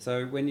 Yeah.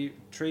 So when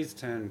trees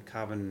turn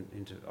carbon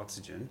into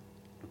oxygen,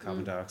 or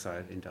carbon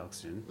dioxide into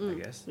oxygen,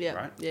 I guess, Yeah.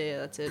 right? Yeah,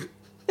 that's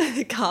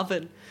it.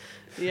 Carbon.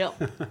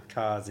 Yep.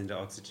 Cars into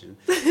oxygen.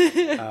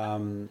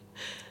 And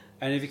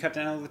if you cut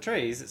down all the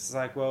trees, it's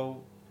like,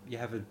 well, you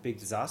have a big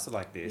disaster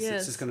like this, Yes.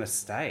 it's just going to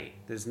stay.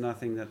 There's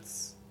nothing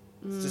that's...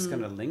 It's just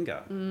going to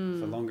linger for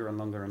longer and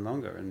longer and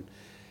longer. And,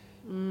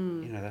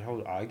 you know, that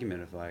whole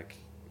argument of like,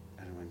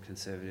 I don't know, when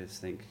conservatives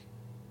think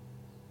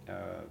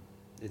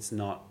it's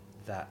not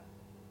that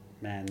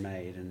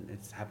man-made and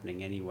it's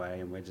happening anyway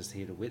and we're just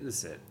here to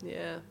witness it.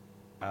 Yeah.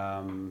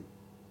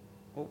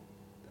 Well,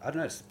 I don't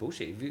know, it's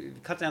bullshit. If you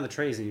cut down the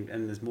trees and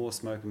there's more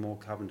smoke and more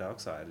carbon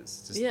dioxide,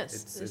 it's just, Yes.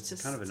 it's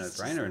just, kind of a it's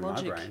no-brainer just in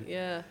logic. my brain.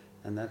 Yeah.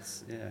 And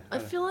that's, yeah. I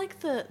feel like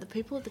the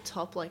people at the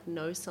top like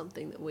know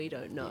something that we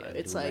don't know.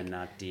 It's like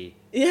Illuminati.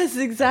 yes,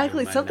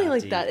 exactly, something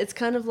like Illuminati. that. It's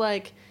kind of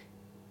like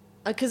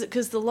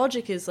because the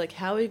logic is like,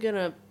 how are you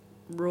gonna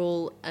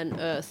rule an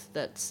Earth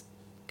that's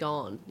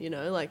gone? You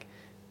know, like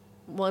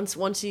once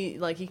you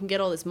like you can get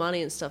all this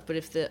money and stuff, but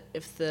if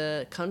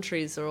the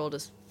countries are all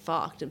just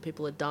fucked and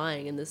people are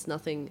dying and there's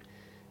nothing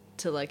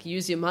to like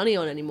use your money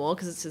on anymore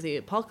because it's the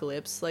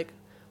apocalypse, like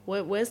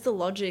where's the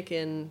logic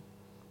in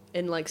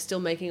like still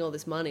making all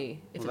this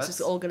money if Well, it's just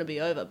that's- all going to be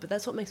over? But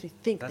that's what makes me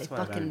think they That's why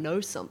I fucking don't- know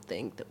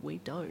something that we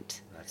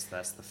don't.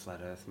 That's the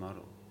flat Earth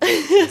model.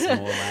 There's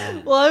more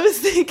land. Well, I was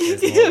thinking,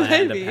 There's more yeah,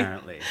 land, maybe.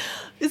 apparently.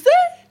 Is there?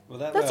 Well,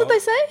 That's what they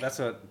say? That's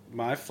what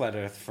my flat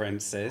Earth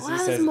friend says. Wow, He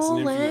there's says it's more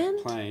an infinite land?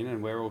 plane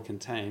and we're all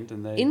contained.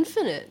 And they,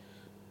 Infinite.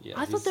 yeah,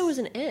 I thought there was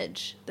an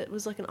edge that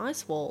was like an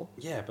ice wall.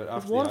 Yeah, but with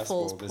after the ice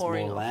waterfalls wall, there's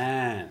pouring more off.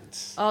 land.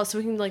 Oh, so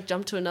we can like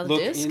jump to another Look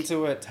disc?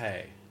 into it,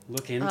 Tay.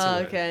 Look into Oh,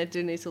 it. okay, I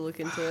do need to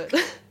look into it.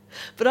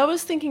 But I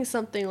was thinking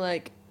something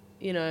like,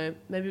 you know,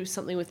 maybe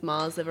something with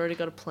Mars. They've already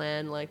got a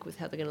plan, like, with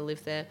how they're going to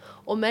live there.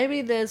 Or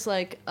maybe there's,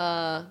 like,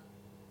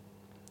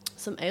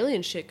 some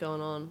alien shit going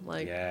on.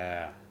 Like,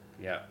 Yeah.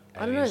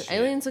 I don't know. shit.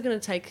 Aliens are going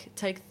to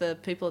take the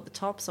people at the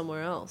top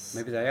somewhere else.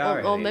 Maybe they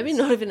are Or maybe aliens.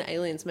 not even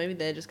aliens. Maybe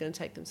they're just going to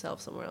take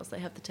themselves somewhere else. They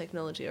have the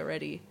technology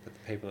already. But the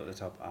people at the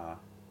top are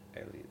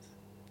aliens.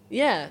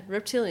 Yeah,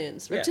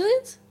 reptilians. Yeah.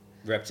 Reptilians?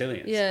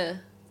 Reptilians. Yeah.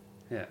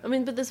 Yeah. I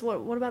mean, but there's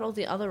what about all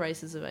the other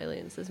races of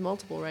aliens? There's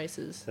multiple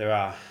races. There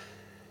are.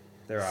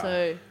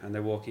 So- And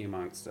they're walking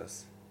amongst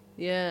us.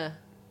 Yeah.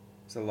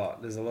 It's a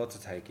lot. There's a lot to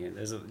take in.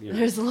 There's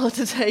a lot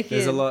to take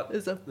There's in. a lot.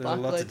 There's a There's a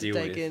lot fuckload to to deal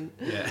take with. in.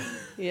 Yeah.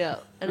 Yeah,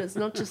 and it's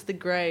not just the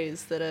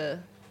greys that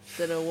are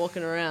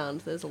walking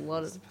around. There's a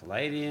lot of.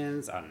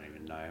 Palladians. I don't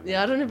even know.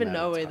 Yeah, I don't even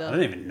know I either.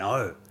 don't even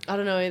know. I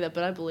don't know either,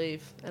 but I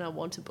believe, and I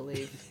want to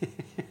believe.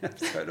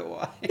 So do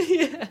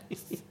I.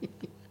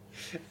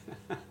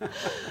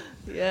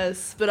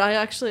 Yes, but I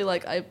actually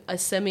like I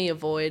semi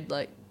avoid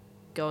like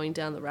going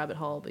down the rabbit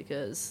hole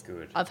because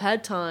Good. I've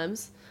had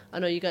times I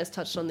know you guys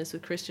touched on this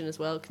with Christian as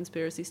well,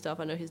 conspiracy stuff.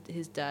 I know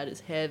his dad is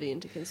heavy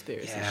into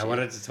conspiracy Yeah, shit. I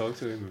wanted to talk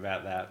to him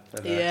about that,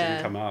 but that Yeah.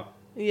 didn't come up.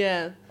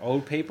 Yeah.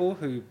 Old people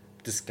who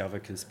discover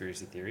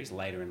conspiracy theories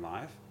later in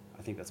life.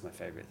 I think that's my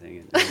favorite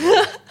thing.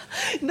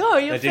 No,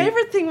 your They didn't-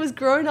 favorite thing was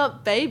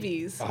grown-up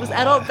babies. Was Oh.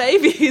 adult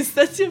babies.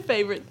 That's your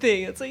favorite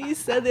thing. That's what you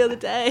said the other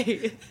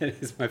day. That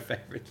is my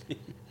favorite thing.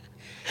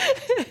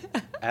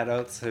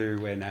 Adults who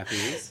wear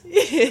nappies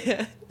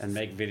Yeah. and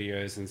make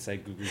videos and say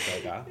goo goo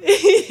gaga.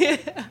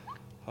 Yeah.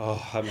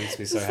 Oh, that makes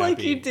me so Just happy.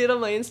 like you did on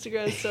my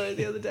Instagram story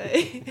the other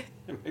day.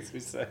 It makes me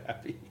so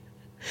happy.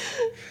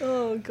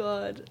 Oh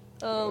god.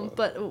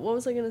 But what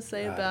was I gonna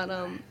say I about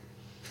don't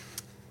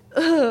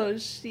Oh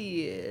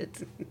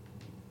shit.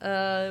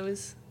 I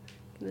was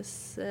gonna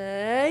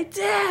say,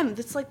 damn.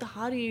 That's like the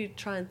harder you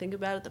try and think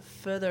about it, the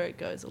further it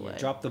goes away.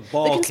 Drop the The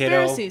ball, kiddo.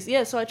 conspiracies,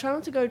 yeah. So I try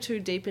not to go too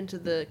deep into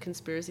the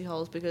conspiracy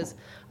holes because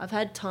I've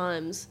had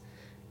times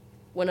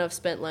when I've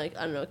spent like,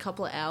 I don't know, a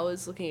couple of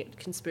hours looking at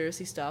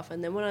conspiracy stuff,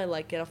 and then when I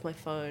like get off my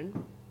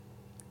phone,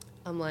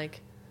 I'm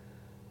like,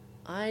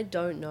 I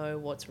don't know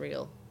what's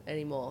real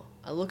anymore.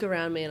 I look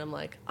around me and I'm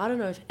like, I don't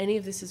know if any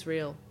of this is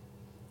real,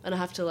 and I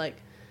have to like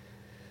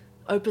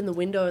open the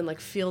window and like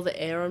feel the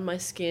air on my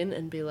skin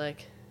and be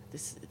like,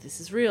 this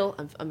is real.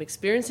 I'm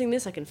experiencing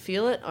this. I can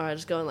feel it. Or I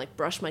just go and like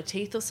brush my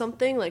teeth or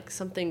something, like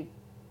something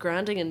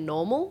grounding and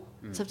normal.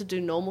 Just have to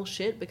do normal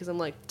shit because I'm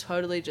like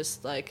totally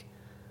just like,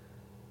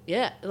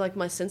 yeah, like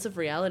my sense of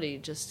reality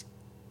just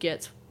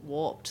gets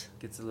warped.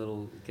 Gets a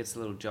little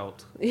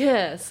jolt.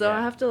 Yeah, so Yeah.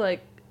 I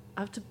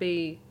have to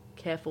be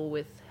careful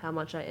with how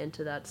much I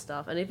enter that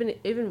stuff, and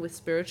even with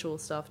spiritual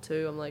stuff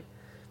too. I'm like,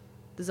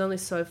 there's only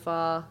so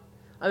far.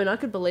 I mean, I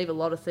could believe a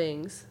lot of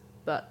things,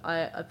 but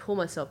I pull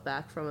myself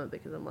back from it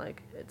because I'm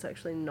like, it's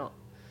actually not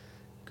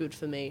good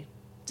for me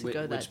to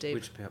go that deep.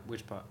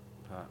 Which part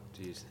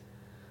do you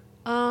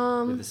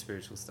Um, with the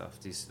spiritual stuff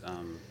do you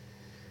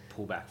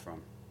pull back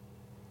from?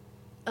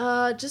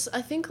 Just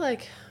I think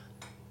like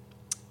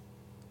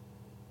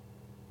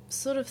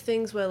sort of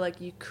things where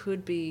like you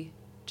could be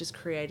just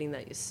creating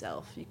that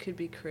yourself. You could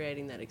be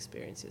creating that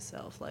experience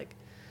yourself. Like,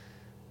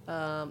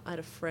 I had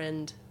a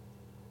friend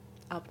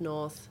up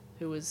north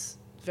who was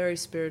very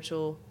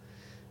spiritual,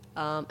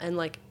 and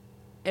like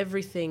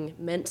everything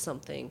meant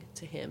something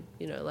to him.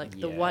 You know, like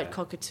the Yeah. white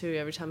cockatoo.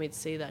 Every time he'd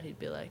see that, he'd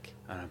be like,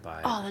 I don't buy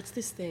it. "Oh, that's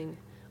this thing,"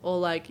 or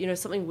like, you know,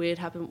 something weird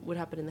would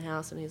happen in the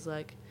house, and he's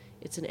like,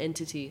 "It's an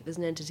entity. There's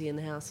an entity in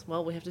the house.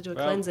 Well, we have to do a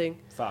Well, cleansing."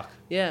 Fuck.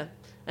 Yeah, and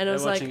it They're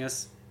was like, watching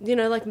us. you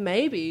know, like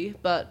maybe,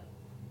 but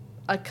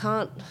I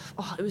can't.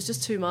 Oh, it was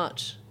just too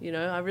much. You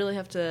know, I really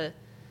have to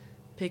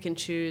pick and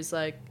choose.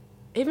 Like,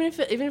 even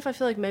if I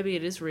feel like maybe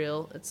it is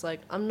real, it's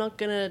like I'm not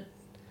gonna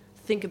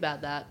think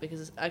about that because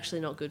it's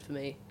actually not good for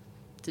me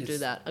to do It's-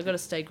 that. I got to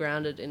stay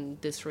grounded in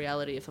this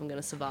reality if I'm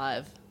gonna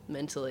survive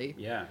mentally.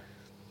 Yeah,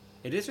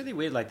 it is really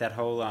weird. Like that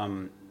whole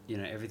you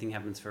know, everything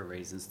happens for a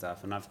reason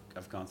stuff, and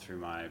I've gone through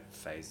my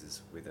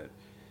phases with it.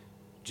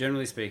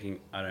 Generally speaking,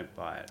 I don't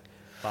buy it.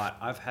 But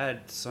I've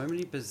had so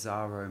many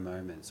bizarro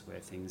moments where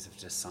things have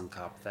just sunk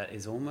up that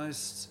is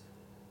almost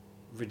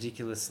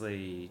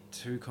ridiculously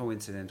too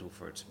coincidental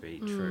for it to be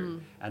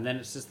true. And then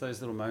it's just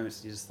those little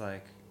moments, you're just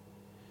like,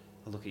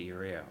 I'll look at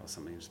your ear or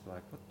something, just be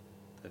like,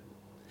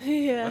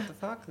 Yeah. what the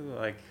fuck?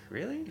 Like,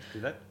 really?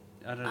 Did that?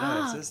 I don't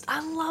know. It's just I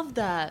love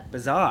that.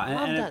 bizarre.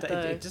 love And that, it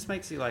though. just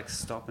makes you like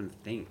stop and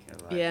think.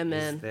 Like, Yeah,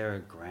 man. Is there a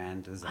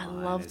grand design? I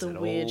love Is the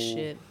it weird all-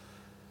 shit.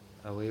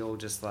 Are we all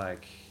just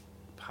like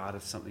part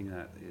of something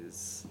that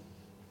is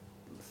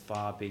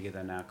far bigger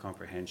than our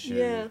comprehension?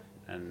 Yeah.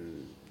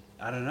 And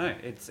I don't know.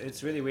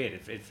 It's really weird.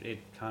 It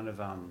kind of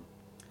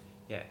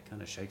yeah, it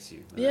kind of shakes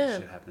you when Yeah.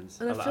 that shit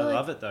happens. And I I feel like-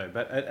 love it though,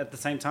 but at the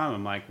same time,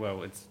 I'm like,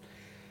 well, it's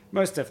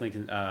most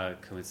definitely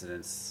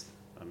coincidence.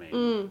 I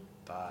mean,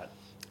 but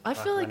I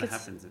fuck, feel when like it it's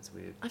happens, it's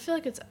weird. I feel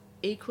like it's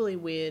equally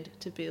weird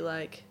to be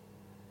like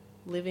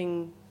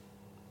living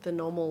the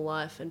normal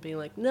life and being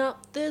like, no,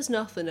 there's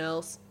nothing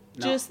else.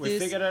 No, Just we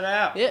this. figured it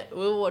out. Yeah,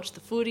 we'll watch the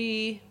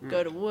footy,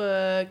 go to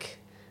work,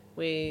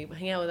 we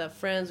hang out with our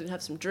friends, we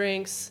have some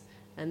drinks,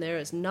 and there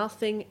is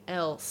nothing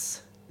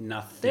else.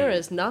 Nothing. There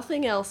is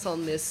nothing else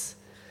on this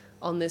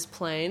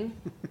plane.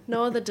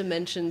 No other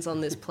dimensions on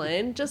this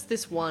plane. Just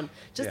this one.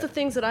 Just Yeah. the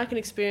things that I can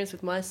experience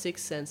with my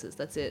 6 senses.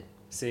 That's it.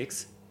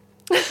 6.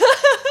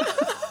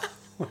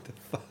 What the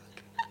fuck?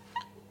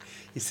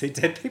 You see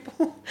dead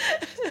people?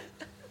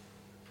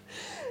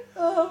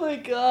 Oh my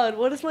god,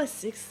 what is my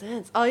 6th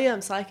sense? Oh yeah,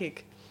 I'm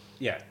psychic.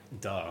 Yeah,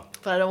 duh.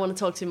 But I don't want to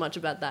talk too much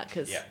about that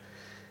because Yeah.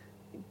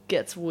 it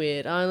gets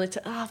weird. I only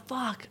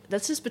fuck.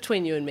 That's just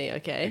between you and me,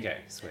 okay? Okay,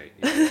 sweet.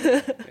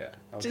 Yeah.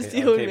 Yeah. Just I'll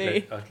you and keep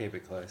me. I'll keep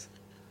it close.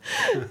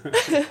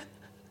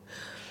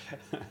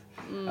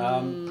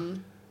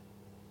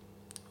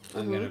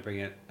 I'm gonna bring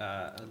it.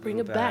 Bring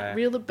it back,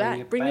 reel it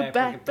back, bring it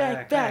back,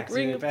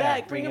 bring it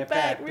back,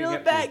 reel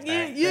it back,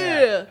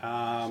 yeah.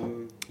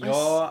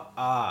 Your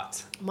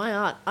art. My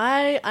art.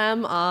 I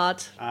am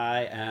art.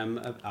 I am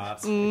an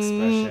arts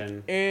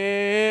expression.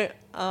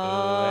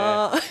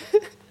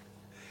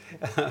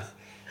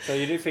 So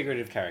you do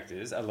figurative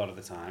characters a lot of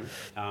the time.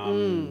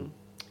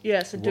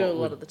 Yes, I do What a lot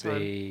would of the time.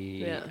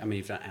 be- Yeah. I mean,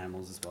 you've done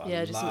animals as well.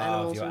 Yeah, I just some love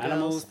animals your and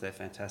animals. girls. They're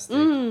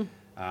fantastic.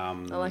 I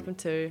like them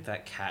too.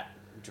 That cat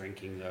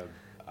drinking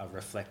a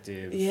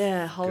reflective.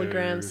 Yeah,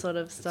 hologram goo. sort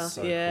of It's stuff.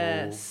 so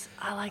yes,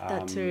 I like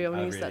that too. I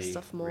want to use that really,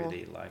 stuff more.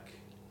 Really like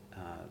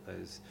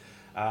those.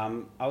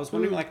 I was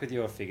wondering, like with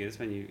your figures,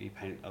 when you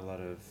paint a lot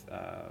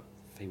of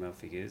female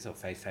figures or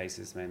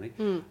faces mainly.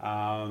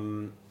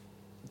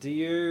 Do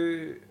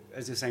you,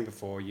 as you were saying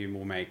before, you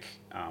more make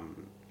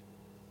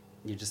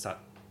you just start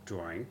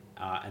drawing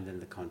and then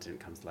the content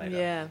comes later.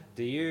 Yeah.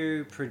 Do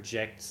you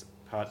project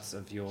parts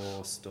of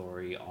your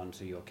story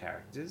onto your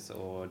characters,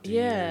 or do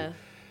Yeah.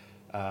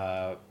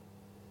 you?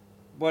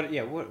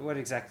 What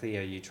exactly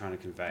are you trying to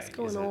convey? What's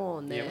going Is it-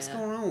 on there? Yeah, what's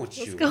going on with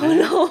you? What's going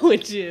man? on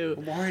with you?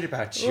 I'm worried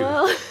about you.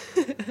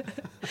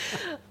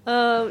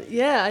 Well,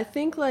 yeah, I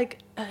think like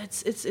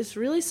it's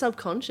really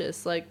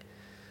subconscious. Like,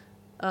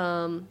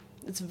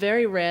 it's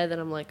very rare that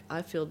I'm like,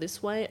 I feel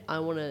this way. I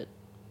want to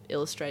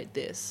illustrate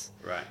this.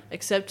 Right.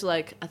 Except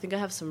like, I think I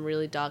have some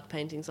really dark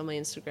paintings on my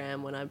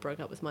Instagram. When I broke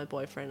up with my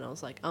boyfriend, I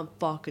was like, I'm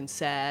fucking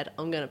sad.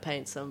 I'm gonna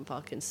paint some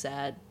fucking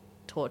sad,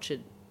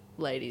 tortured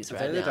ladies Are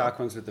right they now. the dark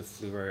ones with the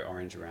fluoro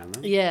orange around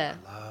them? Yeah.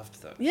 I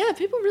loved those. Yeah,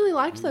 people really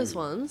liked those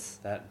ones.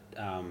 That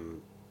I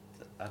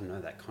don't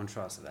know, that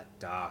contrast of that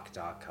dark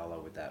color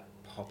with that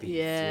poppy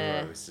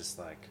Yeah. fluoro is just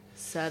like,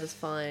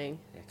 Satisfying.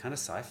 yeah, kind of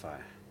sci-fi.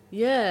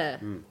 Yeah.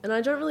 And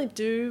I don't really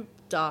do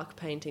dark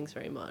paintings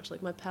very much.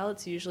 Like, my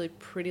palette's usually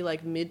pretty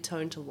like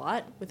mid-tone to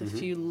light with a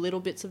few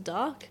little bits of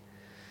dark.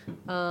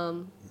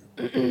 So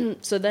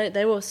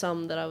they were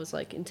some that I was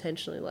like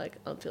intentionally like,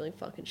 I'm feeling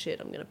fucking shit,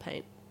 I'm gonna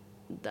paint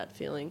that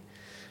feeling.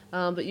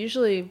 But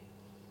usually,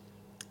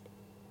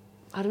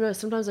 I don't know,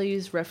 sometimes I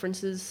use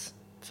references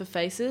for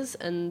faces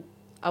and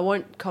I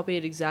won't copy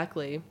it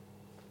exactly.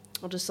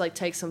 I'll just like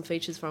take some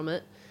features from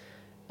it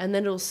and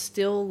then it'll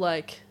still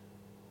like,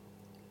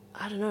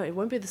 I don't know, it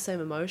won't be the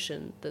same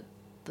emotion that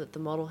the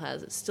model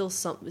has. It's still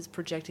is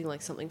projecting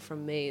like something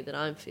from me that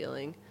I'm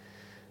feeling.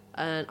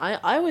 And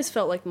I always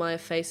felt like my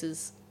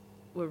faces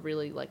were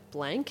really like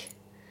blank,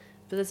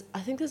 but I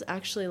think there's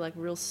actually like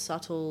real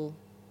subtle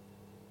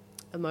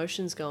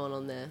emotions going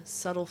on there,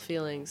 subtle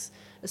feelings,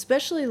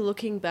 especially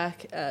looking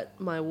back at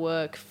my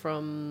work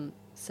from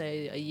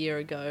say a year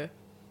ago.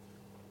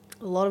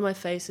 A lot of my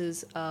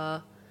faces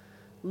are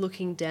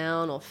looking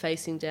down or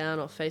facing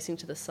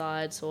to the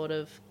side sort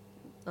of,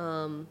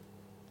 and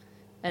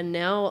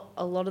now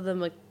a lot of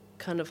them are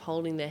kind of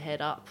holding their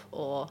head up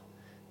or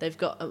they've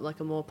got like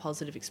a more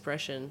positive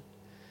expression.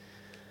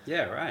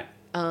 Yeah, right.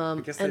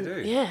 I guess they do.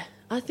 Yeah,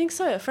 I think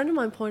so. A friend of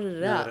mine pointed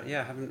it out.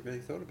 Yeah, I haven't really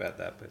thought about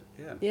that, but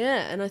yeah.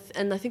 Yeah,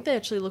 and I think they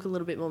actually look a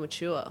little bit more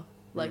mature.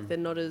 Like they're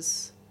not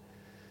as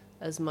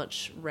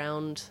much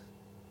round,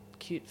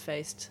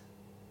 cute-faced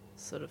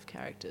sort of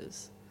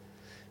characters.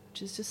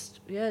 Which is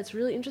just, yeah, it's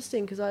really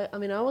interesting because I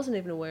mean, I wasn't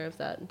even aware of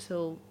that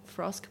until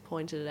Frosk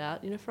pointed it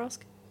out. You know Frosk?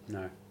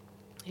 No.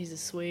 He's a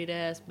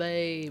sweet-ass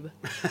babe.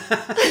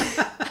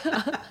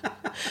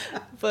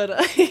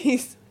 But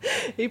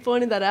he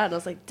pointed that out and I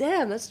was like,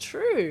 damn, that's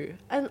true.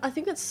 And I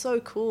think that's so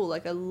cool.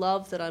 Like, I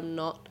love that I'm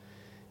not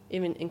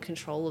even in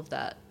control of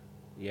that.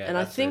 Yeah, And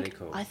that's really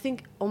cool. I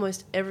think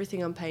almost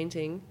everything I'm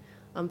painting,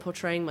 I'm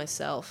portraying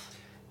myself.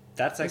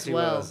 That's actually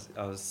well. what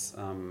I was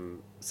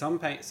some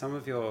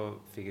of your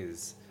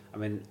figures, I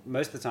mean,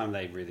 most of the time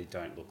they really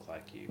don't look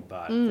like you,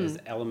 but there's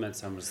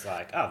elements I'm just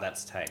like, oh,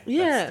 that's Taylor.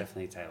 Yeah. That's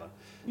definitely Taylor.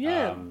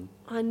 Yeah,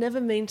 I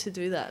never mean to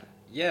do that.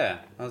 Yeah,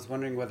 I was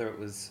wondering whether it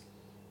was,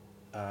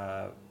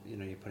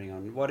 you're putting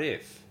on what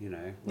if,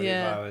 what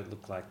Yeah. if I would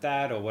look like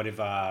that, or what if,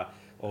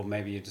 or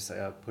maybe you're just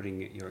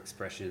putting your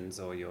expressions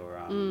or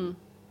your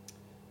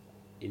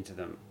into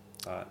them.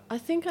 But I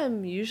think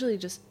I'm usually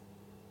just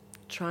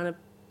I'm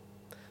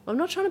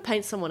not trying to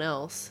paint someone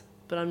else,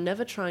 but I'm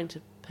never trying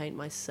to paint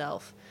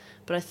myself.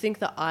 But I think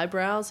the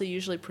eyebrows are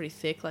usually pretty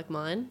thick like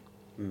mine,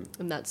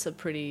 and that's a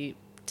pretty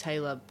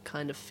Taylor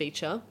kind of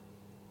feature.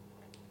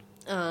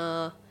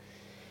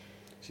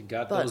 she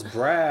got those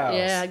brows.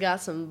 Yeah, I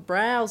got some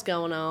brows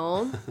going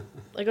on.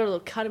 I got a little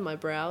cut in my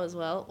brow as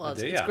well. Well,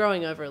 do it's ya?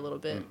 growing over a little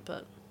bit,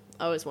 but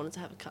I always wanted to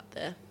have a cut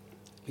there.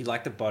 You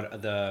like I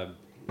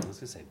was going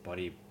to say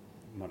body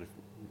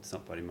it's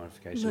not body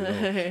modification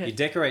at all. You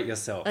decorate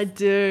yourself. I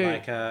do.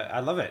 Like, I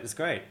love it. It's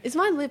great. Is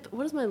my lip?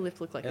 What does my lip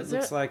look like? It Is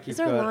looks there, like you've is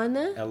there got a line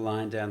there? a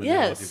line down the Yes.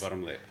 middle of your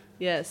bottom lip.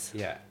 Yes.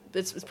 Yeah.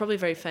 It's probably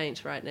very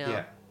faint right now.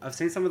 Yeah. I've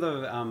seen some of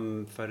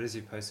the photos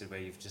you posted where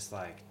you've just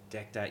like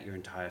decked out your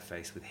entire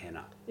face with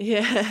henna.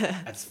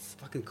 Yeah. That's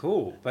fucking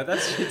cool. But that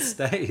shit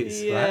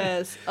stays, right?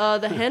 Yes.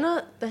 The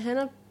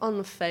henna on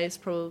the face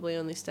probably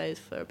only stays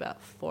for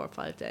about 4 or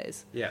 5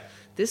 days. Yeah.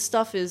 This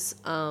stuff is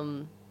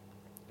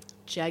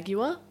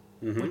Jaguar,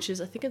 which is,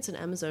 I think it's an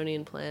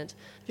Amazonian plant.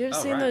 Have you ever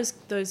seen right.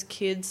 those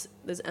kids,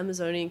 those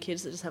Amazonian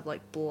kids that just have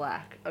like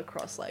black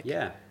across like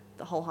Yeah.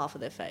 the whole half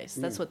of their face?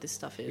 That's what this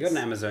stuff is. You got an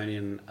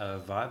Amazonian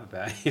vibe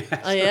about you,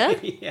 actually. Oh, yeah?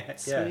 Yeah.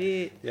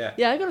 Sweet. Yeah.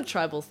 Yeah, I got a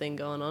tribal thing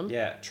going on.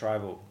 Yeah,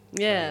 tribal.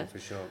 Yeah. for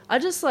sure. I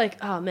just like,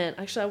 oh man,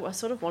 actually I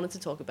sort of wanted to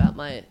talk about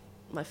my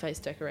face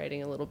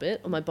decorating a little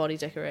bit, or my body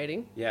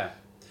decorating. Yeah,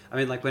 I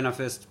mean, like when I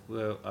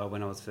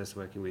was first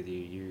working with you,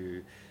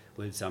 you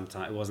would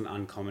sometimes, it wasn't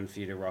uncommon for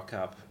you to rock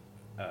up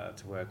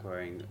to work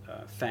wearing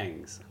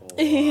fangs or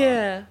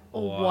Yeah.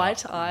 Or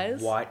white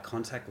eyes. white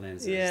contact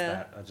lenses Yeah.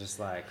 that are just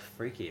like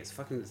freaky. It's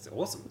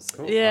awesome. It's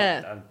cool.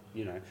 Yeah.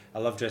 I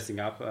love dressing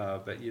up,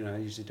 but I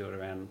usually do it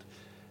around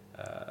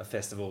a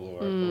festival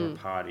or a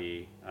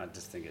party. I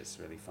just think it's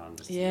really fun.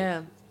 Just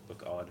to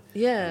look odd.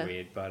 Yeah. And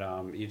weird,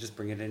 but you just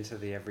bring it into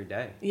the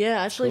everyday.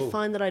 Yeah, I actually Cool.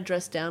 find that I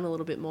dress down a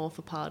little bit more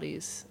for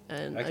parties,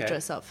 and I Okay.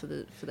 dress up for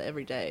the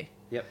everyday.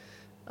 Yep.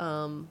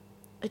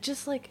 It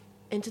just like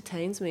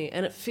entertains me,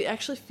 and it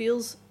actually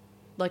feels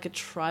like a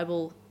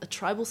tribal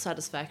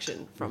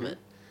satisfaction from it.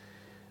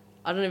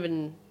 I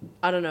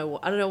don't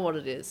know what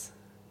it is,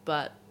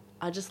 but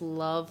I just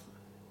love,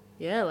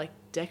 like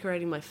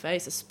decorating my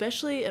face,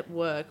 especially at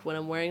work when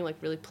I'm wearing like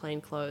really plain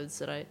clothes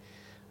that I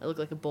look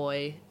like a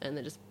boy and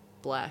they're just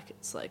black.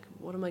 It's like,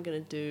 what am I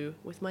gonna do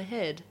with my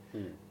head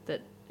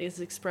that is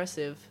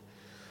expressive?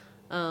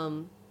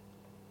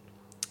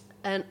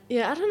 And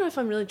yeah, I don't know if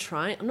I'm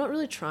not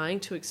really trying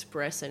to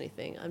express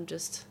anything. I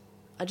just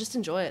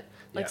enjoy it.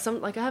 Like Yeah.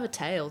 I have a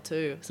tail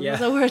too. Sometimes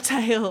Yeah. I wear a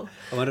tail.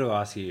 I wanted to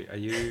ask you, are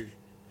you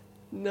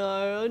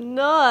No, I'm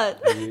not.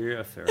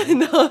 a furry?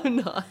 No, I'm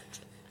not.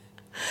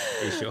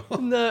 Are you sure?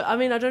 No, I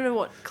mean, I don't know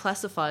what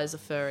classifies a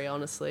furry,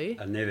 honestly.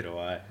 Neither do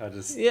I. I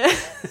just... Yeah,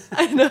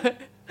 I know.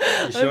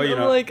 You sure you're I'm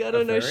not like, I a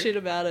don't know furry? shit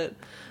about it.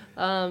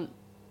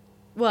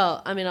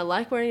 Well, I mean, I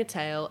like wearing a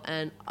tail,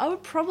 and I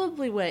would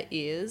probably wear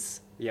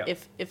ears Yep.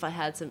 if I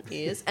had some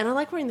ears. And I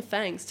like wearing the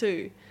fangs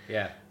too.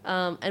 Yeah.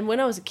 And when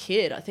I was a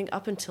kid, I think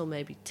up until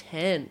maybe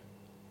 10,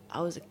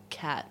 I was a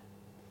cat.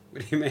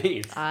 What do you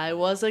mean? I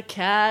was a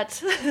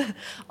cat.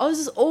 I was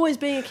just always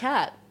being a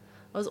cat.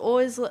 I was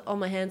always on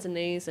my hands and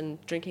knees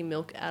and drinking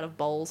milk out of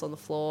bowls on the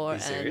floor Are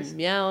you serious? and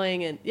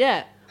meowing, and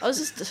I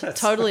was just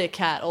totally a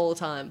cat all the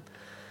time.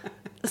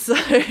 So,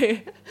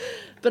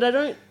 but I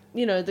don't,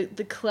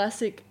 the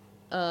classic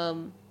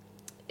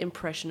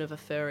impression of a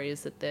furry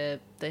is that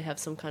they have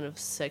some kind of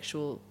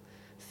sexual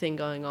thing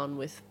going on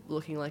with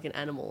looking like an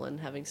animal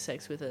and having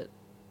sex with it,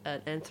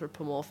 an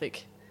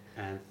anthropomorphic.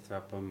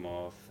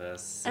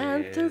 Anthropomorphosis.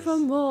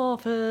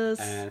 Anthropomorphous.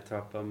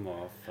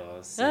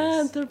 Anthropomorphosis.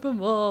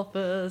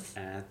 Anthropomorphous.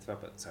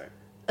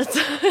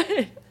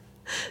 Sorry.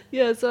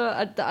 Yeah, so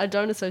I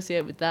don't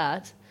associate with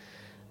that.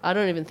 I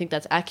don't even think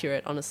that's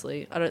accurate,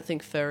 honestly. I don't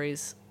think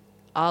furries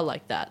are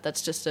like that.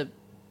 That's just a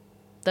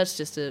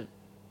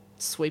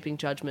sweeping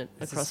judgment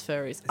across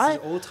furries. This is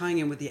all tying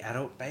in with the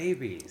adult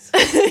babies.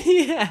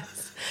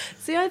 Yes.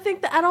 See, I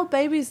think the adult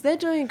babies, they're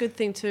doing a good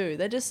thing too.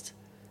 They're just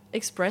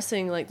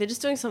expressing, like, they're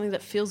just doing something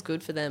that feels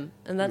good for them.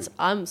 And that's,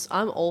 I'm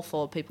all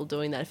for people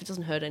doing that if it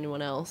doesn't hurt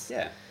anyone else.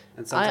 Yeah.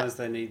 And sometimes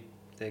they need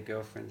their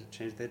girlfriend to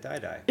change their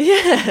dye.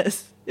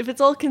 Yes. If it's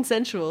all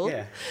consensual,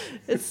 Yeah.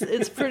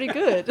 it's pretty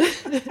good.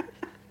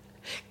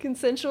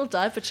 Consensual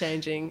diaper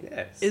changing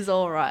is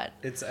all right.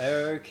 It's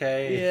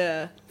okay.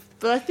 Yeah.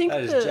 But I think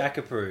That is Jack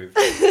approved.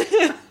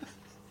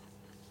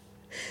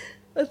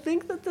 I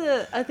think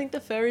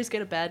the furries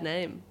get a bad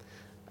name.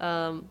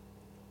 For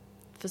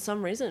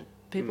some reason.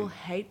 People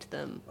hate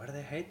them. Why do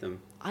they hate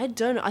them? I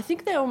don't know. I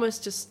think they're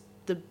almost just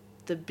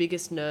the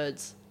biggest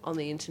nerds on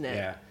the internet.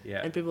 Yeah,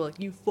 yeah. And people are like,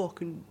 you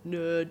fucking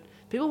nerd.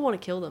 People want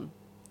to kill them.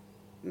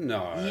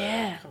 No.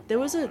 Yeah. come There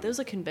was on.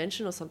 a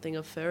convention or something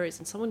of furries,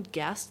 and someone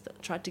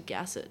tried to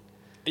gas it.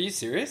 Are you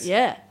serious?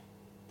 Yeah.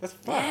 That's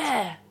fucked.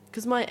 Yeah.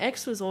 Because my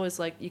ex was always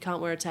like, you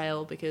can't wear a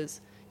tail because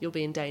you'll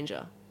be in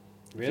danger.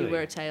 Really? If you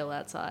wear a tail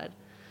outside.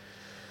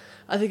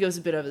 I think it was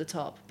a bit over the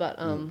top, but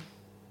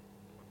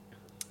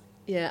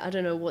yeah, I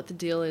don't know what the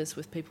deal is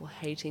with people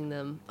hating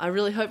them. I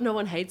really hope no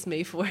one hates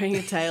me for wearing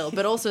a tail,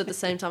 but also at the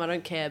same time I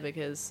don't care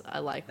because I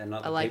like They're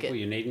not I the like people it.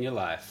 you need in your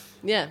life.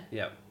 Yeah,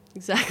 Yep.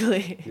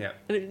 exactly. Yep.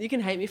 And you can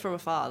hate me from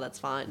afar, that's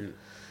fine. Do you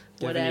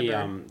Whatever. do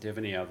you have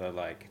any other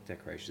like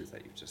decorations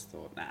that you've just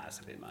thought, nah, that's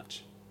a bit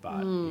much,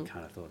 but you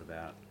kind of thought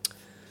about?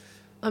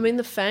 I mean,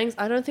 the fangs,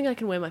 I don't think I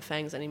can wear my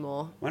fangs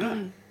anymore. Why not?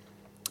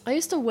 I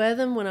used to wear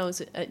them when I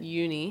was at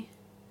uni,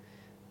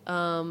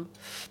 and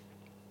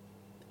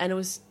it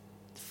was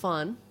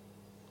fun,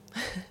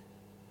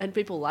 and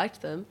people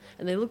liked them,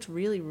 and they looked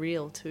really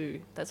real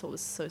too. That's what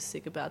was so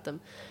sick about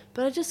them.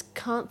 But I just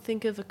can't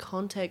think of a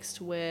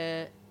context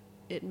where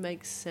it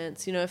makes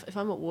sense. You know, if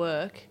I'm at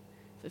work,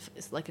 if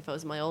I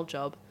was at my old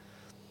job,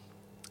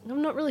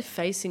 I'm not really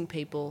facing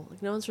people.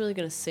 Like, no one's really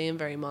going to see them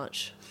very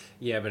much.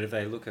 Yeah, but if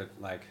they look at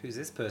like, who's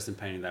this person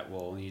painting that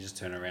wall, and you just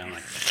turn around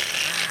like,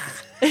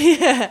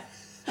 Yeah.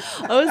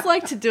 I always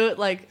like to do it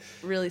like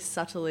really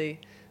subtly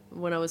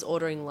when I was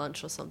ordering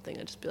lunch or something.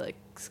 I'd just be like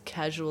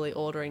casually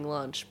ordering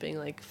lunch, being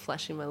like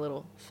flashing my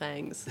little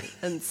fangs.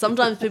 And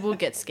sometimes people would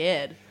get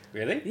scared.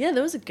 really? Yeah,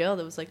 there was a girl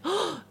that was like,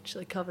 oh, she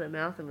like covered her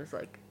mouth and was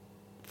like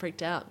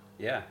freaked out.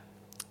 Yeah.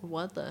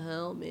 What the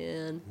hell,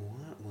 man?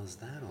 What was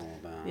that all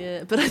about?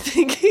 Yeah, but I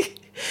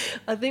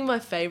think my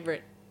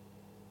favorite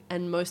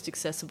and most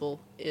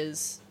accessible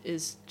is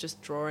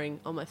just drawing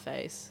on my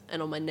face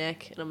and on my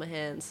neck and on my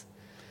hands.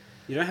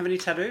 You don't have any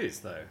tattoos,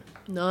 though.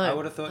 No, I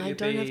would have thought I you'd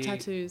don't be have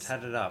tattoos.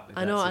 tatted up. If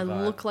I know, that's I your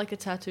vibe. look like a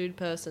tattooed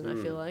person,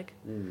 I feel like.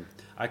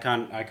 I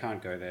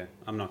can't go there.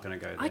 I'm not going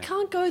to go there. I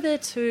can't go there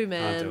too,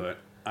 man. Can't do it.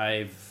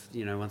 I've,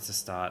 once to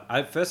start...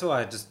 first of all,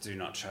 I just do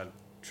not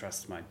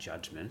trust my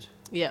judgment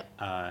Yeah.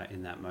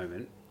 in that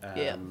moment.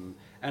 Yeah.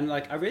 And,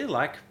 I really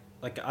like...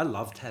 I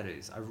love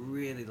tattoos. I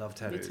really love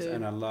tattoos. too.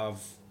 And I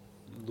love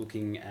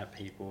looking at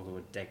people who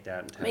are decked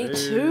out in Me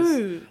tattoos.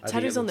 too. I think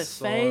Tattoos it on their looks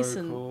so face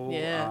and cool.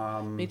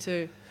 yeah, me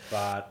too.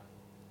 But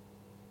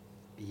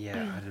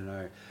yeah, I don't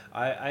know.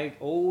 I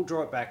all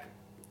draw it back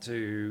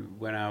to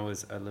when I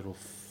was a little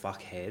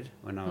fuckhead.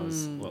 When I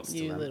was still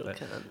you am, little but,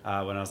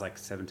 cunt. when I was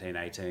 17,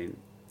 18.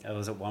 It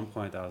was at one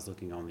point that I was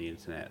looking on the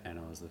internet and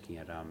I was looking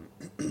at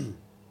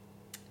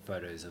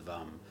photos of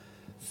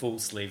full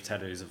sleeve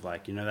tattoos of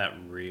that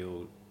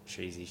real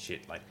cheesy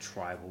shit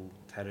tribal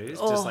tattoos,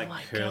 Oh just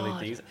my curly God.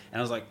 things. And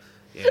I was like,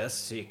 yeah, that's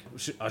sick.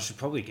 I should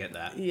probably get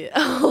that. Yeah.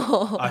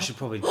 I should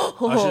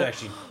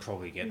actually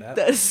probably get that.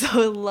 That's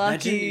so Imagine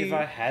lucky. if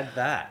I had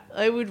that.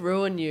 I would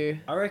ruin you.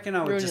 I reckon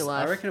I would Ruin your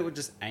life. I reckon it would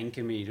just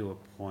anchor me to a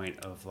point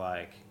of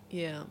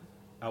Yeah.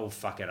 oh well,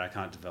 fuck it, I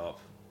can't develop.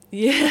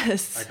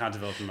 Yes. I can't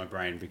develop in my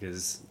brain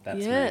because that's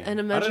Yeah, me. and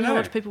I imagine don't how know.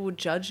 much people would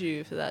judge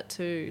you for that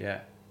too. Yeah.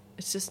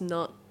 It's just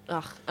not.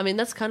 Ugh. I mean,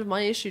 that's kind of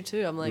my issue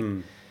too. I'm like,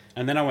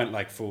 And then I went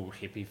full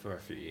hippie for a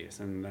few years,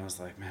 and I was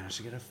like, man, I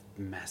should get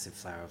a massive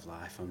flower of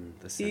life on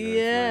the center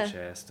Yeah. of my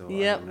chest, or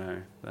Yep. I don't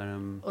know.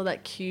 But, or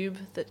that cube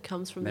that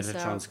comes from the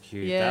Metatron's south.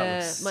 cube. Yeah, that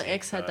looks my sick,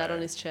 ex had that though.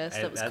 on his chest.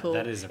 And That was cool.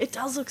 That is It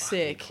does look fucking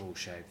sick. Cool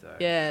shape though.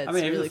 Yeah, I it's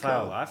mean, even really the flower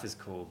cool. of life is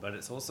cool, but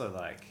it's also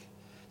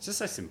it's just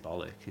so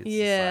symbolic. It's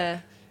Yeah.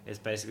 Just it's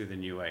basically the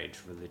new age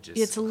religious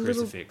Yeah, it's a little-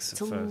 crucifix.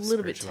 it's a for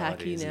little bit spirituality,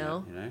 tacky isn't it?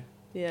 now. You know.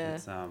 Yeah.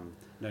 It's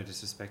no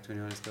disrespect to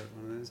anyone who's got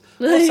one of those.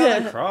 Or a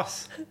Southern Yeah.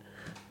 Cross.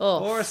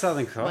 Oh, Or a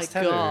Southern Cross my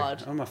tattoo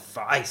God. on my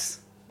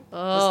face.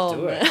 oh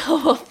do it. man.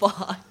 Oh,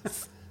 fuck.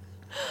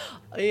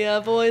 Yeah,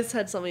 I've always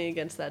had something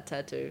against that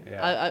tattoo.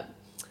 Yeah.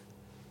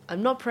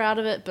 I'm not proud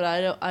of it, but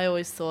I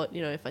always thought,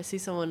 if I see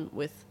someone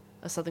with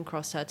a Southern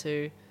Cross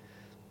tattoo,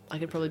 I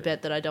could probably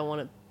bet that I don't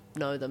want to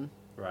know them.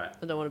 Right.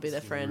 I don't want to be their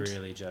It's friend.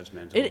 Really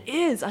judgmental. It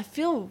is. I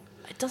feel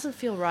it doesn't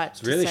feel right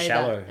It's to really say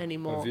shallow that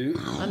anymore. of you.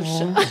 I'm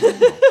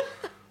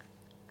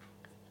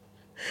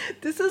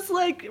This is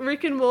like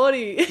Rick and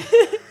Morty.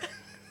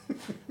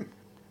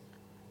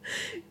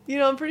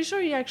 I'm pretty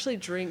sure he actually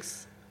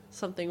drinks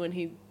something when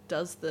he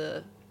does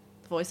the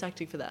voice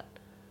acting for that.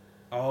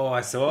 Oh,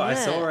 I saw I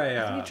think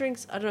a he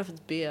drinks. I don't know if it's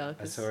beer.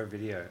 I saw a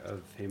video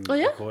of him Oh,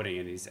 yeah? recording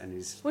and he's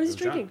What is was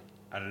he drinking? drunk.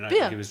 I don't know.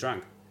 Beer? He was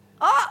drunk.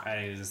 Ah!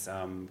 And he was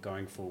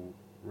going full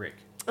Rick.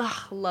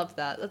 Ah, love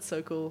that. That's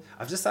so cool.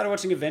 I've just started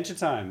watching Adventure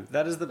Time.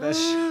 That is the best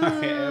show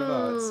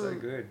ever. It's so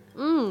good.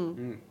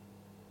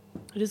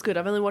 It is good.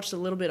 I've only watched a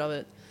little bit of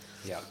it.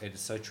 Yeah, it's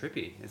so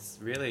trippy. It's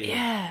really,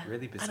 Yeah.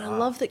 really bizarre. And I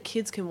love that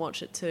kids can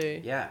watch it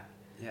too. Yeah,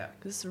 yeah,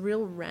 Because it's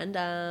real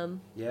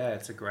random. yeah.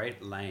 It's a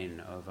great lane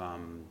of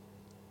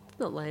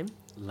Not lame.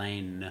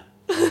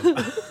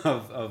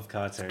 of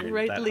cartoon. That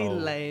Greatly whole-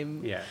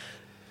 lame. Yeah,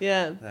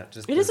 Yeah. that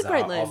just It is a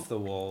great bizarre, lane. off the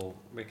wall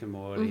Rick and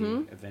Morty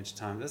Adventure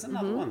Time. There's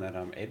another one that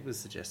Ed was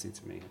suggesting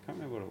to me. I can't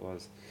remember what it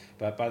was,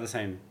 but by the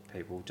same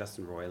people.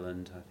 Justin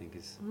Roiland, I think,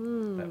 is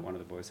that one of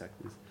the voice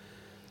actors.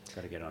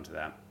 Got to get onto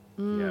that.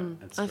 Yeah,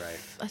 it's great.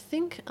 I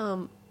think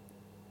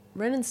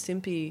Ren and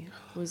Stimpy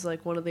was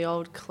like one of the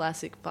old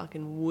classic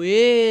fucking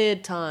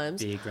weird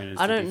times. Big Ren and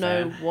I don't Stimpy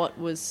know fan. what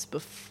was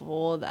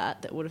before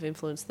that would have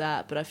influenced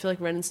that, but I feel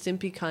like Ren and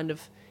Stimpy kind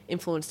of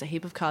influenced a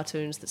heap of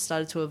cartoons that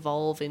started to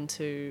evolve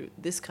into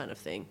this kind of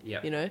thing.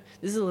 Yep. This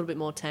is a little bit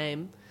more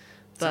tame,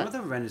 Some but of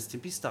the Ren and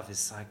Stimpy stuff is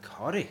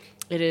psychotic.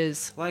 it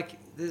is. Like,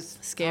 there's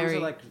Scary.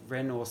 times where,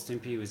 Ren or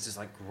Stimpy was just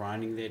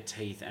grinding their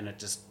teeth, and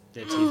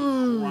their teeth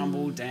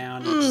crumble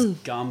down, and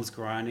just gums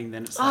grinding.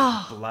 Then it's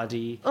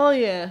bloody, Oh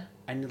yeah.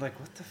 and you're like,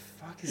 "What the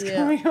fuck is Yeah.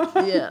 going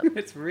on?" Yeah.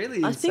 It's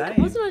really I insane. think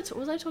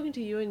was I talking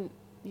to you and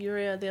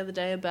Yuria the other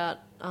day about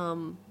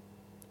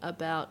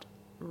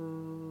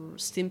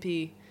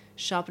Stimpy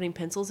sharpening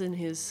pencils in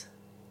his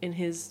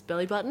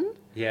belly button,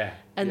 Yeah.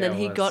 and yeah, then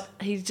it was.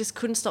 he just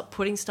couldn't stop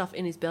putting stuff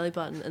in his belly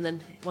button, and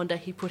then one day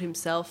he put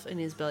himself in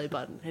his belly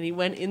button, and he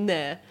went in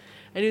there,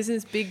 and he was in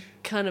this big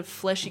kind of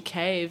fleshy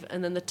cave,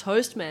 and then the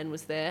Toast Man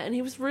was there, and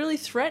he was really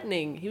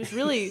threatening. He was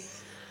really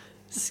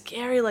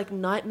scary, like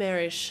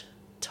nightmarish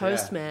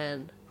Toast Yeah.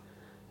 Man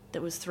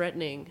that was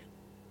threatening.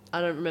 I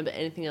don't remember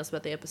anything else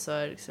about the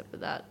episode except for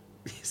that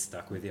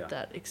stuck with you.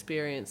 that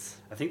experience.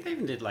 I think they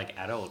even did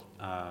adult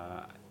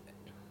Ren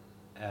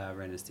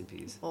and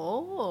Stimpy's.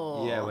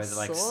 Oh, Yeah, where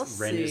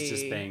Ren is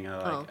just saucy. being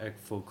Oh. a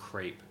full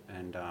creep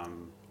and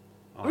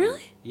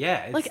Really?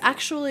 Yeah, it's, Like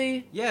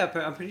actually. yeah,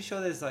 but I'm pretty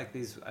sure there's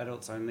these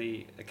adults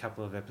only a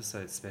couple of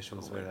episodes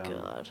specials Oh where my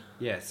god.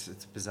 yeah, it's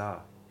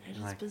bizarre. It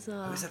And, is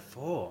bizarre. Who's that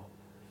for?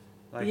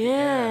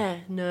 Yeah,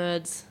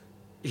 nerds.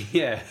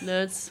 Yeah.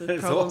 Nerds with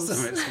It's problems.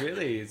 awesome. It's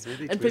really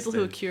And people who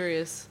are twisted.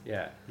 curious.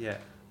 Yeah, yeah.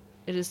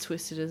 It is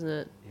twisted, isn't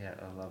it? Yeah,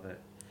 I love it.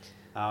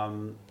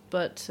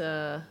 But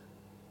You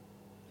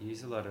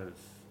use a lot of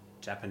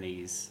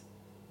Japanese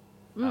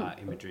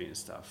imagery and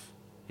stuff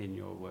in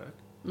your work.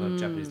 A lot of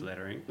Japanese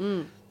lettering.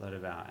 A lot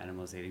of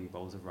animals eating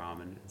bowls of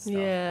ramen and stuff. I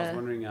Yeah. was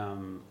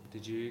wondering,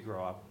 did you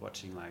grow up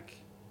watching like,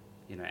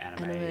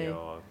 anime.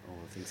 Or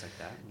things like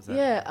that? Was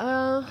that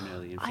an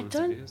early I influence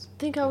don't of yours?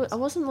 think I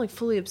wasn't like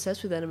fully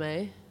obsessed with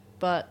anime,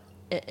 but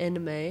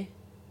enemas,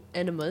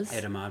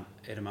 Edamame.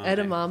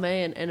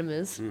 edamame and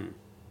enemas. An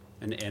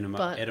enema.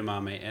 But-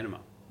 Edamame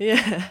enema.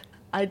 Yeah,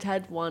 I'd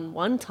had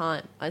one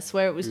time. I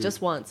swear it was just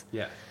once.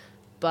 Yeah.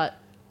 But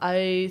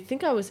I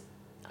think I was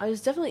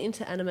definitely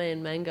into anime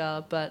and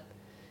manga, but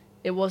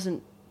it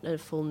wasn't a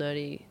full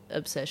nerdy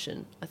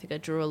obsession. I think I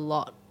drew a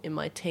lot in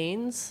my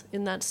teens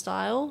in that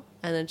style,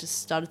 and then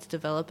just started to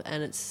develop,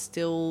 and it's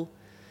still...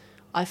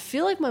 I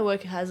feel like my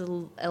work has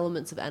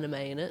elements of anime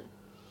in it.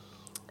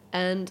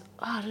 And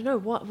I don't know,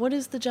 what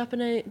is the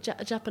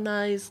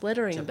Japanese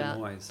lettering about?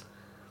 Japanese.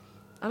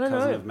 I don't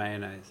Cousin know. of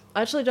mayonnaise.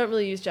 I actually don't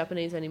really use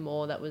Japanese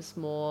anymore. That was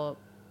more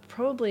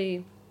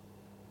probably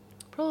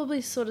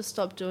sort of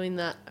stopped doing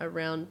that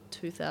around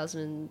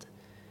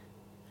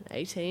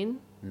 2018.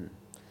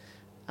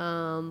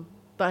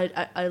 But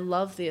I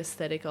love the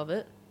aesthetic of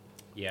it,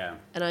 Yeah.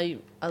 and I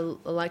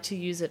like to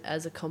use it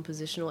as a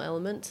compositional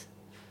element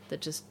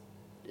that just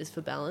is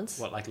for balance.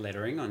 What, like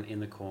lettering in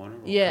the corner? Or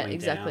Yeah, coming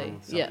exactly. down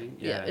or Yeah, something?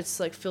 yeah. It's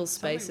like fills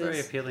something spaces. very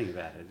appealing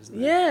about it, isn't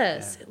it?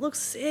 Yes, Yeah. it looks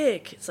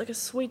sick. It's like a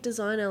sweet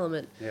design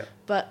element. Yeah.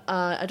 But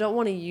I don't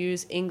want to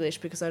use English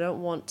because I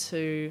don't want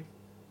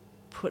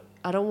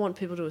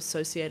people to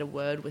associate a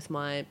word with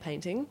my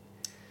painting,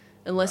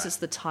 unless Right. it's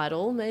the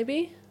title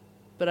maybe.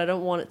 But I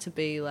don't want it to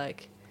be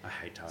like I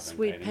hate typing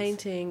sweet paintings.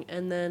 painting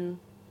and then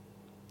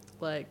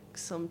like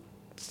some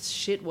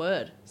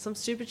stupid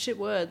shit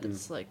word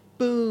that's like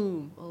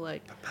boom, or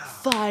like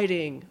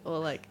fighting, or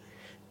like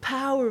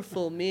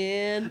powerful,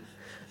 man.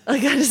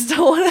 Like I just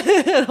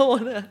don't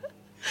want to.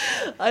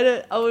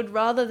 I would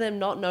rather them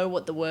not know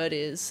what the word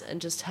is and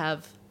just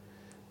have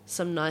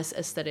some nice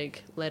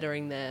aesthetic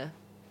lettering there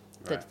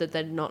Right. that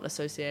they're not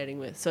associating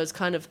with. So it's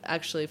kind of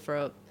actually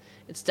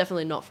it's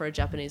definitely not for a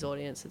Japanese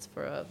audience. It's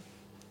for a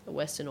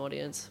Western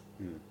audience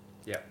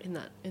Yeah. in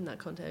that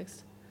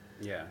context.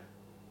 Yeah.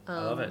 I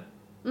love it.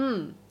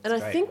 And It's I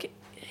great. think,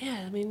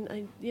 I mean,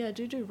 I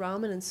do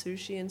ramen and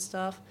sushi and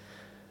stuff.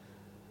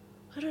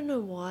 I don't know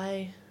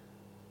why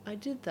I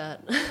did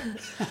that.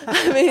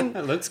 I mean,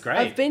 It looks great.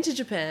 I've been to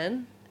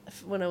Japan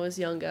when I was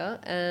younger,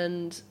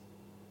 and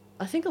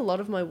I think a lot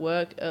of my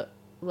work,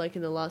 like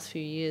in the last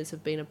few years,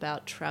 have been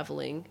about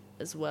traveling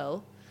as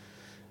well.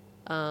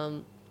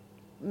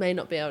 May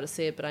not be able to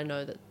see it, but I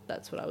know that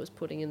that's what I was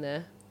putting in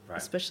there, Right.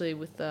 especially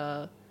with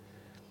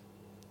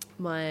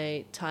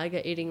my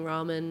tiger eating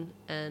ramen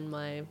and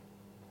my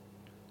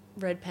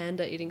red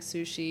panda eating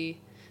sushi.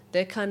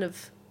 They're kind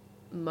of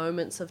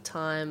moments of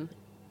time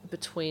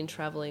between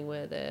traveling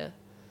where they're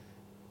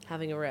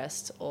having a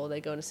rest or they're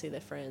going to see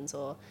their friends,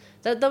 or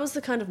that was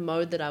the kind of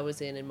mode that I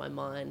was in my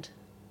mind.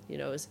 You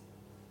know,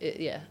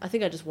 I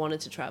think I just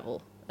wanted to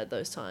travel at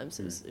those times.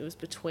 It was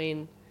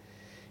between,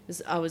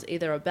 I was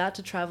either about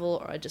to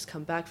travel or I'd just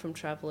come back from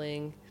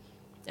traveling,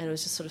 and it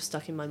was just sort of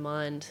stuck in my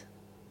mind,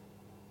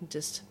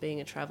 just being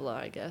a traveler,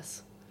 I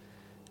guess.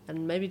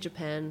 And maybe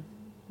Japan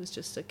was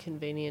just a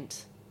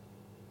convenient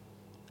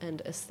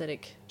and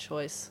aesthetic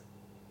choice.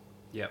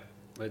 Yep.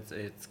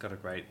 It's got a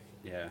great,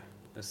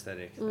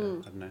 aesthetic. I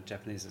don't know,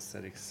 Japanese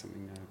aesthetic is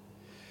something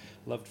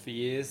I've loved for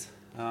years.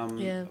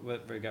 Yeah.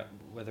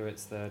 Whether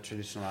it's the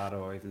traditional art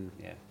or even,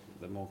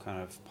 the more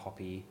kind of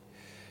poppy,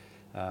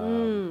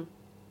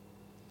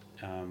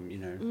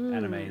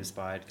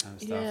 anime-inspired kind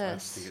of stuff. I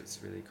Yes. just think it's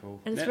really cool.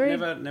 And it's very-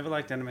 Never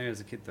liked anime as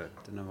a kid, though.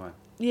 Don't know why.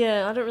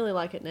 Yeah, I don't really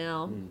like it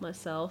now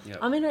myself. Yep.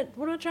 I mean,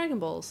 what about Dragon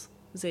Balls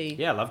Z?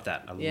 Yeah, I loved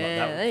that. there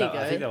you I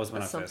go. think that was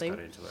when That's I first something.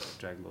 got into it,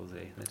 Dragon Ball Z.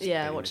 They're just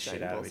Yeah, I beating watched the shit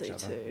Dragon out of Ball each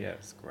Z other. too. Yeah,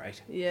 it's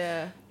great.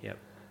 Yeah. Yep.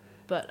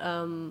 But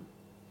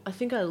I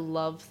think I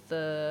love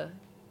the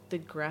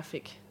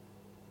graphic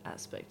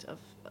aspect of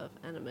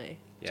anime.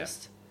 Yeah.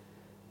 Just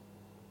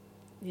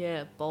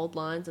bold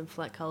lines and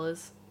flat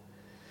colors.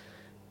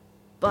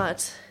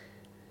 But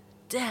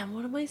damn,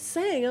 what am I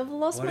saying? I've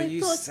lost What my are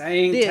you thoughts.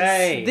 saying,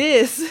 Tay?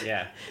 This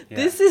Yeah.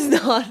 this is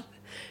not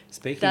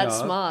Speaking that of,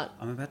 smart.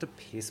 I'm about to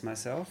piss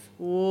myself.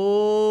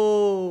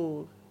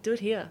 Whoa. Do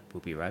it here.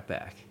 We'll be right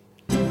back.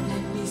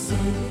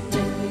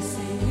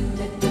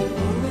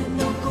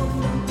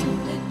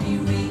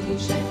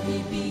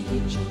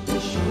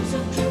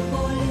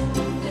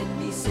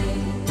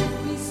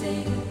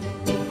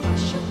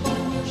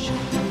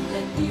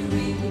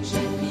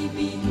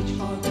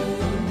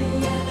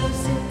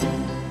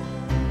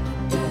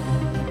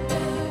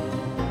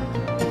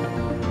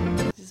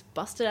 Just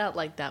bust it out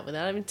like that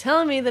without even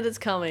telling me that it's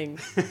coming.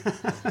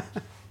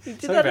 You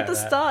did Sorry that at about the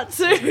that. start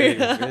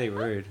too. Really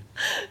rude.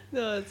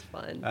 No, it's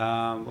fine. What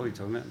are we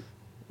talking about?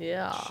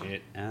 Yeah.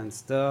 Shit and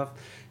stuff.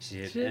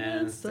 Shit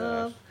and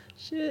stuff.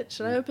 Shit.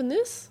 Should I open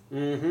this?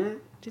 Mm-hmm. Do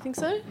you think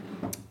so?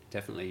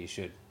 Definitely you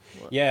should.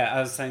 What? Yeah,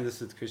 I was saying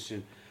this with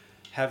Christian.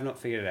 Have not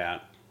figured it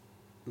out.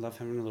 Love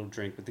having a little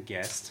drink with the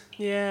guest,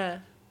 Yeah.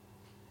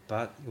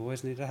 but you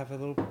always need to have a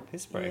little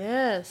piss break.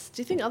 Yes.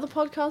 Do you think other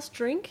podcasts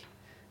drink?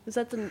 Is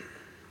that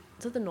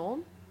the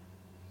norm?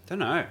 Don't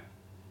know.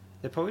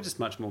 They're probably just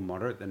much more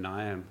moderate than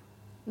I am.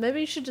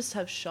 Maybe you should just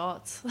have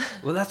shots.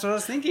 Well, that's what I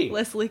was thinking.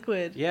 Less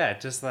liquid. Yeah,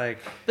 just like...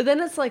 But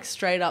then it's like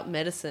straight up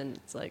medicine.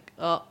 It's like,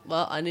 oh,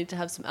 well, I need to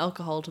have some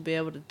alcohol to be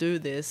able to do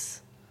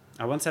this.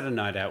 I once had a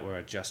night out where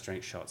I just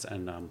drank shots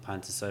and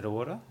pints of soda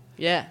water.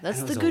 Yeah, that's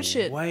And it the was good a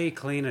shit. Way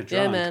cleaner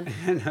drunk. Yeah, man.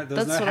 And there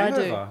was That's no what I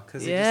do. hangover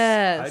because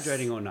Yes. you're just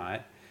hydrating all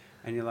night.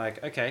 And you're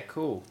like, okay,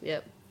 cool.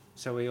 Yep.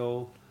 So we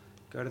all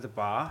go to the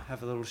bar,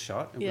 have a little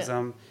shot. It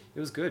Yeah.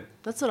 was good.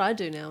 That's what I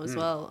do now as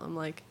well. I'm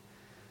like,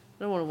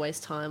 I don't want to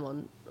waste time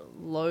on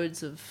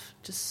loads of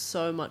just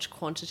so much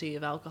quantity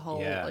of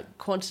alcohol, Yeah. like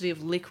quantity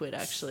of liquid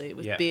actually,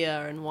 with Yeah.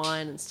 beer and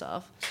wine and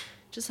stuff.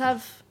 Just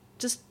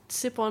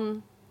sip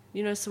on,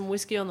 some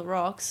whiskey on the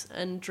rocks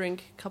and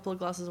drink a couple of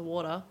glasses of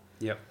water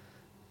Yep.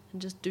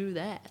 and just do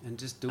that. And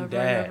just do Over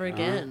that. and over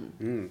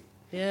again.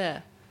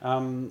 Yeah.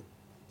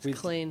 It's With-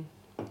 clean.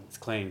 It's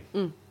clean.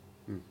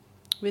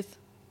 With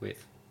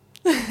With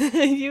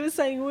you were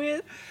saying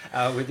with?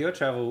 your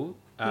travel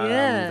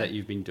Yeah. that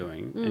you've been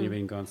doing, and you've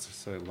been gone for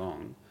so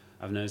long,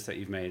 I've noticed that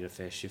you've made a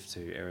fair shift to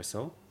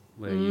aerosol,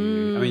 where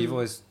you've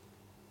always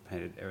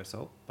painted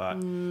aerosol, but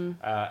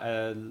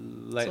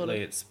lately Sort of.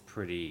 it's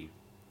pretty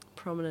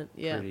Prominent,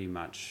 yeah. pretty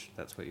much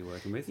that's what you're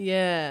working with.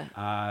 Yeah.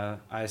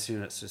 I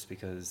assume it's just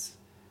because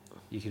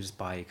you can just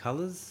buy your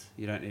colours.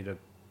 You don't need to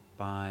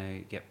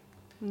get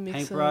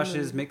Mix 'em paintbrushes,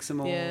 and- mix them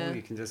all. yeah.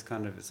 You can just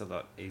it's a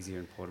lot easier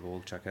and portable.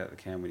 Chuck out the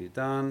can when you're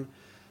done.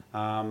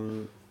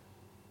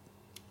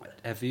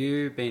 Have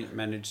you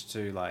managed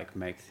to like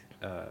make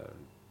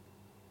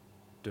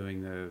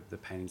doing the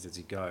paintings as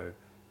you go?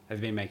 Have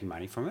you been making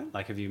money from it?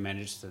 Like, have you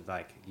managed to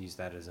like use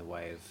that as a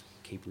way of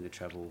keeping the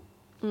travel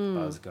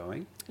buzz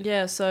going?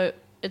 Yeah, so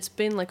it's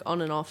been like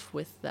on and off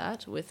with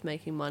that, with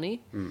making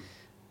money.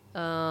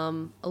 A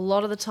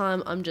lot of the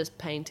time I'm just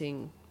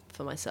painting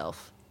for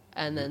myself,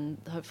 and then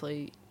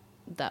hopefully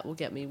that will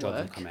get me Jobs will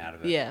work. come out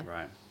of it. Yeah.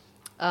 Right.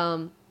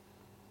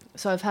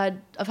 So I've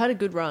had a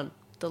good run.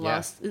 Yeah.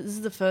 This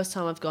is the first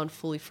time I've gone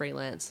fully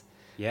freelance.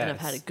 Yeah. And I've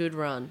had a good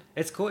run.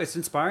 It's cool. It's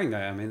inspiring though.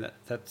 I mean,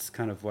 that's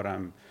kind of what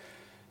I'm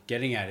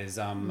getting at is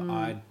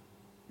I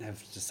have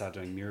just started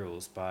doing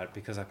murals, but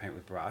because I paint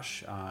with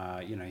brush,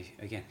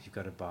 again, you've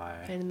got to buy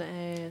Pain in the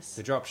ass.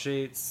 the drop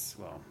sheets.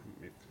 Well,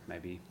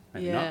 maybe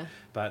Yeah. not.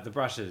 But the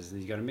brushes,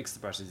 you got to mix the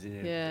brushes.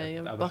 Yeah,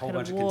 you have a whole bucket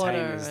bunch of of water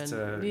containers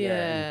and to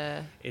yeah.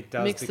 and it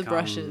does Mix the become,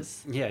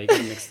 brushes. Yeah, you got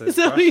to mix those Is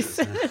that what you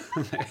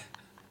brushes.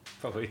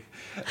 Probably.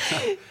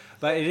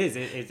 But it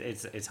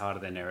is. It's harder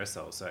than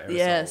aerosol. So aerosol.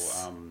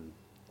 Yes.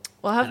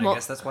 Well, I have And I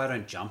guess that's why I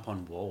don't jump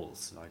on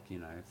walls. Like, if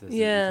there's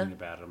anything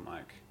about it, I'm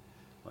like,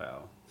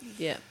 well,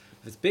 yeah.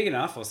 if it's big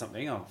enough or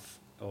something,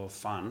 or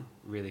fun,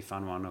 really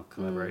fun one, or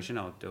collaboration,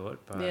 I'll do it.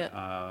 But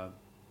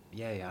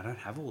yeah, I don't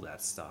have all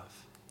that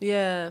stuff.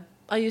 Yeah.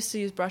 I used to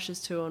use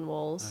brushes too on I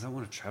walls. don't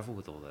want to travel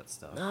with all that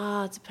stuff.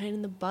 It's a pain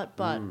in the butt.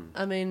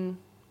 I mean,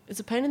 it's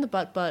a pain in the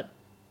butt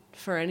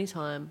for any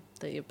time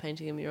that you're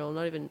painting a mural.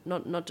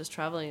 Not just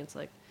traveling. It's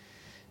like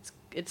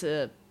it's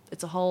a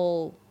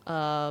whole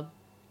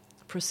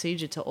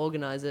procedure to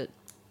organize it.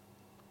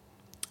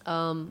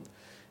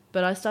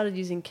 But I started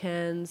using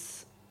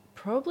cans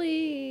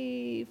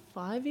probably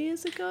 5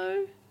 years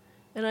ago,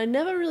 and I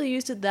never really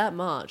used it that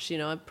much.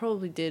 I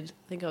probably did.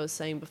 I think I was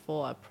saying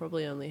before, I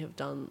probably only have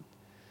done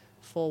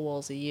 4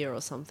 walls a year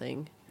or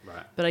something.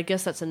 Right. But I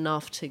guess that's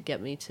enough to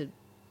get me to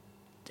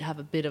have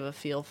a bit of a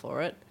feel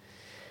for it.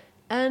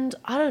 And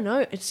I don't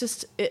know, it's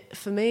just,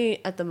 for me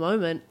at the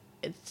moment,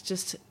 it's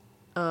just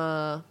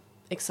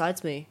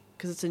excites me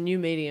because it's a new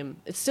medium.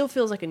 It still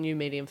feels like a new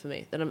medium for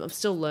me, that I'm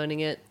still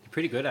learning it. You're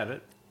pretty good at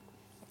it.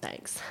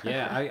 Thanks.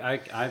 Yeah,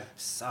 I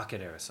suck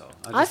at aerosol.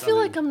 I feel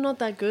like I'm not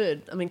that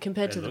good. I mean,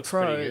 compared to the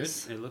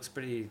pros. It looks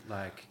pretty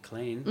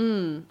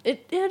clean.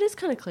 It is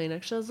kind of clean,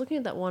 actually. I was looking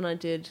at that one I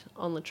did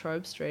on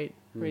Latrobe Street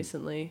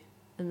recently,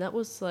 and that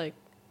was like,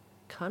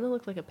 kind of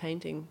looked like a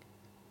painting.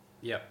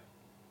 Yep.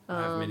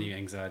 I have many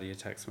anxiety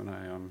attacks when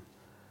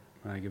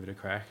I give it a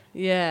crack.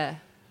 Yeah.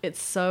 It's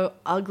so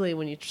ugly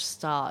when you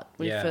start,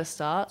 when you first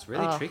start. It's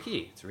really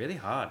tricky. It's really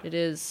hard. It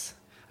is.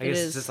 I guess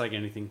it's just like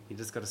anything. You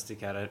just got to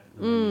stick at it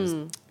and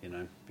then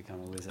just, become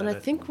a whiz at it. And I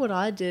think what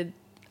I did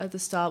at the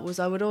start was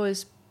I would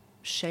always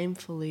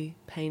shamefully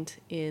paint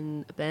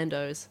in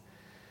bandos.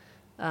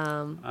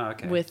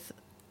 Okay.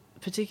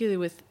 Particularly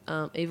with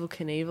Evil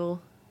Keen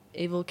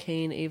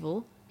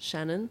Evil,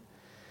 Shannon.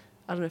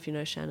 I don't know if you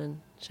know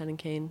Shannon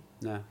Keen.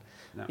 No.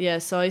 Yeah,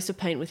 so I used to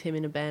paint with him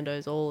in a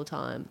bandos all the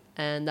time,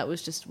 and that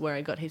was just where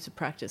I got heaps of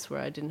practice, where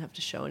I didn't have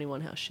to show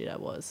anyone how shit I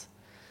was.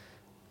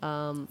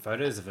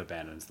 Photos of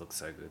abandons look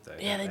so good though.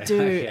 Yeah, don't they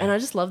do, Yeah. and I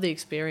just love the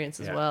experience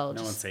as Yeah. well.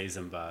 No one sees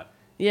them, but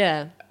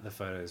Yeah, the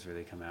photos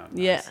really come out.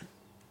 yeah, Nice.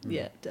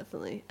 yeah,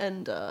 definitely,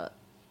 and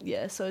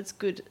so it's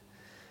good.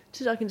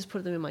 I can just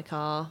put them in my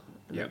car,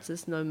 and Yep. it's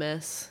just no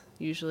mess.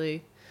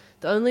 Usually,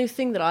 The only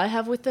thing that I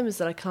have with them is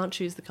that I can't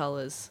choose the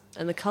colours.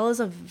 And the colours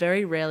are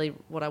very rarely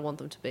what I want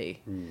them to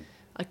be.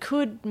 I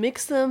could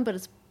mix them, but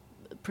it's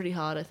pretty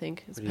hard, I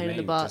think. It's a What do pain you in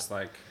the mean? butt. Just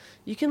like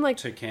You can like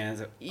 2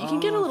 cans. you can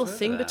get a little further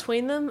thing that.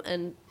 between them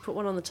and put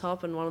one on the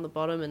top and one on the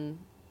bottom and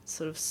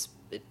sort of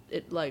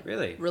it like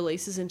Really?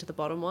 releases into the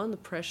bottom one. The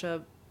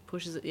pressure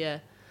pushes it, yeah,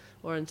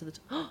 or into the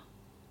top.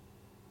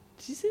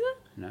 Did you see that?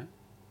 No.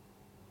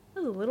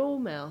 That's a little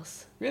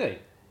mouse. Really?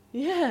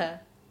 Yeah.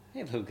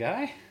 Hey, little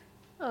guy.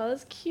 Oh,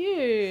 that's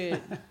cute.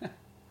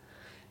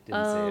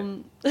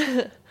 Didn't see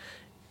it.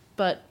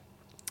 But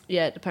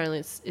yeah, apparently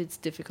it's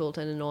difficult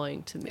and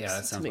annoying to mix Yeah,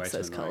 that sounds way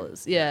those too annoying.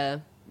 colours. Yeah.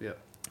 Yeah.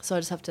 So I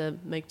just have to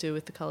make do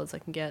with the colours I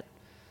can get.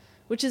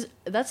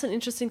 That's an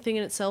interesting thing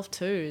in itself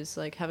too, is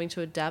like having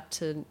to adapt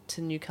to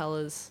new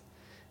colours.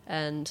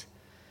 And,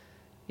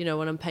 you know,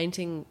 when I'm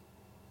painting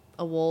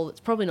a wall that's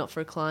probably not for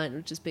a client, it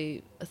would just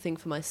be a thing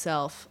for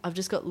myself. I've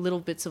just got little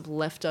bits of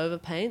leftover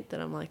paint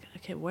that I'm like,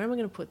 okay, where am I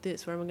going to put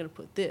this? Where am I going to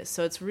put this?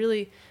 So it's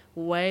really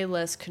way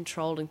less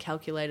controlled and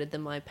calculated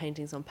than my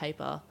paintings on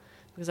paper,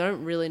 because I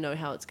don't really know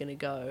how it's going to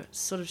go. It's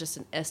sort of just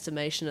an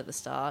estimation at the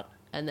start,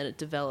 and then it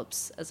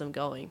develops as I'm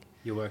going.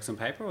 Your work's on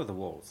paper or the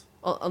walls?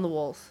 On the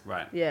walls.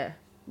 Right. Yeah.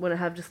 When I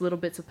have just little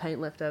bits of paint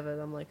left over,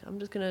 I'm like, I'm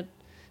just going to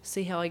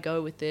see how I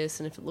go with this,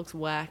 and if it looks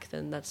whack,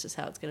 then that's just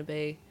how it's going to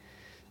be.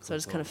 So I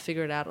just kind of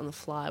figure it out on the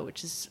fly,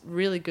 which is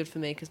really good for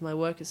me because my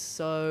work is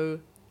so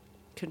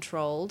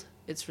controlled.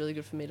 It's really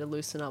good for me to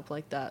loosen up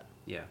like that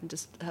Yeah. and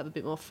just have a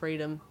bit more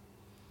freedom.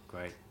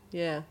 Great.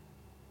 Yeah.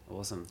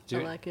 Awesome. I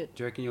like it.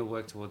 Do you reckon you'll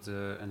work towards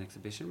an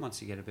exhibition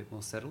once you get a bit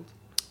more settled?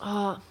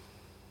 I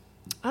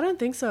don't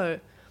think so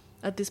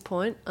at this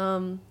point.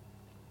 I'm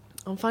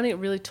finding it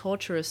really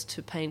torturous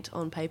to paint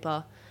on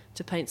paper,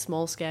 to paint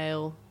small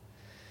scale.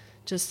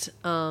 Just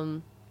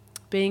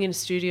being in a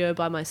studio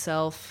by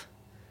myself,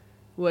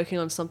 working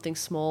on something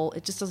small,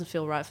 it just doesn't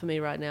feel right for me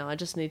right now. I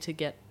just need to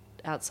get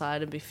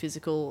outside and be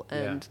physical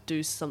and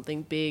do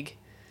something big.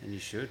 And you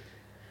should.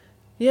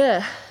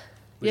 Yeah.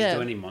 Would yeah. you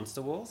do any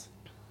monster walls?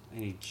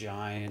 Any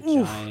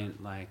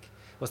giant, like...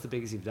 What's the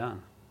biggest you've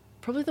done?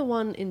 Probably the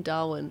one in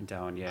Darwin. In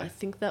Darwin, yeah. I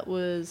think that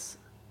was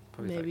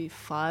Probably maybe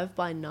 5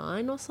 by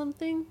 9 or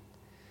something.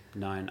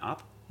 9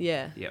 up?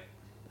 Yeah. Yep.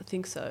 I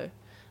think so.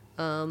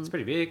 It's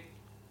pretty big.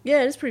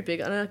 Yeah, it's pretty big,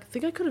 and I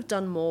think I could have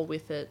done more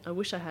with it. I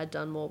wish I had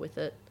done more with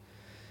it.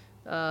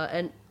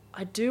 And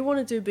I do want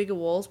to do bigger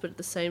walls, but at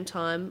the same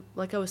time,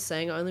 like I was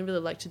saying, I only really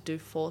like to do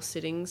 4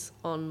 sittings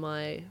on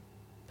my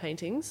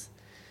paintings.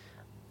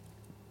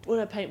 When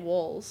I paint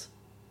walls,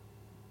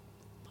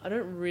 I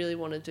don't really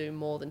want to do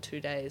more than 2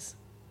 days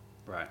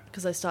Right.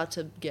 because I start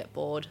to get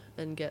bored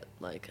and get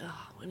like,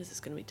 when is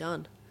this going to be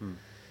done?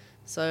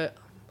 So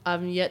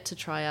I'm yet to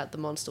try out the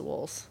monster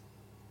walls,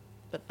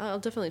 but I'll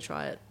definitely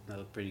try it. They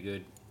look pretty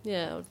good.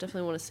 Yeah, I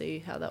definitely want to see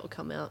how that will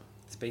come out.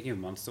 Speaking of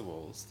monster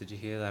walls, did you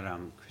hear that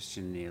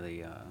Christian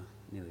nearly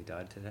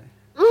died today?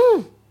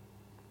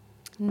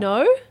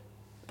 No?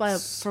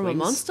 From a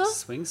monster?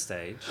 Swing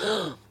stage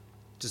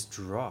just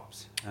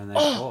dropped and they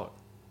caught.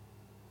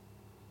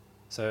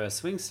 So a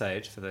swing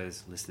stage, for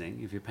those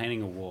listening, if you're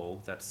painting a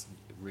wall that's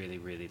really,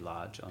 really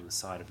large on the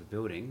side of a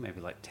building,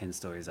 maybe like 10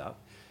 stories up,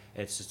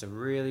 it's just a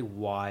really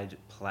wide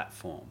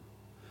platform.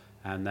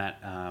 And that...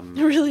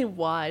 Really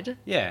wide.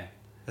 yeah,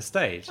 a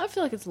stage. I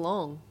feel like it's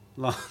long.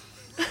 Long.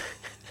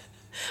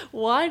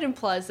 Wide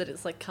implies that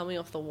it's like coming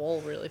off the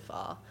wall really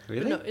far. But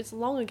Really? no, it's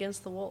long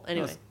against the wall.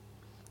 Anyway, it's-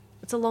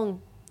 it's a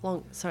long,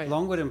 sorry.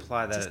 Long would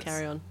imply that Just it's...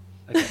 carry on.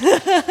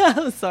 Okay.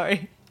 I'm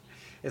sorry.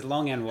 It's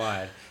long and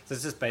wide. So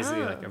it's just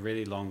basically like Oh. a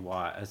really long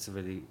wide. It's a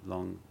really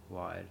long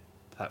wide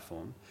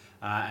platform,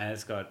 and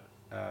it's got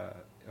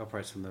it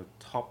operates from the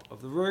top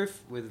of the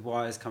roof with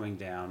wires coming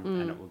down,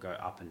 and it will go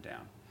up and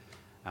down.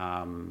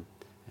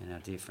 And our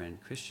dear friend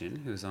Christian,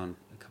 who was on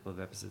a couple of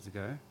episodes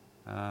ago,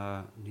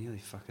 nearly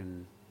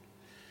fucking.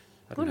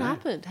 I don't What know.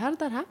 happened? How did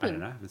that I happen? don't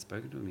know. I haven't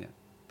spoken to him yet,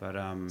 but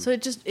So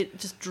it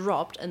just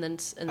dropped and then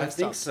I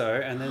think stopped. so.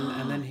 And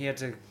then he had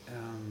to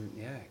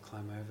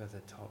climb over the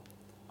top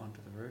onto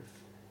the roof.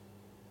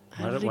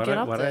 How did he get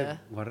up there?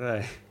 Why did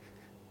I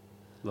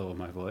lower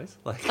my voice?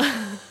 Like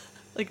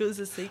Like it was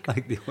a secret.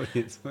 like the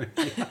audience won't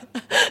hear.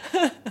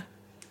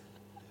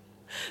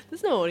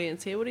 There's no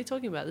audience here. What are you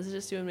talking about? This is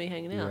just you and me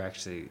hanging out. You're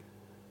actually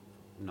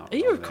not Are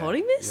you wrong there.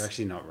 recording this? You're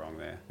actually not wrong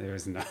there. There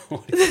is no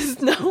audience.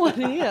 There's no one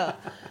here.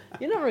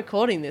 You're not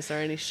recording this or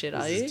any shit,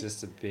 are This you? is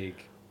just a big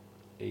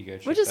ego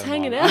trip. We're just I'm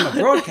hanging on. out. I'm a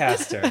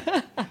broadcaster.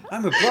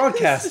 I'm a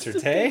broadcaster,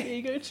 Big Tay.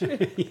 ego trip.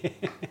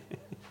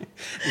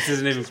 This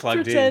isn't even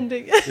plugged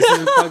Pretending. in. This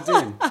isn't plugged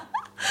in.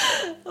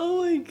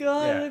 Oh my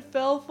god, Yeah. I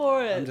fell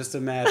for it. I'm just a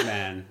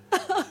madman.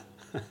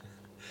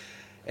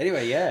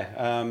 Anyway, yeah.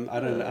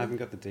 I haven't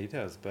got the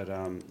details, but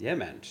yeah,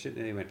 man, shit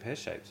nearly went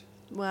pear-shaped.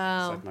 It's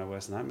Wow. like my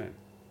worst nightmare.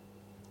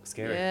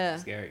 Scary. Yeah.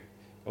 Scary.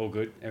 All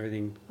good.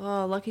 Everything.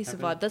 Oh, lucky he happened,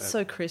 survived. That's but-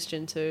 so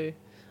Christian too.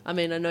 I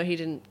mean, I know he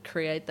didn't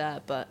create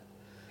that, but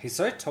He's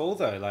so tall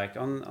though. Like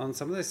on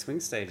some of those swing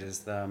stages,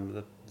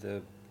 the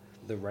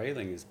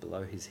railing is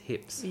below his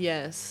hips.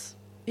 yes.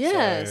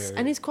 Yes, So-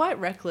 and he's quite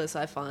reckless,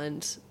 I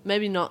find.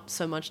 Maybe not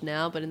so much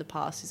now, but in the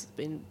past he's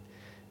been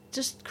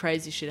just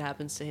crazy shit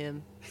happens to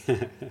him.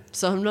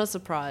 So I'm not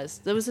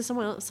surprised. Was there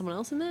someone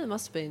else in there? It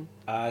must have been.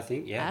 I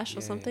think, yeah. Ash or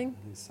yeah, something?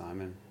 I think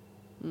Simon.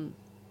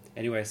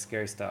 Anyway,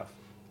 scary stuff.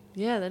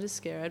 Yeah, that is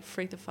scary. I'd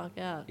freak the fuck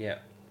out. Yeah.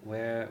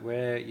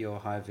 Where your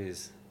hive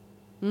is.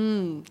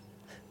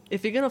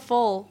 If you're gonna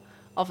fall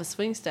off a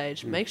swing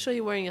stage, make sure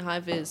you're wearing a high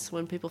vis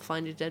when people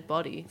find your dead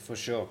body, For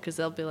sure. because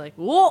they'll be like,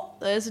 "Whoa,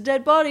 there's a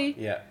dead body.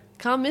 Yeah.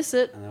 Can't miss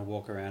it." And they'll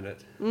walk around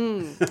it.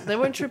 They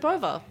won't trip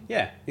over.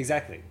 Yeah,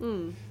 exactly.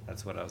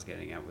 That's what I was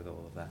getting at with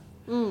all of that.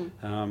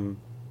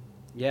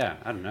 Yeah,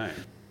 I don't know.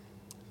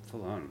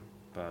 Full on.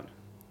 But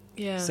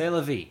Yeah, c'est la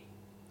vie.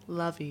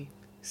 lovey.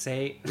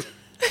 Say.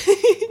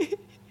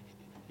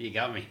 You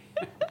got me.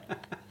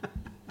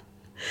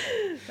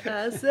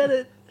 I said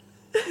it.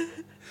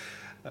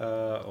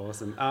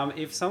 Awesome.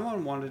 If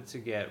someone wanted to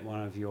get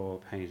one of your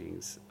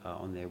paintings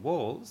on their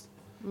walls,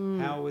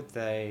 how would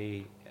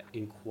they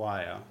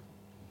inquire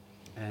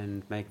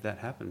and make that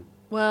happen?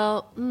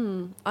 Well,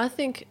 I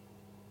think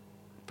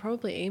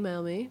probably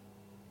email me.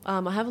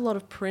 I have a lot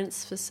of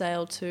prints for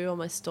sale too on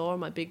my store,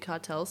 my Big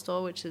Cartel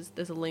store, which is,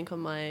 there's a link on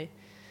my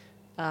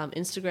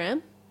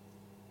Instagram.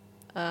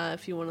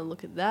 If you want to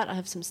look at that, I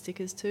have some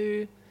stickers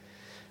too.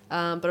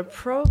 But I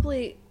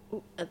probably,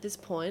 at this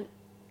point,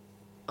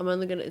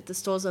 the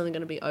store's only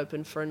gonna be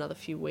open for another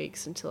few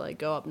weeks until I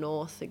go up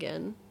north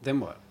again. Then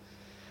what?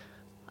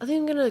 I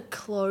think I'm gonna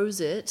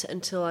close it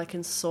until I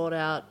can sort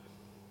out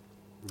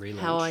Relaunch?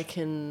 how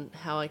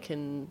I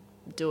can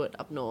do it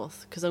up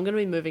north, because I'm going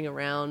to be moving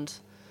around.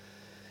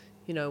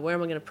 You know, where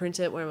am I going to print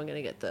it? Where am I going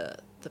to get the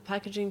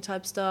packaging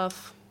type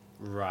stuff?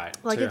 Right.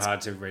 Like, Too it's-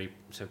 hard to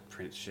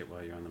print shit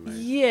while you're on the move.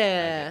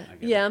 Yeah, I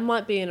get yeah. it. I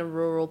might be in a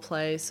rural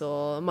place,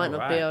 or I might not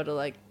be Alright. able to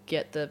like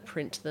get the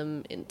print to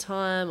them in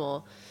time,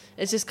 or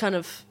it's just kind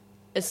of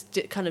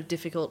kind of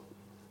difficult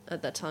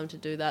at that time to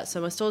do that.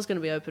 So my store's going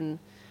to be open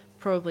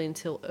probably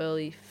until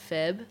early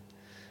Feb.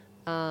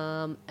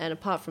 And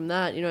apart from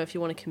that, you know, if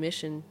you want to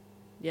commission,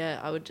 yeah,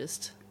 I would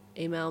just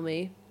email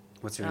me.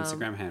 What's your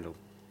Instagram handle?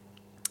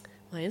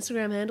 My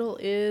Instagram handle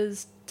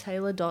is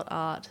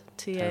taylor.art,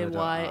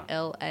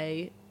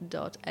 TAYLA.ART.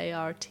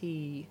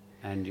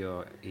 And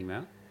your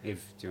email? Do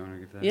you want to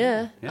give that?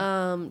 Yeah,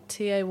 Yeah.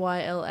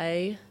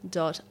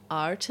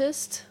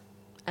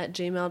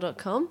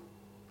 TAYLA.artist@gmail.com.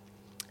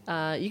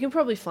 You can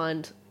probably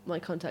find my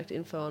contact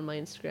info on my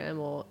Instagram,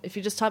 or if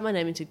you just type my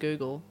name into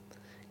Google,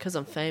 because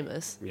I'm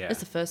famous, Yeah. it's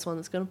the first one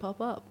that's going to pop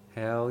up.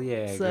 Hell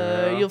yeah, So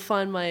girl. you'll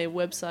find my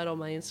website on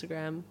my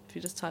Instagram if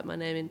you just type my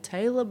name in,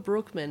 Taylor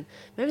Brookman.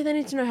 Maybe they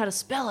need to know how to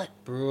spell it.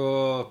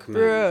 Brookman.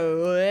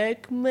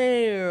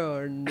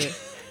 Brookman.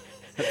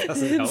 That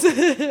doesn't help.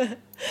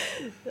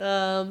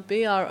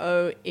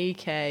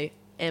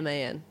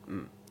 Broekman.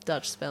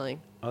 Dutch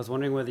spelling. I was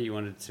wondering whether you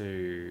wanted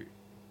to,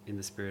 in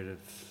the spirit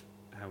of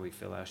how we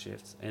fill our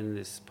shifts, end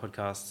this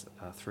podcast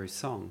through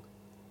song.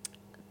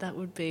 That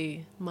would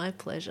be my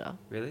pleasure.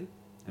 Really?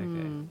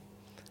 Okay.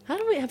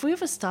 Have we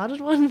ever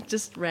started one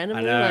just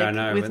randomly, I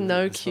know. with when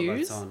no the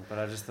spotlight's cues? on, but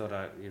I just thought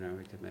we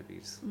could maybe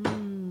just...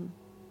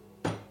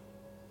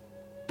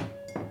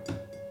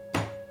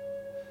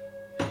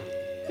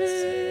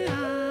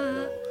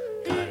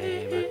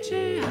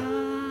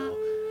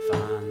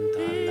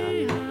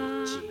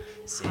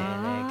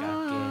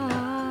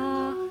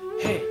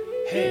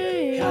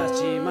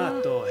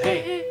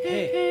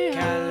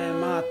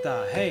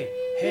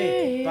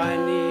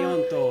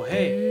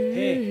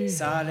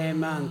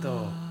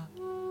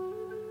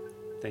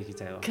 Thank you,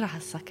 Taylor.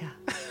 Krasaka.